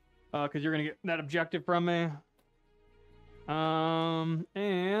figured. Because you're gonna get that objective from me.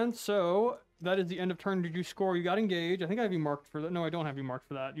 And so that is the end of turn. Did you score? You got engage. I think I have you marked for that. No, I don't have you marked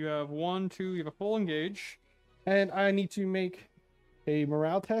for that. You have 1, 2. You have a full engage. And I need to make a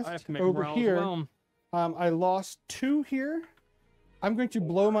morale test. I have to make over morale here. as well. I lost 2 here. I'm going to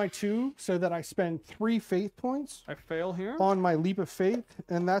blow my 2 so that I spend 3 faith points. I fail here on my leap of faith,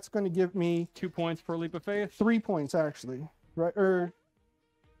 and that's going to give me 2 points for leap of faith. 3 points actually, right? Or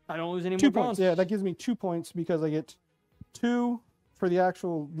I don't lose any 2 more points. bonus. Yeah, that gives me 2 points because I get 2 for the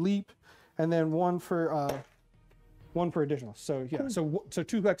actual leap, and then 1 for additional. So yeah, cool. so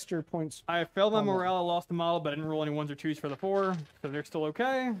 2 extra points. I failed my morale. I lost the model, but I didn't roll any 1s or 2s for the 4, so they're still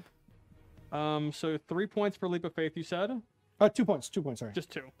okay. So 3 points for leap of faith. You said. 2 points. 2 points. Sorry.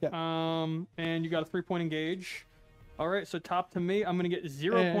 Just 2. Yeah. And you got a 3-point engage. All right. So top to me. I'm gonna get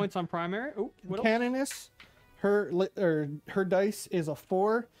 0 points on primary. Oh, what else? Canoness, her dice is a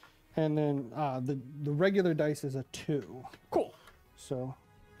 4, and then the regular dice is a 2. Cool. So.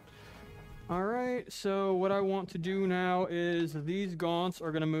 All right. So what I want to do now is these gaunts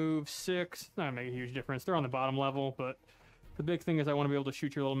are gonna move 6. Not gonna make a huge difference. They're on the bottom level, but. The big thing is I want to be able to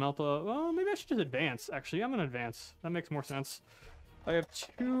shoot your little Melta. Well, maybe I should just advance. Actually, I'm going to advance. That makes more sense. I have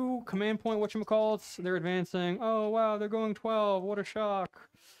 2 command point whatchamacallits. They're advancing. Oh, wow, they're going 12. What a shock.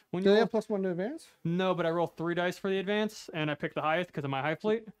 Do they have +1 to advance? No, but I roll 3 dice for the advance, and I pick the highest because of my Hive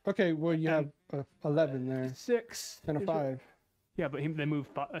fleet. Okay, well, you have 11 there. 6. And a 5. Yeah, but they move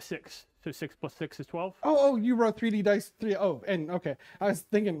a 6. So 6 plus 6 is 12. Oh, you wrote 3D dice. 3. Oh, and okay. I'm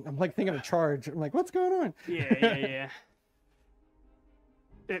thinking of charge. I'm like, what's going on? Yeah.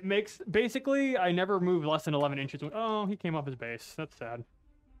 It makes, basically, I never move less than 11 inches. Oh, he came off his base. That's sad.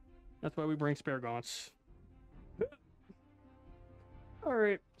 That's why we bring spare gaunts. All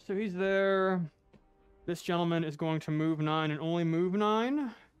right, so he's there. This gentleman is going to move 9 and only move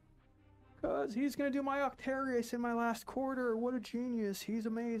 9. Because he's going to do my Octarius in my last quarter. What a genius. He's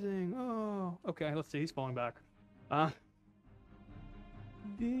amazing. Oh, okay, let's see. He's falling back.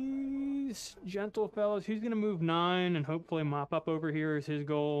 These gentle fellows, he's going to move 9 and hopefully mop up over here is his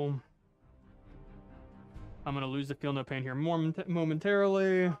goal. I'm going to lose the Feel No Pain here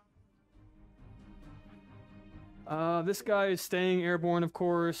momentarily. This guy is staying airborne, of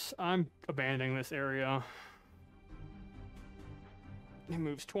course. I'm abandoning this area. He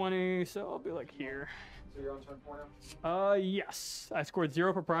moves 20, so I'll be like here. So you're on turn 4 now? Yes. I scored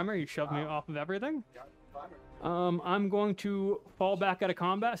 0 for primary. You shoved me off of everything. Yeah, primary. I'm going to fall back out of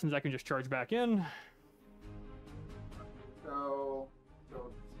combat since I can just charge back in. So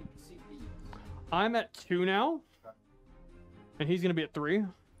CP. I'm at 2 now. Okay. And he's going to be at 3.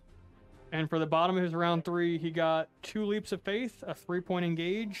 And for the bottom of his round 3, he got 2 Leaps of Faith, a 3-point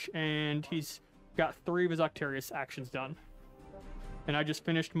engage, and he's got 3 of his Octarius actions done. And I just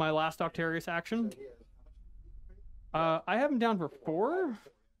finished my last Octarius action. I have him down for 4.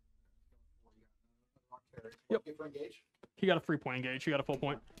 Yep. He got a 3-point engage. He got a full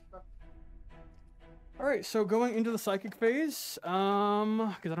point. All right, so going into the Psychic phase, because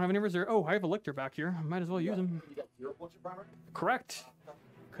I don't have any reserve. Oh, I have a Lictor back here. I might as well use him. You got 0 points in primary? Correct.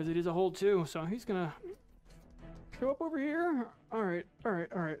 Because it is a hold too, so he's gonna show up over here. All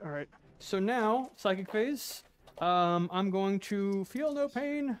right. So now, Psychic phase. I'm going to Feel No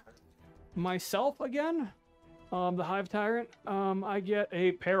Pain myself again. The Hive Tyrant. I get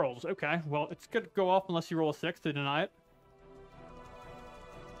a Perils. Okay, well, it's gonna go off unless you roll a 6 to deny it.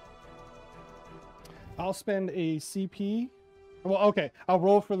 I'll spend a CP. Well, okay. I'll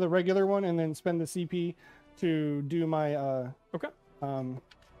roll for the regular one and then spend the CP to do my Okay.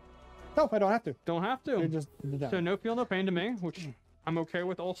 No, I don't have to. Don't have to. You're just So no Feel No Pain to me, which I'm okay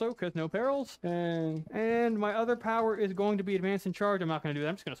with also, because no Perils. And my other power is going to be Advance and Charge. I'm not going to do that.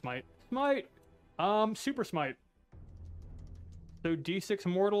 I'm just going to Smite. Smite! Super Smite. So D6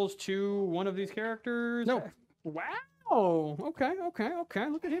 Mortals to one of these characters. No. Wow! Okay. Look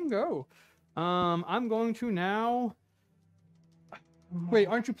at him go. I'm going to now... wait,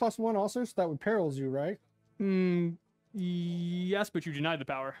 aren't you +1 also? So that would perils you, right? Yes, but you denied the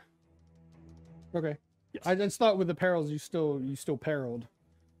power. Okay. Yes. I just thought with the perils you still perilled.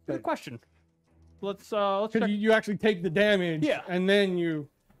 Good question. Let's Because check. you actually take the damage, Yeah. and then you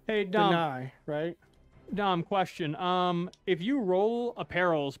Hey, Dom. deny, right? Dom, question. If you roll a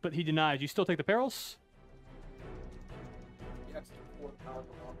perils, but he denies, you still take the perils? You have to 4 power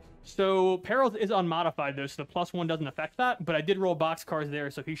belongs. So perils is unmodified though, so the +1 doesn't affect that. But I did roll box cards there,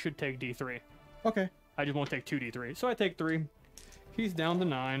 so he should take D3. Okay. I just won't take 2 D3, so I take 3. He's down to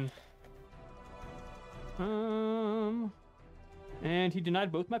 9. And he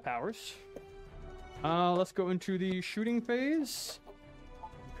denied both my powers. Let's go into the shooting phase.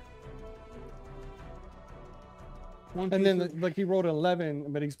 And then, like, he rolled an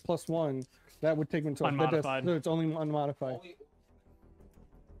 11, but he's +1. That would take him to Unmodified. So it's only unmodified. Only.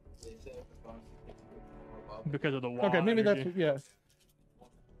 They say if the bonus is above. Because of the wall. Okay, maybe energy. that's yeah.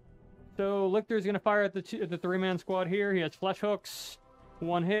 So Lictor's gonna fire at the 3-man squad here. He has flesh hooks,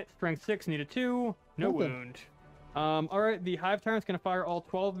 1 hit, strength 6, need a 2, no Okay. wound. All right, the Hive Tyrant's gonna fire all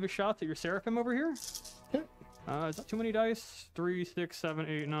 12 of his shots at your Seraphim over here. Okay. Is that too many dice? 3, 6, 7,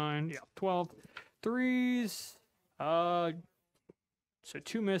 8, 9. Yeah, 12. 3s. So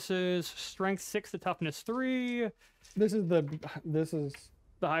 2 misses. Strength 6 to toughness 3. This is The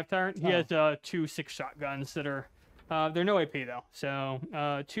Hive Tyrant. He has 2 6-shot guns that are. They're no AP though. So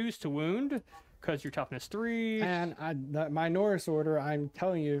 2s to wound, because your toughness 3. and my Norris order. I'm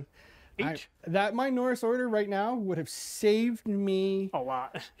telling you, 8. that my Norris order right now would have saved me A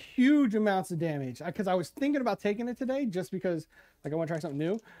lot. huge amounts of damage. Because I was thinking about taking it today, just because like I want to try something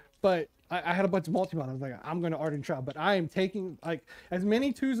new. But I had a bunch of multi-mod. I was like, I'm going to Ardent Shroud. But I am taking, like, as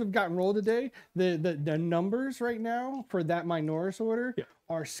many 2s have gotten rolled today, the numbers right now for that my Norris order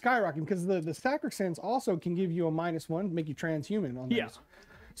are skyrocketing. Because the Sacrosands also can give you a -1, make you transhuman on those. Yeah.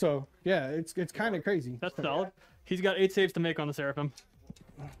 So, yeah, it's kind of crazy. That's solid. He's got 8 saves to make on the Seraphim.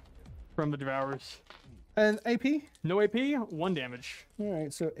 From the Devourers. And AP? No AP, 1 damage. All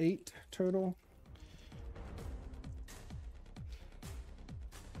right, so 8 total.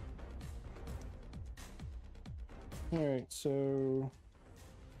 All right, so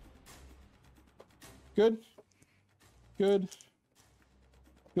good.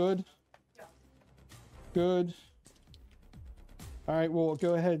 All right, we'll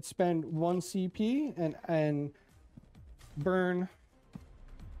go ahead, spend 1 CP and burn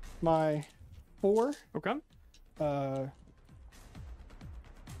my 4. Okay. No,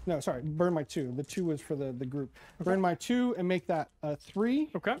 sorry, burn my 2. The 2 was for the group. Burn my 2 and make that a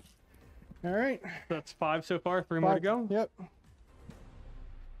 3. Okay. All right. That's 5 so far, 3 more to go. Yep.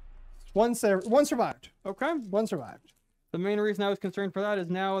 One survived. Okay. 1 survived. The main reason I was concerned for that is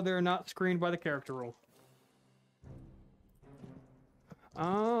now they're not screened by the character rule.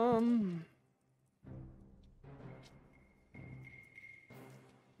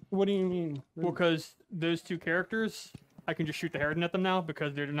 What do you mean? Well, because those two characters, I can just shoot the Harridan at them now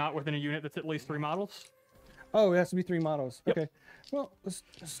because they're not within a unit that's at least 3 models. Oh, it has to be 3 models. Yep. Okay. Well, let's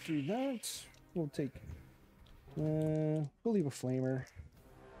do that. We'll take. We'll leave a flamer,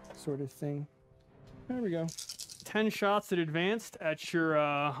 sort of thing. There we go. 10 shots at advanced at your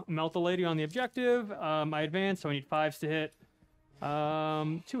Melta Lady on the objective. I advanced, so I need 5s to hit.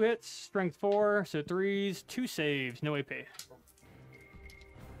 2 hits, strength 4, so 3s, 2 saves, no AP.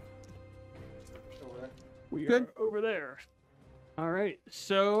 We Good. are over there. All right,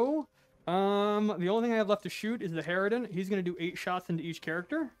 so the only thing I have left to shoot is the Harridan. He's going to do 8 shots into each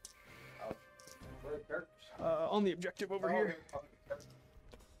character. On the objective over here.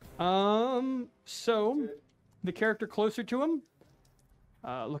 So the character closer to him,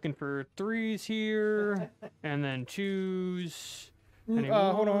 looking for 3s here, and then 2s.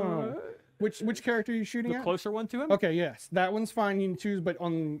 Hold on. Which character are you shooting The at? closer one to him. Okay, yes, that one's fine. You can choose, but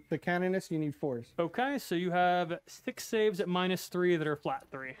on the canonist, you need 4s. Okay, so you have 6 saves at -3 that are flat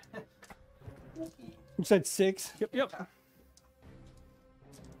 3. You said 6. Yep.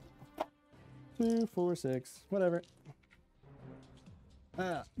 2, 4, 6, whatever.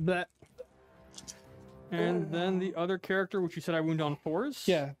 That. And then the other character, which you said I wound on 4s.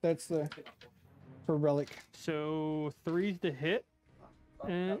 Yeah, that's the for relic. So 3s to hit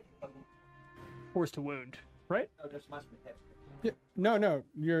and 4s to wound, right? Yeah. No,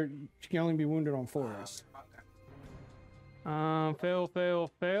 you can only be wounded on 4s.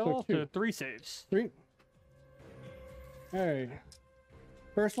 Fail. So 2. So 3 saves. 3. All right.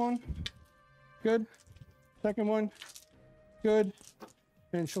 First one, good. Second one, good.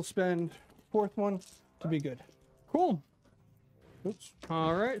 And she'll spend 4th one to be good. Cool. Oops.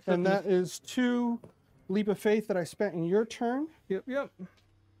 All right. So And that is 2 leap of faith that I spent in your turn. Yep.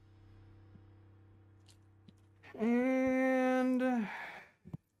 And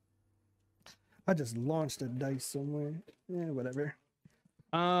I just launched a dice somewhere. Yeah, whatever.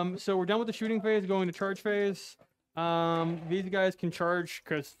 so we're done with the shooting phase, going to charge phase. These guys can charge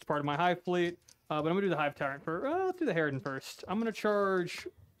because it's part of my Hive fleet. But I'm gonna do the Hive Tyrant first. Let's do the Harridan first. I'm gonna charge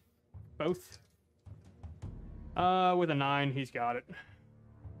both. With a 9, he's got it.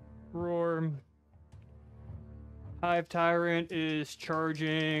 Roar. Hive Tyrant is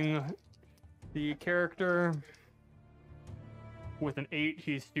charging the character. With an 8,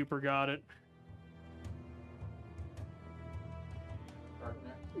 he's super got it.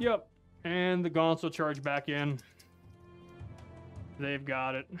 Yep. And the Gaunts will charge back in. They've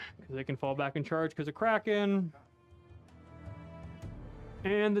got it. Because they can fall back in charge because of Kraken.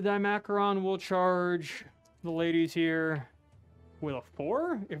 And the Dimacaron will charge the ladies here with a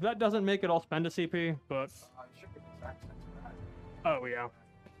 4. If that doesn't make it, I'll spend a CP, but... Oh, yeah.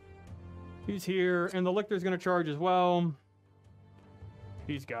 He's here, and the Lictor's going to charge as well.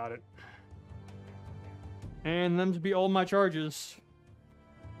 He's got it. And them to be all my charges.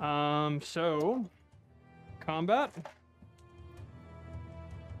 So... Combat.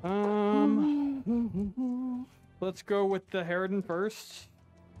 Let's go with the Harridan first.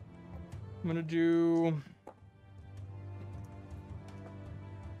 I'm going to do...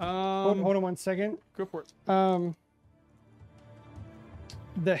 Hold on 1 second. Go for it.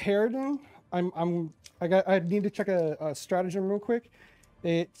 The Harridan, I need to check a stratagem real quick.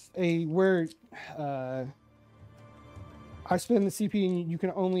 It's where I spend the CP and you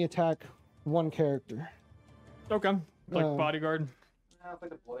can only attack 1 character. Okay. Like bodyguard. It's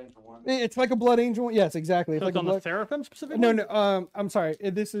like a Blood Angel one. It's like a Blood Angel. Yes, exactly. So It's it's like on a blood... the Seraphim specifically? No. I'm sorry.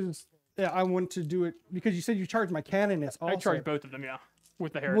 This is. Yeah, I want to do it because you said you charge my canonist also. I charge both of them, yeah.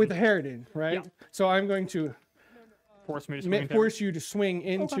 With the Harridan. With the Harridan, right? Yeah. So I'm going to Force me to swing force you to swing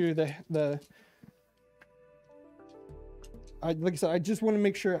into the. Like I said, I just want to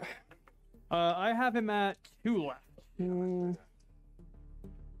make sure. I have him at 2 left.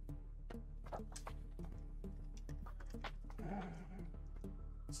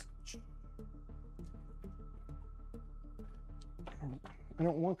 I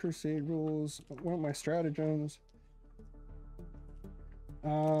don't want crusade rules. I want my stratagems.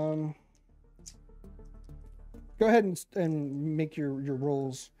 Go ahead and make your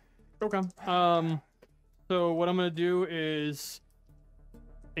rolls. Okay. So what I'm gonna do is,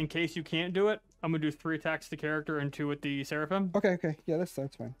 in case you can't do it, I'm gonna do 3 attacks to character and 2 with the Seraphim. Okay. Yeah, that's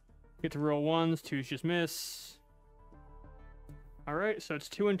fine. Get to roll 1s, 2s just miss. All right, so it's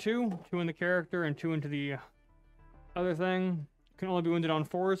 2 and 2, 2 in the character and 2 into the other thing. Can only be wounded on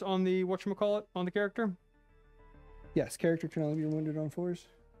 4s on the whatchamacallit on the character. Yes, character can only be wounded on 4s.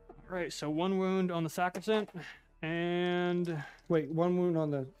 All right, so 1 wound on the Sacrosanct, and Wait, 1 wound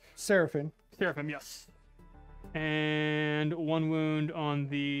on the Seraphim. Seraphim, yes. And 1 wound on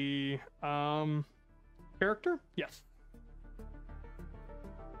the character? Yes.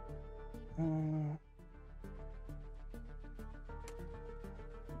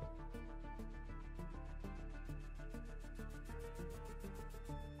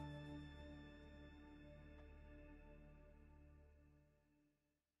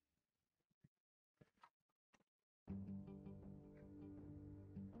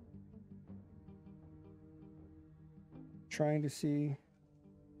 Trying to see.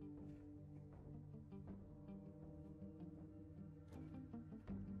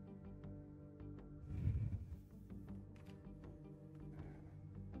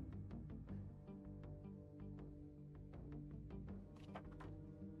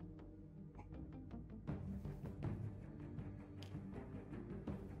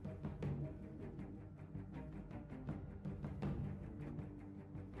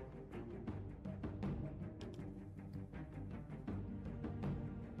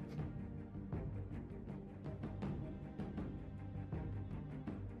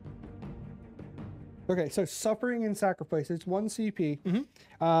 Okay, so suffering and sacrifice. It's 1 CP.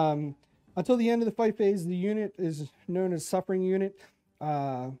 Until the end of the fight phase, the unit is known as suffering unit.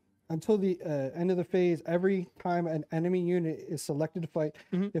 Until the end of the phase, every time an enemy unit is selected to fight,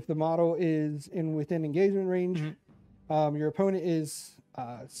 if the model is within engagement range, your opponent is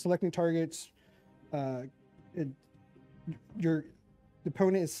selecting targets. Your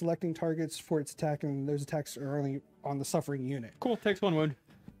opponent is selecting targets for its attack, and those attacks are only on the suffering unit. Cool. Takes 1 wound.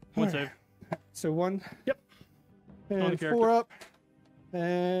 1 save. So 1. Yep. And 4 up.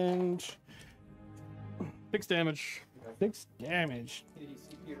 And 6 damage. 6 damage.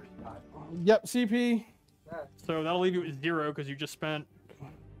 CP or CP? Yep, CP. So that'll leave you at 0 because you just spent.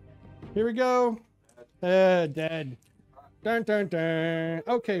 Here we go. Dead. Dun dun dun.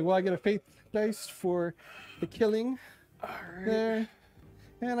 Okay, well I get a faith dice for the killing. There.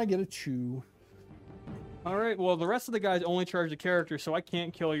 And I get a chew. Alright, well the rest of the guys only charge the character, so I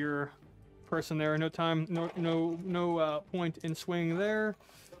can't kill your person there. No time, no point in swing there.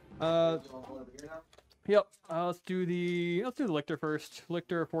 Yep. Let's do the Lictor first.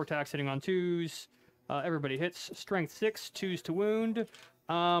 Lictor, 4 attacks hitting on 2s. Everybody hits. Strength 6, 2s to wound.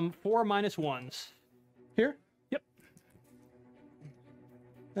 4 minus 1s. Here? Yep.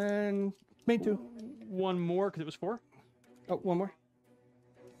 And me too. 1 more because it was 4. Oh, 1 more.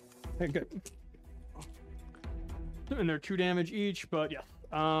 Okay, good. And they're 2 damage each, but yes.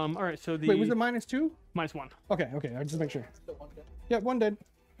 All right. So the wait, was it -2? -1. Okay, I just make sure. Yeah, 1 dead.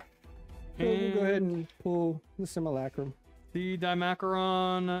 So we'll go ahead and pull the simulacrum. The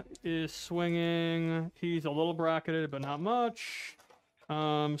Dimacron is swinging. He's a little bracketed, but not much.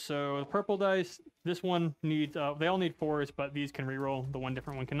 So the purple dice. This one needs. They all need 4s, but these can reroll. The one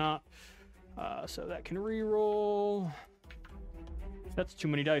different one cannot. So that can reroll. That's too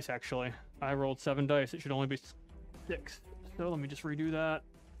many dice, actually. I rolled 7 dice. It should only be 6. So let me just redo that.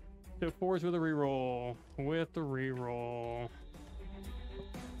 So 4s with a reroll. With the reroll.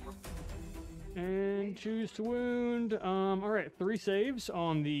 And choose to wound. All right, 3 saves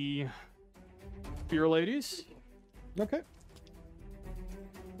on the Fear Ladies. Okay.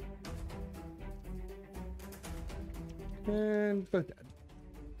 And both dead.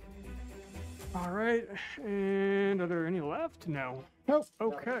 All right, and are there any left? No. Nope.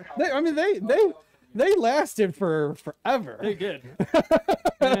 Okay. They lasted for forever. They did.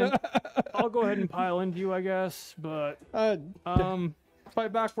 And I'll go ahead and pile into you, I guess. But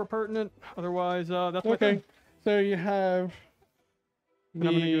fight back where pertinent. Otherwise, that's my thing. So you have. And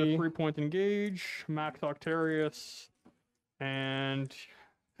I'm gonna do a 3-point engage, Max Octarius, and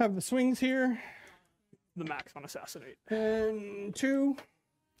have the swings here. The max on assassinate. And 2.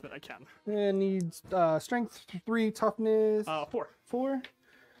 That I can. And needs strength 3, toughness 4. 4.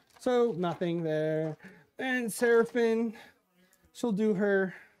 So nothing there. And Seraphine, she'll do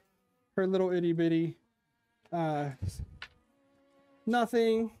her little itty bitty.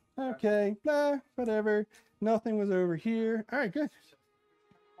 Nothing. Okay. Whatever. Nothing was over here. All right, good.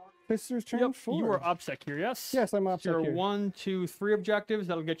 Sisters turn 4. You are OPSEC here, yes? Yes, I'm OPSEC You're here. 1, 2, 3 objectives.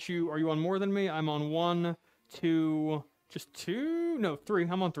 That'll get you. Are you on more than me? I'm on 1, 2, just 2. No, 3.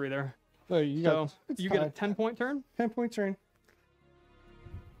 I'm on 3 there. Oh, you so got. You get a 10-point turn. 10-point turn.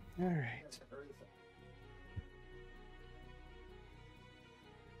 All right.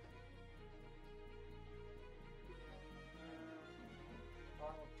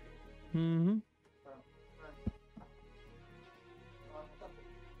 Mm-hmm.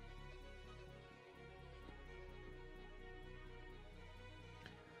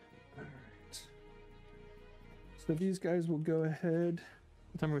 So these guys will go ahead.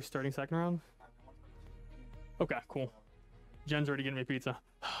 What time are we starting second round? Okay, cool. Jen's already getting me pizza.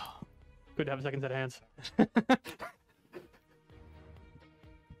 Good to have a second set of hands.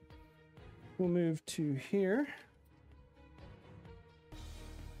 We'll move to here.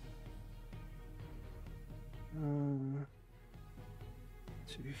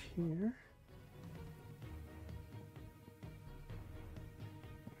 To here.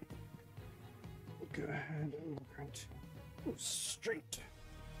 We'll go ahead and we're going to go straight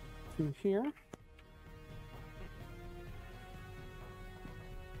to here.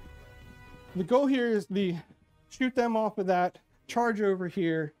 The goal here is the shoot them off of that, charge over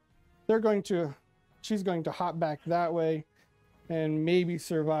here. She's going to hop back that way and maybe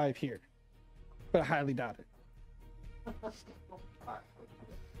survive here, but I highly doubt it.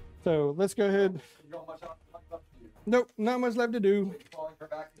 So let's go ahead. Nope, not much left to do.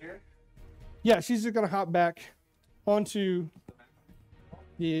 Yeah, she's just gonna hop back onto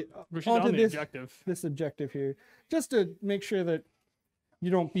the objective. This objective here, just to make sure that you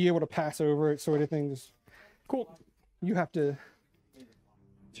don't be able to pass over it, sort of thing. Just cool. You have to.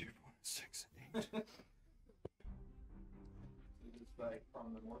 2, 4, 6, 8.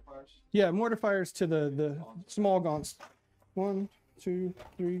 Yeah, mortifiers to the small gaunts. 1, 2,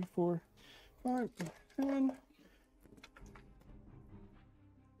 3, 4, 5, 10.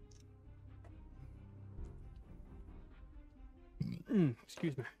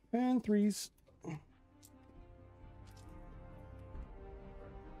 Excuse me. And 3s.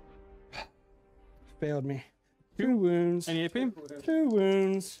 Failed me. 2 wounds. Any AP? 2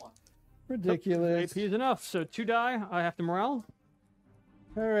 wounds. Ridiculous. AP is enough. So 2 die. I have to morale.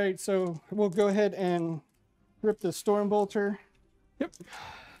 All right, so we'll go ahead and rip the Storm Bolter. Yep.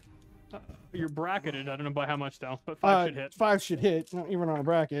 You're bracketed. I don't know by how much though, but 5 should hit. 5 should hit. Not even on a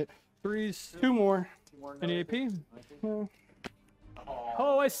bracket. 3s. 2 more. Any AP?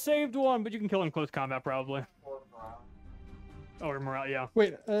 Oh, I saved one, but you can kill in close combat probably. Or morale, yeah.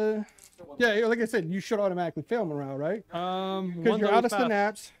 Wait, yeah, like I said, you should automatically fail morale, right? Because you're out of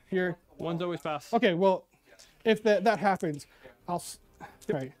synapse. One's always pass. Okay, well, if that happens, I'll.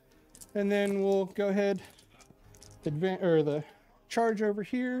 Right, and then we'll go ahead, the charge over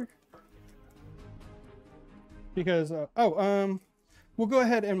here. Because we'll go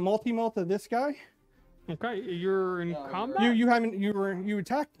ahead and multi-melt to this guy. Okay, you're in combat. You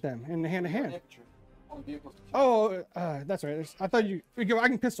attacked them in hand to hand. Oh, that's right. I thought I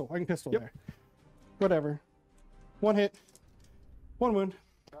can pistol. There. Whatever. 1 hit. 1 wound.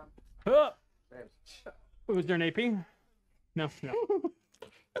 Was there an AP? No.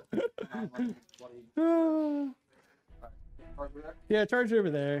 Yeah, charge over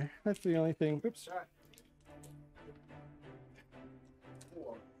there. That's the only thing. Oops.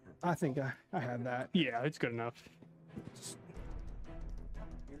 I think I have that. Yeah, it's good enough.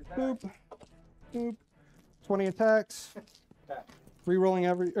 Boop. Boop. 20 attacks.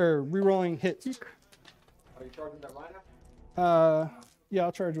 Rerolling hits. Are you charging that rhino? Yeah,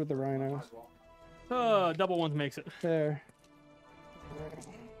 I'll charge with the rhino. Double ones makes it. There.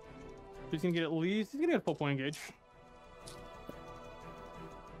 He's gonna get at least. He's gonna get a full point engage.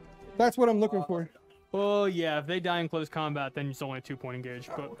 That's what I'm looking for. Well, yeah. If they die in close combat, then it's only a 2-point engage.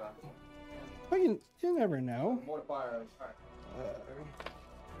 But you never know.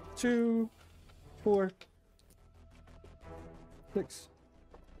 2, 4, 6,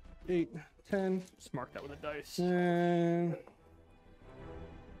 8, 10. Just mark that with a dice.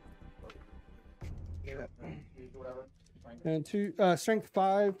 And 2, strength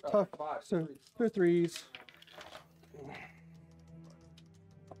 5, tough. So they're 3s.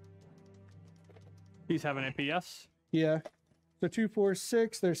 He's having AP, yes? Yeah. So 2, 4,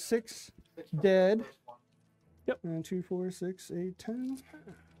 6. There's 6 dead. Yep. And 2, 4, 6, 8, 10.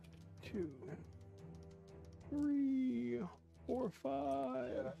 2, 3, 4,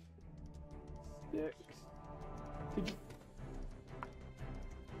 5, 6. Did you...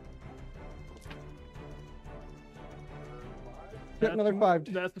 Yep, another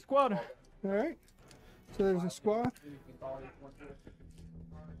 5. That's the squad. All right. So there's a squad.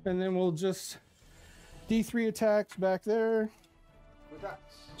 And then we'll just D3 attacks back there.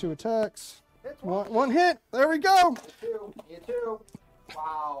 2 attacks. 1 hit. There we go. 2.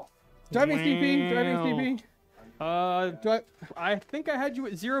 Wow. Do I have any CP? Do I have any CP? I think I had you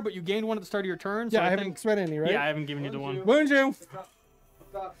at 0, but you gained 1 at the start of your turn. So Yeah, I haven't spent any, right? Yeah, I haven't given you the 1. Wound you.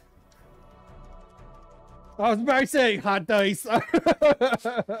 I was about to say hot dice.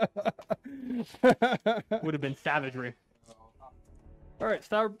 Would have been savagery. All right,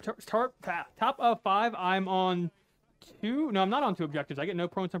 top of 5. I'm on 2. No, I'm not on 2 objectives. I get no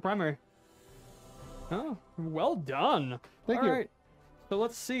prones on primary. Oh, well done. Thank you. All right. So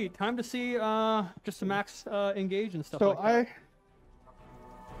let's see. Time to see just to max engage and stuff So like that.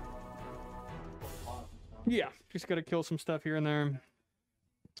 Yeah, just gotta kill some stuff here and there.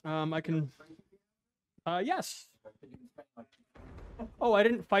 I can. Yes. Oh, I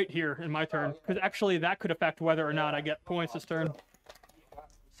didn't fight here in my turn because actually that could affect whether or not I get points this turn.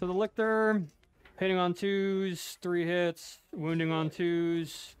 So the Lictor, hitting on 2s, 3 hits, wounding on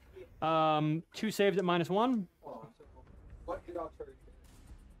 2s, 2 saves at -1. What could alter it?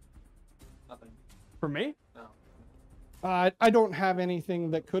 Nothing. For me? No. I don't have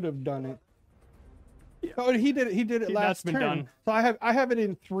anything that could have done it. Yeah. Oh, he did it. He did it last been turn. done. So I have it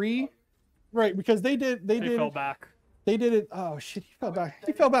in 3, right? Because they did. They did. Fell back. They did it. Oh shit! He fell back.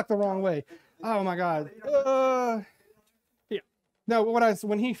 He fell back the wrong way. Oh my god. Yeah. No,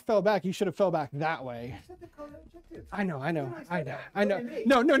 when he fell back, he should have fell back that way. I know. No.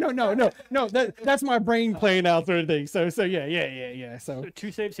 That's my brain playing out sort of thing. So yeah. So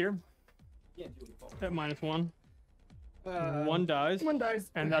 2 saves here at -1. One dies. One dies.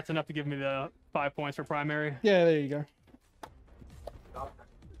 And that's enough to give me the 5 points for primary. Yeah, there you go.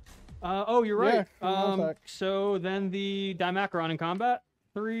 Oh, you're right. Yeah, so then the Dimacaron in combat.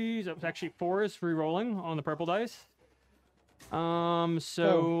 3s. That was actually 4s re-rolling on the purple dice.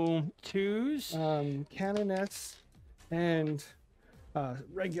 So 2s. Canoness and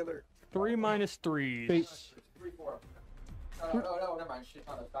regular. 3 minus 3s. Fate. 3, 4. No, never mind. She's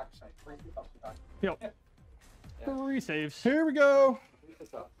on the back side. 3 up the back. Yep. 3 saves. Here we go.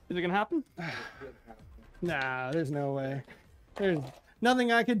 Is it gonna happen? Nah, there's no way. There's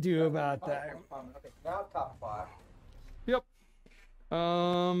nothing I could do about that. Okay, now top 5. Yep.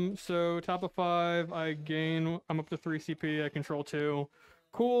 So top of 5, I'm up to 3 CP, I control 2.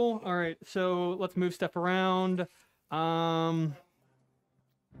 Cool. All right, so let's move stuff around. And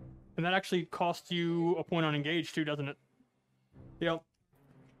that actually costs you a point on engage too, doesn't it? Yep.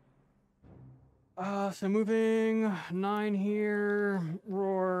 So moving 9 here,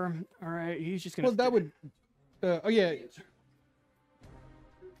 roar. All right, he's just gonna. Well, that would. Oh yeah.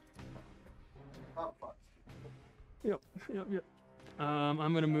 Yep.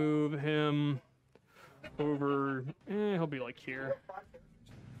 I'm gonna move him over. He'll be like here. I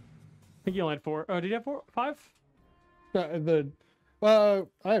think he only had 4. Oh, did he have 4? 5? I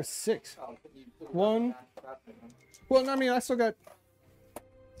have 6. 1. Well, I mean, I still got.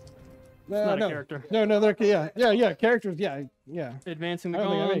 Not no. a character. No, yeah, characters, yeah. Advancing the I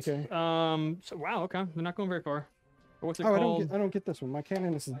don't think gauntlet. I'm So wow, okay, they're not going very far. What's it Oh, called? I don't get this one. My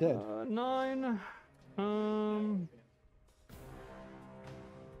Canoness is dead. 9. Oh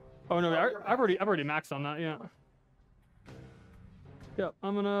no, I've already maxed on that. Yeah. Yep.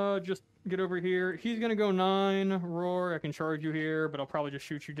 I'm gonna just get over here. He's gonna go 9. Roar. I can charge you here, but I'll probably just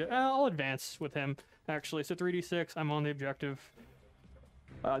shoot you. I'll advance with him actually. So 3d6. I'm on the objective.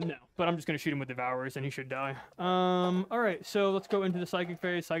 No, but I'm just gonna shoot him with Devourers, and he should die. All right. So let's go into the psychic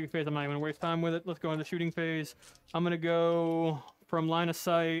phase. Psychic phase. I'm not even gonna waste time with it. Let's go into the shooting phase. I'm gonna go from line of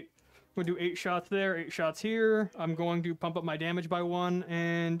sight. I'm going to do 8 shots there, 8 shots here. I'm going to pump up my damage by 1,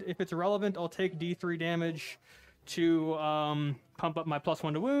 and if it's relevant, I'll take D3 damage to pump up my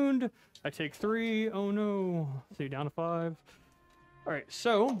 +1 to wound. I take 3. Oh no. So down to 5. All right,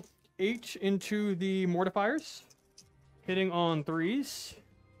 so 8 into the mortifiers. Hitting on 3s.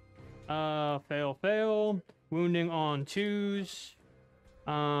 Fail. Wounding on 2s.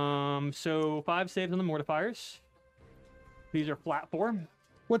 So 5 saves on the mortifiers. These are flat 4.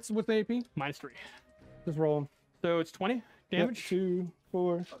 What's the AP? -3. Just roll them. So it's 20 damage. Yep, 2,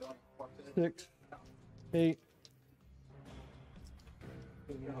 4, 6, 8,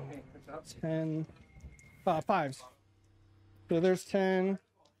 10. 5s. So there's 10.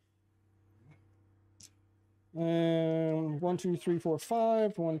 1, 2, 3, 4,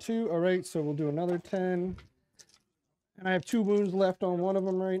 5. 1, 2. All right, so we'll do another 10. And I have 2 wounds left on one of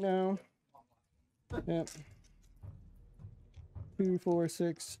them right now. Yep. 2, 4,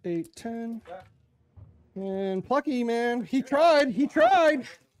 6, 8, 10. And Plucky, man, he tried.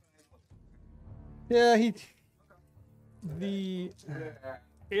 Yeah, The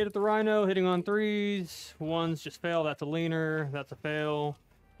 8 at the Rhino, hitting on 3s. 1's just fail. That's a leaner. That's a fail.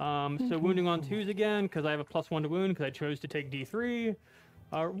 So wounding on 2s again because I have a +1 to wound because I chose to take D3.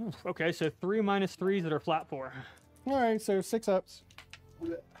 Okay, so 3 minus 3s that are flat 4. All right, so 6 ups.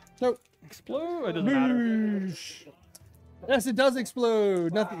 Nope. Explode. It doesn't matter. Yes, it does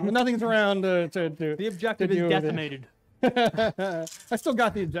explode. Nothing's around to The objective is decimated. I still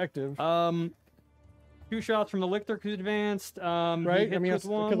got the objective. 2 shots from the Lictor who's advanced. Right? I mean, because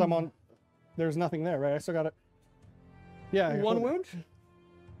I'm on. There's nothing there, right? I still got it. Yeah. 1 wound.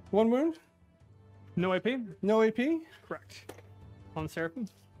 1 wound. No AP. No AP. Correct. on Seraphim.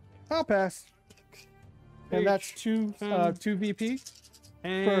 I'll pass. And H, that's two 2 VP for a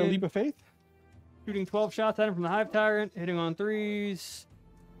And leap of faith. shooting 12 shots at him from the Hive Tyrant, hitting on 3s.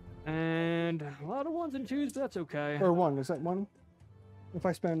 And a lot of 1s and 2s, but that's okay. Or 1. Is that 1? If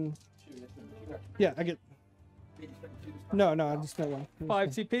I spend. Yeah, I get. No, I just spent 1. 5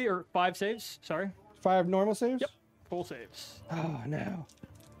 CP, or 5 saves, sorry. 5 normal saves? Yep, full saves. Oh, no.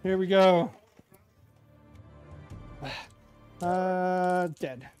 Here we go.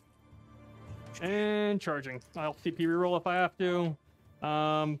 Dead. And charging. I'll CP reroll if I have to.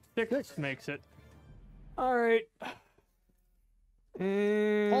 6 makes it. Alright.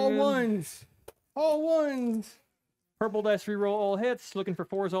 And All 1s. All 1s. purple dice reroll all hits. Looking for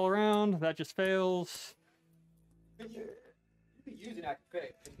 4s all around. That just fails. You could use an active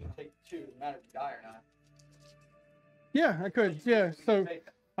fate. You can take 2, no matter if you die or not. Yeah, I could. Yeah, so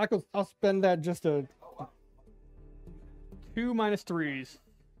I'll spend that just to 2 minus 3s.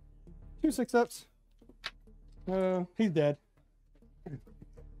 2 6-ups. He's dead.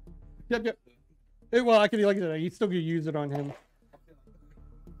 Yep. Well, I could, like I said, you still could use it on him.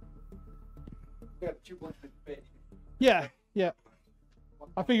 You got 2 points with fate. Yeah.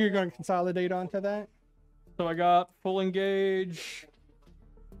 I figure you're going to consolidate onto that. So I got full engage.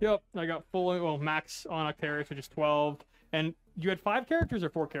 Yep, I got full, max on Octarius, which is 12. And you had 5 characters or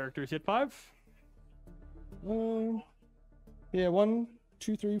 4 characters? You had 5? Yeah, 1,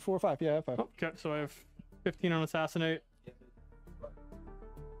 2, 3, 4, 5. Yeah, I have 5. Okay, so I have 15 on Assassinate.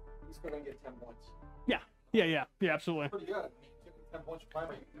 He's going to get 10 points. Yeah, absolutely. Pretty good. I mean, you took 10 points for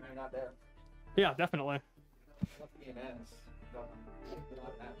primary, and you're not there. Yeah, definitely. Not the ends. Not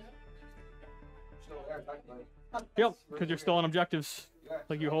that. Still there, technically. Yep, because you're still on objectives. Yeah,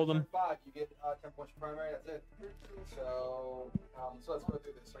 Like you so hold them. turn 5, you get 10 points for primary. That's it. So let's go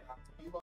through this.